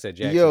 shit. That's that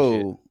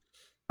Jackson shit.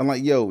 I'm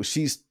like, yo,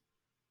 she's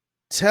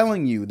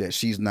telling you that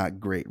she's not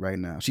great right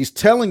now. She's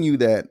telling you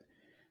that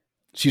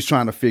she's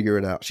trying to figure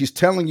it out. She's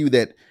telling you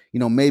that,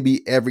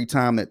 maybe every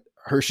time that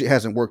her shit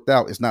hasn't worked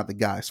out, it's not the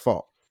guy's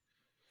fault.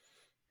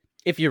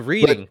 If you're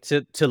reading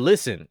to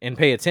listen and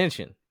pay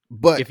attention,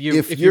 but if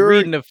you're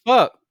reading the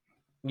fuck,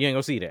 you ain't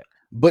gonna see that.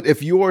 But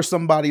if you're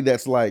somebody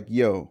that's like,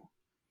 yo,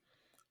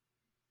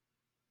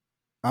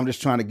 I'm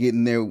just trying to get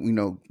in there,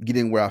 get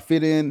in where I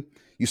fit in.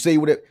 You say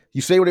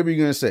whatever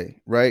you're gonna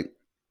say, right?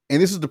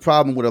 And this is the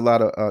problem with a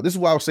lot of, this is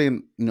why I was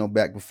saying,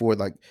 back before,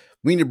 like,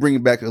 we need to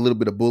bring back a little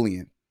bit of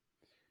bullying,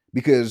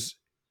 because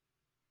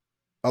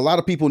a lot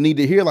of people need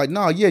to hear, like,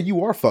 nah, yeah,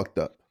 you are fucked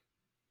up.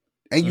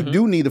 And you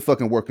do need to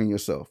fucking work on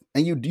yourself.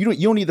 And you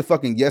don't need the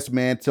fucking yes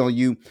man telling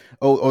you,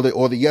 or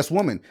the yes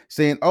woman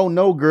saying, oh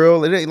no,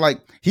 girl, it ain't like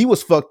he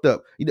was fucked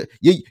up.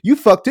 You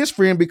fucked his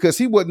friend because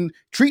he wasn't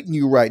treating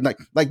you right.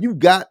 Like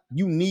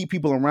you need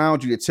people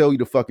around you to tell you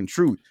the fucking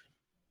truth,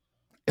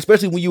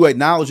 especially when you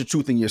acknowledge the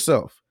truth in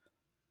yourself.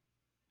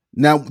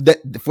 Now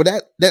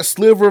that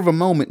sliver of a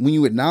moment when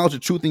you acknowledge the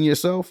truth in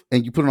yourself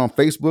and you put it on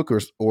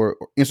Facebook or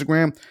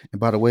Instagram, and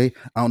by the way,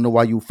 I don't know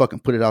why you fucking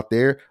put it out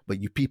there,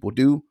 but you people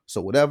do, so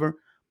whatever.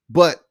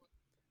 But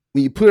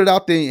when you put it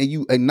out there and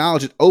you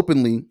acknowledge it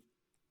openly,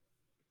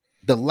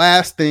 the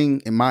last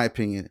thing, in my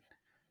opinion,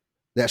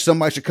 that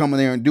somebody should come in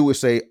there and do is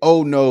say,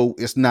 oh no,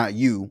 it's not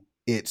you,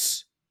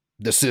 it's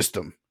the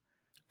system.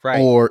 Right.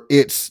 Or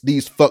it's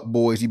these fuck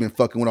boys you've been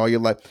fucking with all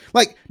your life.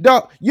 Like,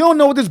 dog, you don't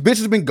know what this bitch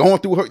has been going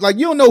through. Her, like,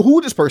 you don't know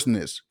who this person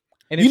is.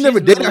 And you never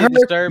dated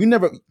her. You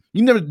never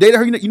dated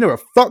her. You never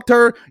fucked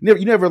her.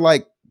 You never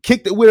like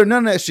kicked it with her.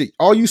 None of that shit.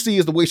 All you see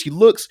is the way she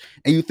looks,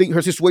 and you think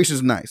her situation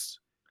is nice.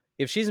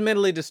 If she's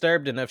mentally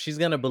disturbed enough, she's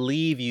gonna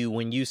believe you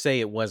when you say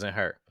it wasn't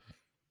her.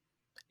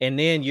 And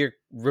then you're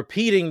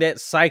repeating that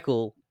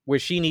cycle where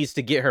she needs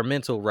to get her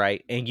mental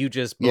right, and you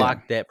just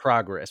block that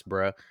progress,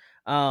 bruh.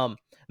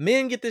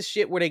 Men get this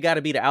shit where they got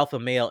to be the alpha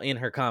male in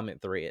her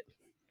comment thread.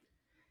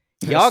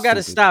 Y'all got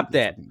to stop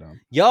that.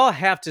 Y'all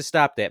have to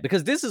stop that,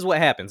 because this is what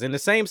happens. In the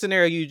same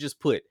scenario you just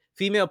put,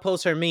 female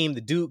posts her meme,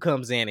 the dude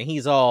comes in and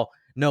he's all,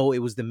 no, it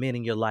was the men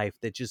in your life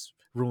that just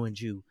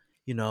ruined you,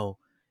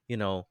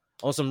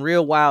 on some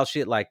real wild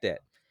shit like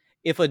that.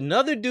 If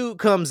another dude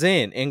comes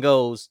in and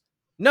goes,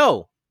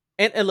 no,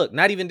 and look,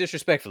 not even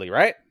disrespectfully,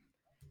 right?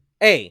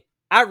 Hey,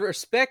 I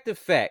respect the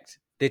fact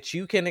that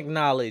you can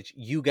acknowledge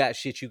you got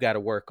shit you got to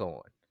work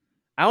on.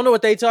 I don't know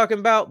what they talking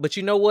about, but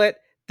you know what?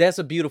 That's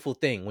a beautiful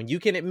thing. When you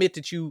can admit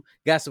that you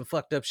got some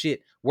fucked up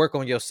shit, work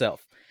on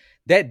yourself.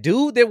 That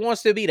dude that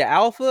wants to be the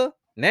alpha,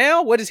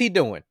 now, what is he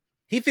doing?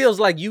 He feels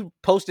like you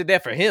posted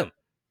that for him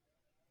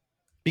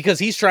because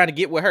he's trying to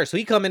get with her. So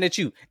he coming at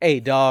you. Hey,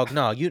 dog,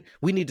 no,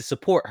 we need to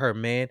support her,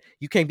 man.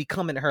 You can't be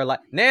coming to her like,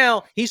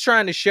 now he's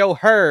trying to show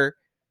her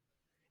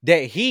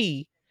that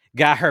he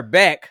got her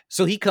back.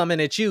 So he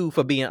coming at you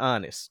for being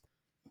honest.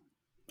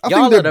 I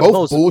think they're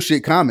both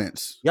bullshit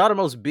comments. Y'all the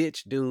most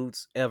bitch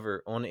dudes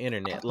ever on the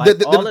internet. Like,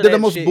 they're the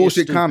most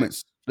bullshit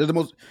comments. They're the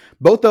most.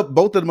 Both of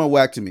them are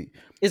whack to me.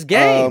 It's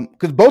game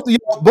because both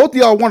of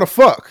y'all want to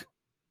fuck,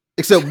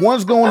 except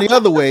one's going the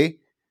other way,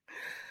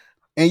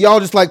 and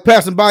y'all just like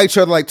passing by each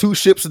other like two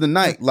ships in the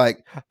night.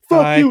 Like,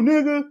 fuck Hi. you,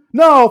 nigga.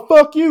 No,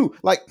 fuck you.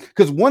 Like,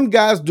 because one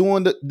guy's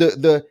doing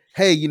the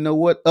hey, you know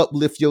what?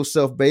 Uplift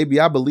yourself, baby.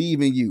 I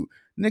believe in you.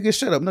 Nigga,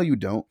 shut up. No, you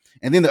don't.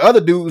 And then the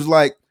other dude was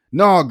like,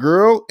 nah,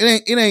 girl,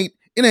 it ain't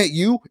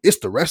you. It's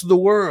the rest of the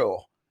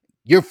world.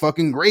 You're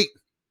fucking great.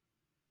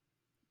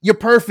 You're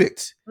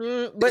perfect.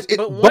 But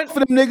both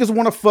of them niggas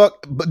want to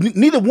fuck, but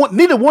neither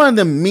one of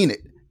them mean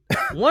it.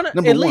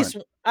 Least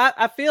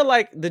I feel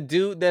like the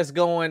dude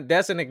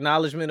that's an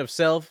acknowledgement of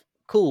self.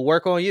 Cool,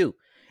 work on you.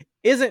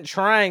 Isn't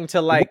trying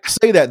to like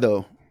say that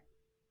though.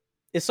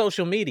 It's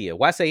social media.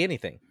 Why say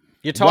anything?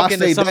 You're talking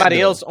to somebody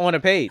else on a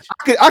page.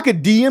 I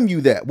could DM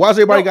you that. Why does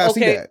everybody gotta see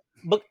that?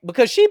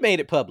 Because she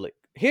made it public.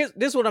 This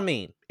is what I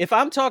mean. If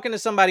I'm talking to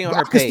somebody on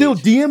her page, I can still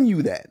DM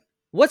you that.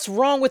 What's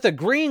wrong with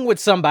agreeing with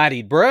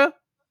somebody, bruh?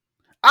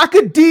 I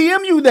could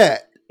DM you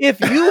that. If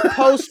you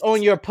post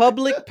on your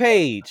public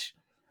page,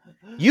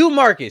 you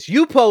Marcus,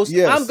 you post,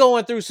 yes. I'm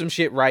going through some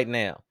shit right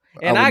now.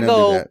 And I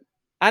go,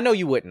 I know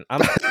you wouldn't.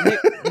 I'm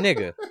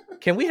nigga.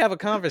 Can we have a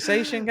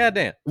conversation?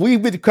 Goddamn.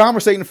 We've been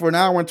conversating for an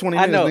hour and 20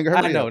 minutes.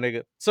 I know,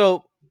 nigga.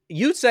 So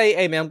you say,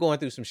 hey man, I'm going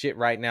through some shit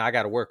right now. I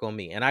gotta work on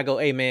me. And I go,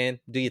 hey man,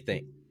 do you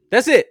think?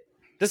 That's it.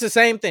 That's the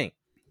same thing.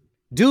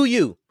 Do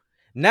you?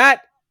 Not,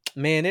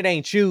 man, it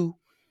ain't you.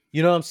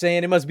 You know what I'm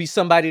saying? It must be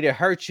somebody that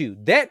hurt you.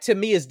 That to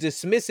me is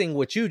dismissing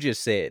what you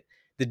just said.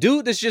 The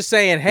dude that's just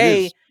saying,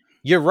 hey,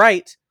 you're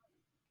right.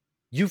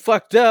 You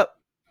fucked up.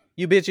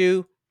 You bitch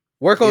you.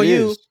 Work on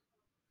you.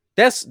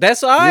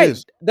 That's all right.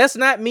 That's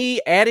not me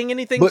adding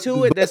anything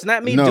to it. That's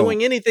not me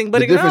doing anything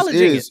but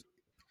acknowledging it.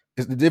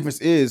 The difference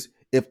is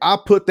if I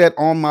put that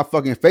on my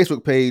fucking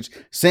Facebook page,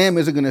 Sam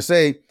isn't going to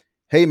say,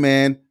 hey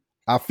man,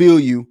 I feel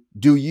you.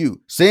 Do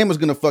you? Sam is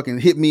going to fucking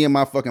hit me in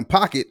my fucking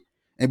pocket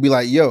and be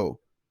like, yo,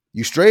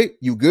 you straight?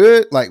 You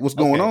good? Like, what's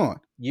going on?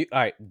 All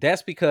right.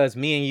 That's because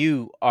me and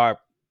you are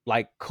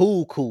like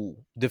cool.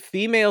 The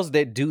females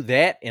that do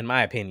that, in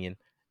my opinion,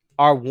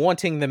 are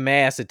wanting the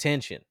mass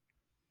attention.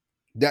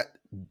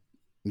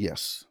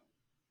 Yes.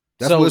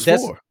 That's what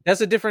it's for.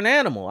 That's a different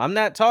animal. I'm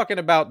not talking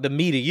about the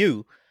me to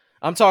you.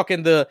 I'm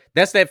talking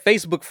that's that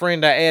Facebook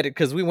friend I added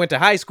because we went to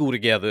high school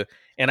together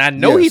and I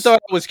know he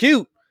thought it was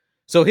cute.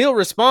 So he'll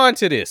respond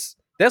to this.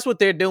 That's what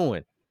they're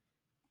doing.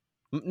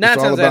 9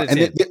 times out of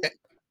 10.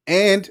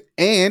 And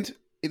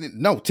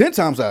 10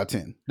 times out of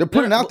 10. They're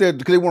putting it out there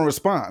because they want a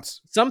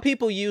response. Some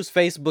people use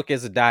Facebook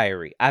as a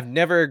diary. I've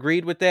never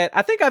agreed with that.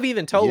 I think I've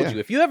even told you,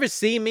 if you ever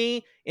see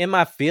me in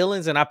my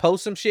feelings and I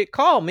post some shit,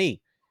 call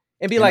me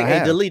and be like,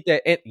 hey, delete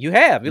that. And you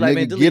have. Be like,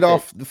 man, delete get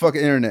off the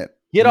fucking internet.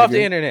 Get off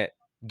the internet.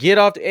 Get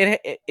off.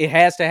 It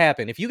has to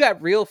happen. If you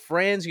got real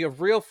friends, your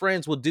real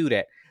friends will do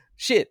that.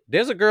 Shit,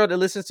 there's a girl that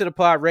listens to the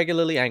pod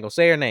regularly. I ain't gonna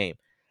say her name.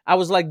 I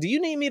was like, do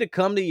you need me to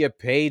come to your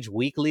page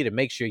weekly to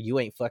make sure you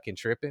ain't fucking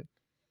tripping?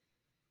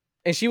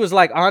 And she was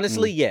like,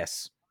 honestly,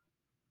 yes.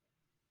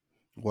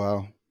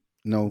 Wow.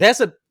 No.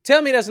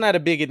 Tell me that's not a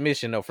big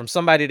admission, though, from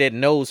somebody that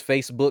knows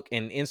Facebook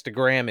and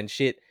Instagram and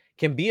shit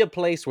can be a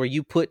place where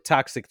you put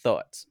toxic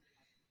thoughts.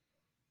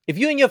 If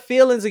you in your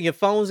feelings and your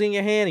phone's in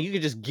your hand and you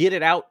can just get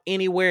it out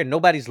anywhere,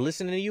 nobody's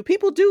listening to you.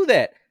 People do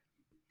that.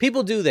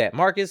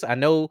 Marcus, I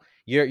know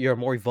you're a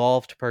more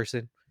evolved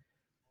person.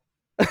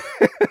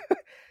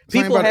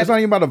 It's not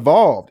even about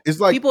evolved. It's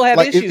like people have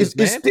issues,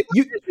 man.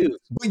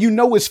 But you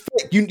know it's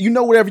fake. You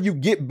know whatever you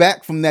get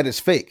back from that is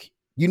fake.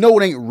 You know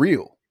it ain't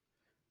real.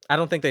 I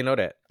don't think they know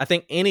that. I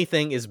think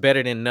anything is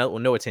better than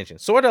no attention.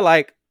 Sort of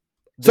like.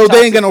 So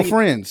they ain't got no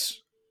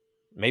friends.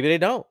 Maybe they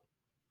don't.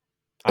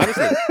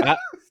 Honestly,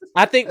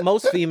 I think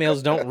most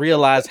females don't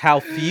realize how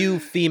few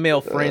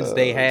female friends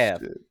they have.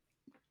 Shit.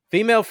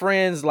 Female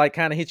friends like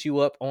kind of hit you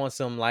up on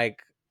some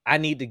like, I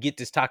need to get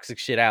this toxic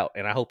shit out,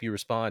 and I hope you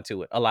respond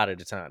to it a lot of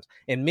the times.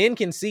 And men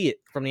can see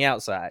it from the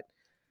outside.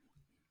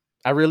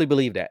 I really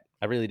believe that.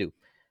 I really do.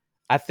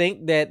 I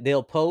think that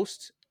they'll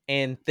post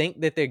and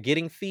think that they're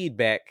getting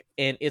feedback,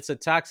 and it's a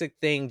toxic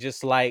thing.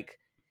 Just like,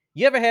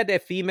 you ever had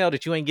that female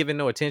that you ain't giving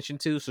no attention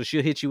to, so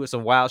she'll hit you with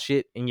some wild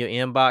shit in your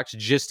inbox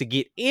just to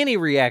get any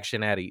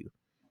reaction out of you?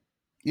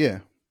 Yeah.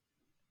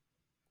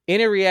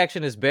 Any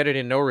reaction is better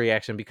than no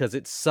reaction because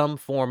it's some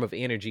form of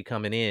energy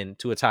coming in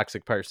to a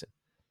toxic person.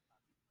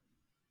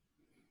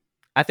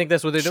 I think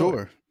that's what they're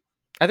doing.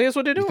 I think that's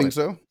what they're doing. You think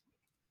so?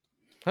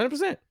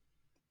 100%.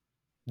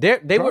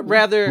 They would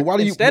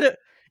rather,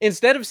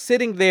 instead of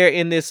sitting there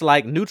in this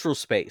like neutral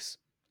space,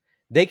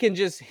 they can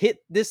just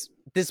hit this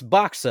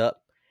box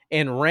up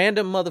and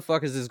random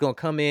motherfuckers is going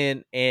to come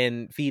in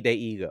and feed their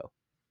ego.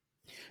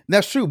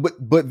 That's true.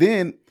 But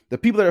then the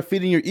people that are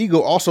feeding your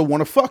ego also want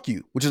to fuck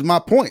you, which is my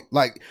point.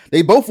 Like,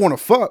 they both want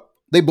to fuck.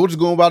 They both just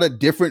go about it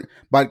different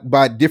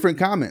by different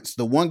comments.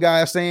 The one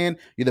guy is saying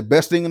you're the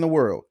best thing in the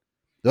world.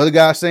 The other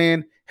guy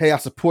saying, hey, I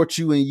support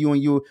you and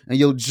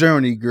your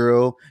journey,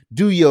 girl.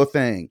 Do your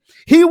thing.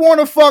 He want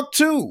to fuck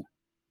too.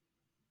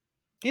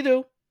 He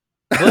do.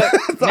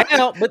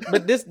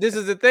 But this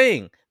is the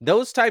thing.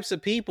 Those types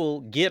of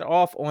people get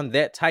off on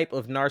that type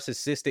of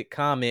narcissistic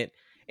comment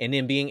and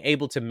then being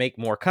able to make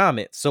more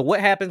comments. So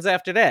what happens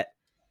after that?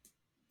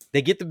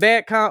 They get the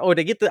bad or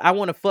they get the I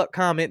want to fuck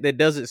comment that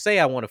doesn't say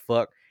I want to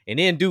fuck, and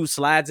then dude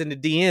slides into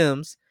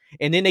DMs,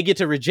 and then they get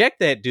to reject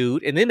that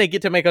dude, and then they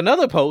get to make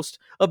another post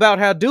about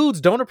how dudes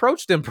don't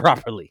approach them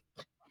properly.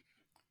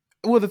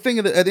 Well, the thing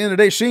at the end of the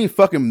day, she ain't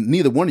fucking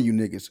neither one of you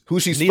niggas. Who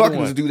she's fucking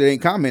is the dude that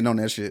ain't commenting on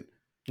that shit.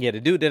 Yeah,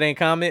 the dude that ain't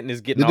commenting is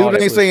getting the dude all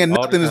that ain't saying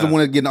nothing is the one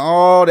that's getting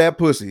all that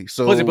pussy.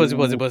 So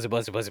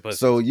pussy.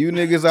 So you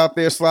niggas out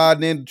there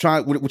sliding in,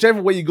 trying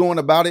whichever way you going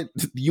about it,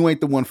 you ain't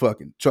the one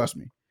fucking. Trust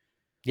me.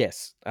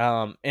 Yes.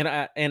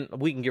 And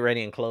we can get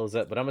ready and close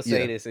up, but I'm gonna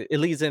say this. It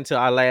leads into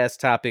our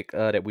last topic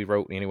that we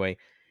wrote anyway.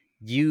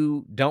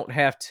 You don't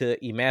have to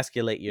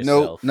emasculate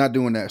yourself. Nope, not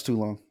doing that. It's too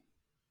long.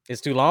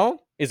 It's too long?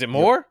 Is it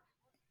more?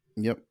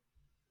 Yep.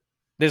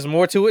 There's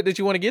more to it that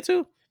you want to get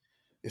to?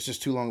 It's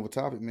just too long of a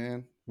topic,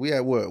 man. We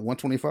at what,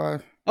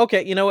 125?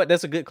 Okay, you know what?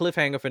 That's a good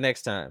cliffhanger for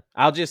next time.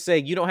 I'll just say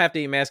you don't have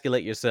to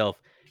emasculate yourself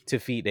to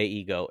feed their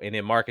ego, and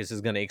then Marcus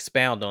is going to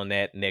expound on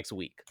that next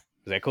week.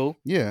 Is that cool?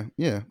 Yeah.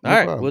 No All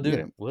right, problem.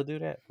 we'll do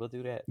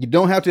that. You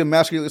don't have to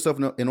emasculate yourself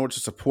in order to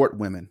support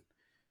women.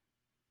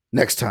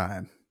 Next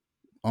time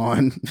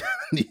on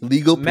the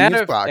Legal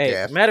Penis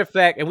Podcast. Matter of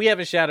fact, and we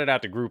haven't shouted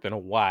out the group in a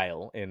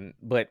while,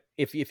 but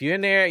if you're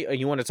in there and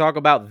you want to talk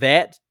about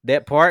that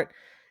part,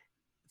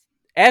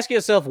 ask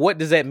yourself, what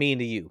does that mean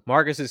to you?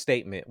 Marcus's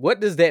statement. What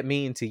does that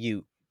mean to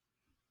you?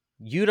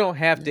 You don't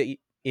have to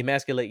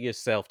emasculate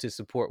yourself to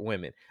support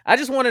women. I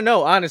just want to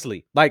know,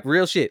 honestly, like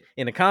real shit.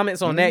 In the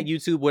comments on that,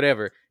 YouTube,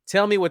 whatever,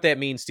 tell me what that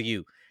means to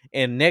you.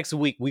 And next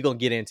week, we're going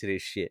to get into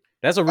this shit.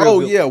 That's a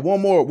real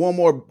one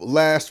more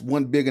last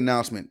one big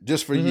announcement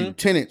just for you.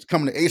 Tenants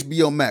coming to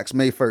HBO Max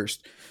May 1st.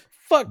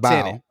 Fuck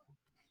Tenet.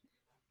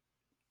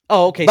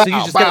 Oh, okay. So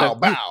you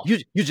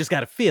just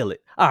gotta feel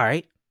it. All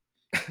right.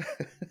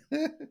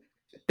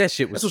 That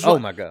shit was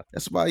my God.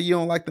 That's why you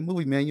don't like the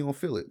movie, man. You don't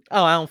feel it.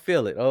 Oh, I don't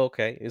feel it. Oh,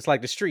 okay. It's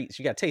like the streets.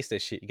 You gotta taste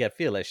that shit. You gotta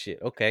feel that shit.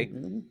 Okay.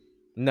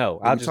 No,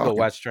 I'll just go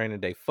watch Training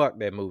Day. Fuck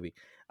that movie.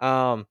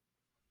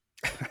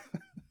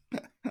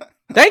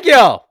 Thank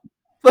y'all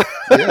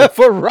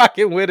for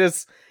rocking with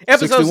us.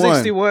 Episode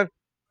 61.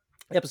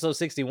 Episode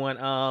 61.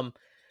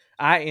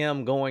 I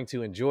am going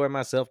to enjoy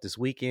myself this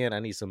weekend. I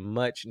need some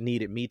much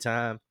needed me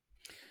time.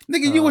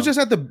 Nigga, you was just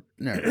at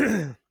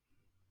the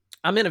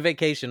I'm in a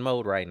vacation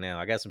mode right now.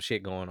 I got some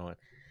shit going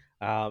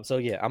on. So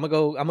yeah, I'm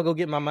gonna go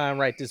get my mind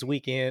right this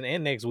weekend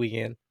and next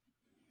weekend.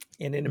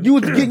 And then you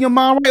was getting your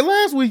mind right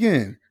last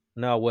weekend.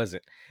 No, I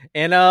wasn't.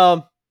 And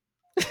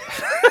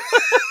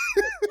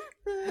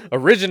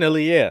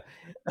originally, yeah.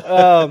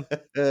 I'm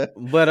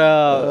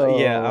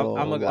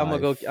gonna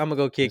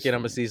go kick it. I'm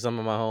gonna see some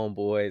of my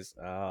homeboys.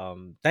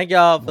 Thank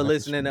y'all for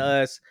listening to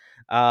us.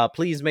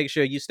 Please make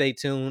sure you stay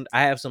tuned.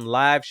 I have some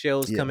live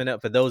shows coming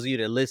up for those of you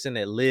that listen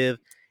that live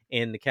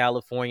in the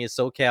California,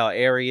 SoCal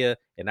area,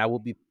 and I will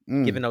be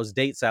giving those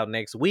dates out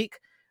next week.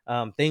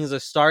 Things are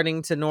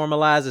starting to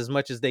normalize as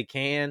much as they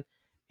can.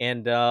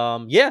 And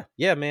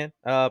man,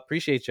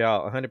 appreciate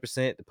y'all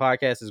 100%. The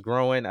podcast is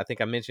growing. I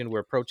think I mentioned we're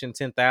approaching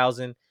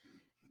 10,000.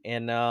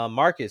 And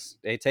Marcus,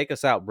 hey, take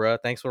us out, bro.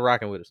 Thanks for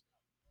rocking with us.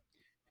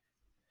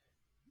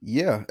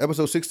 Yeah,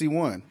 episode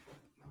 61.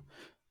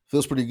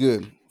 Feels pretty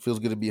good. Feels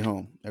good to be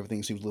home.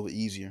 Everything seems a little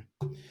easier.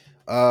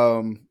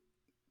 Thank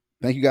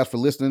you guys for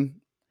listening.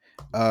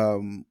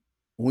 When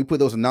we put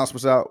those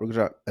announcements out, we're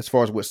gonna, as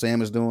far as what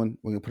Sam is doing,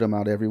 we're gonna put them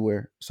out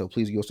everywhere. So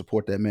please go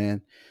support that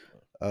man.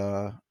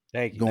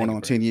 Going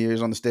on 10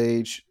 years on the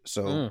stage.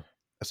 So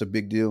that's a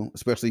big deal,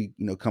 especially,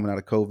 coming out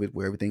of COVID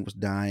where everything was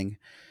dying.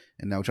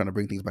 And now we're trying to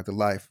bring things back to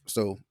life.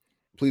 So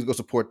please go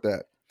support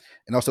that.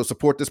 And also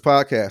support this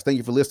podcast. Thank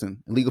you for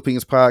listening. Legal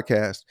Opinions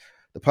Podcast.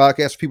 The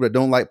podcast for people that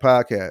don't like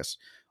podcasts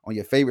on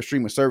your favorite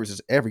streaming services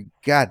every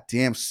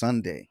goddamn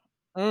Sunday.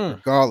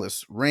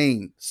 Regardless,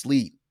 rain,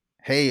 sleet,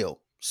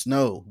 hail,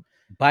 snow.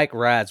 Bike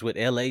rides with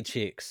LA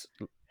chicks.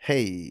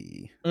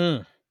 Hey.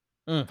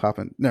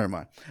 Popping. Never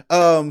mind.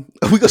 We're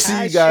going to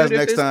see you guys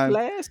next time.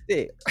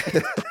 Plastic.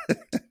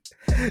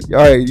 All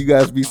right, you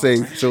guys be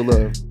safe. Show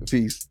love.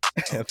 Peace.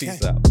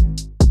 Peace out.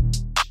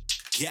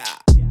 Yeah.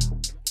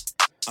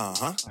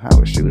 I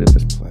would shoot if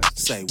it's plastic.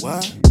 Say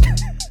what?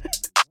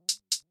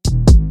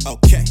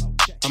 Okay.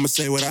 I'ma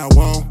say what I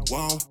want.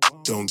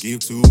 Don't give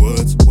two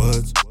words.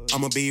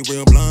 I'ma be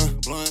real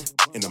blunt,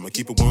 and I'ma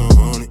keep it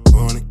 100.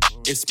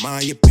 It's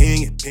my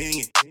opinion,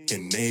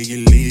 and they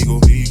illegal.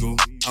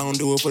 I don't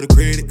do it for the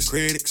critics,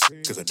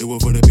 cause I do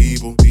it for the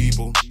people.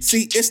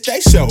 See, it's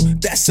they show,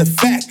 that's a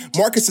fact.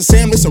 Marcus and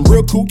Sam, there's some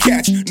real cool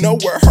catch. No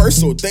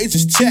rehearsal, they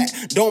just chat.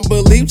 Don't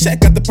believe,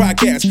 check out the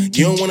podcast.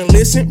 You don't wanna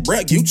listen,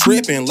 bruh, you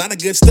tripping. Lot of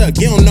good stuff,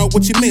 you don't know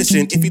what you're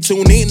missing. If you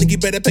tune in, then you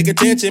better pay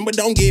attention. But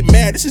don't get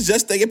mad, this is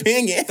just their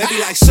opinion. They be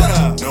like, shut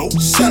up, no,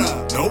 shut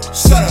up, no,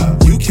 shut up.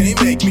 You can't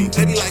make me.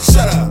 They be like,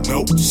 shut up,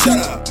 no, shut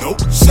up, no,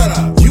 shut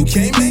up. You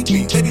can't make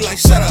me. They be like,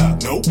 shut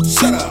up, no,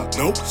 shut up,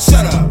 no,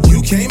 shut up.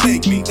 You can't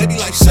make me. They be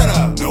like, shut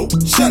up.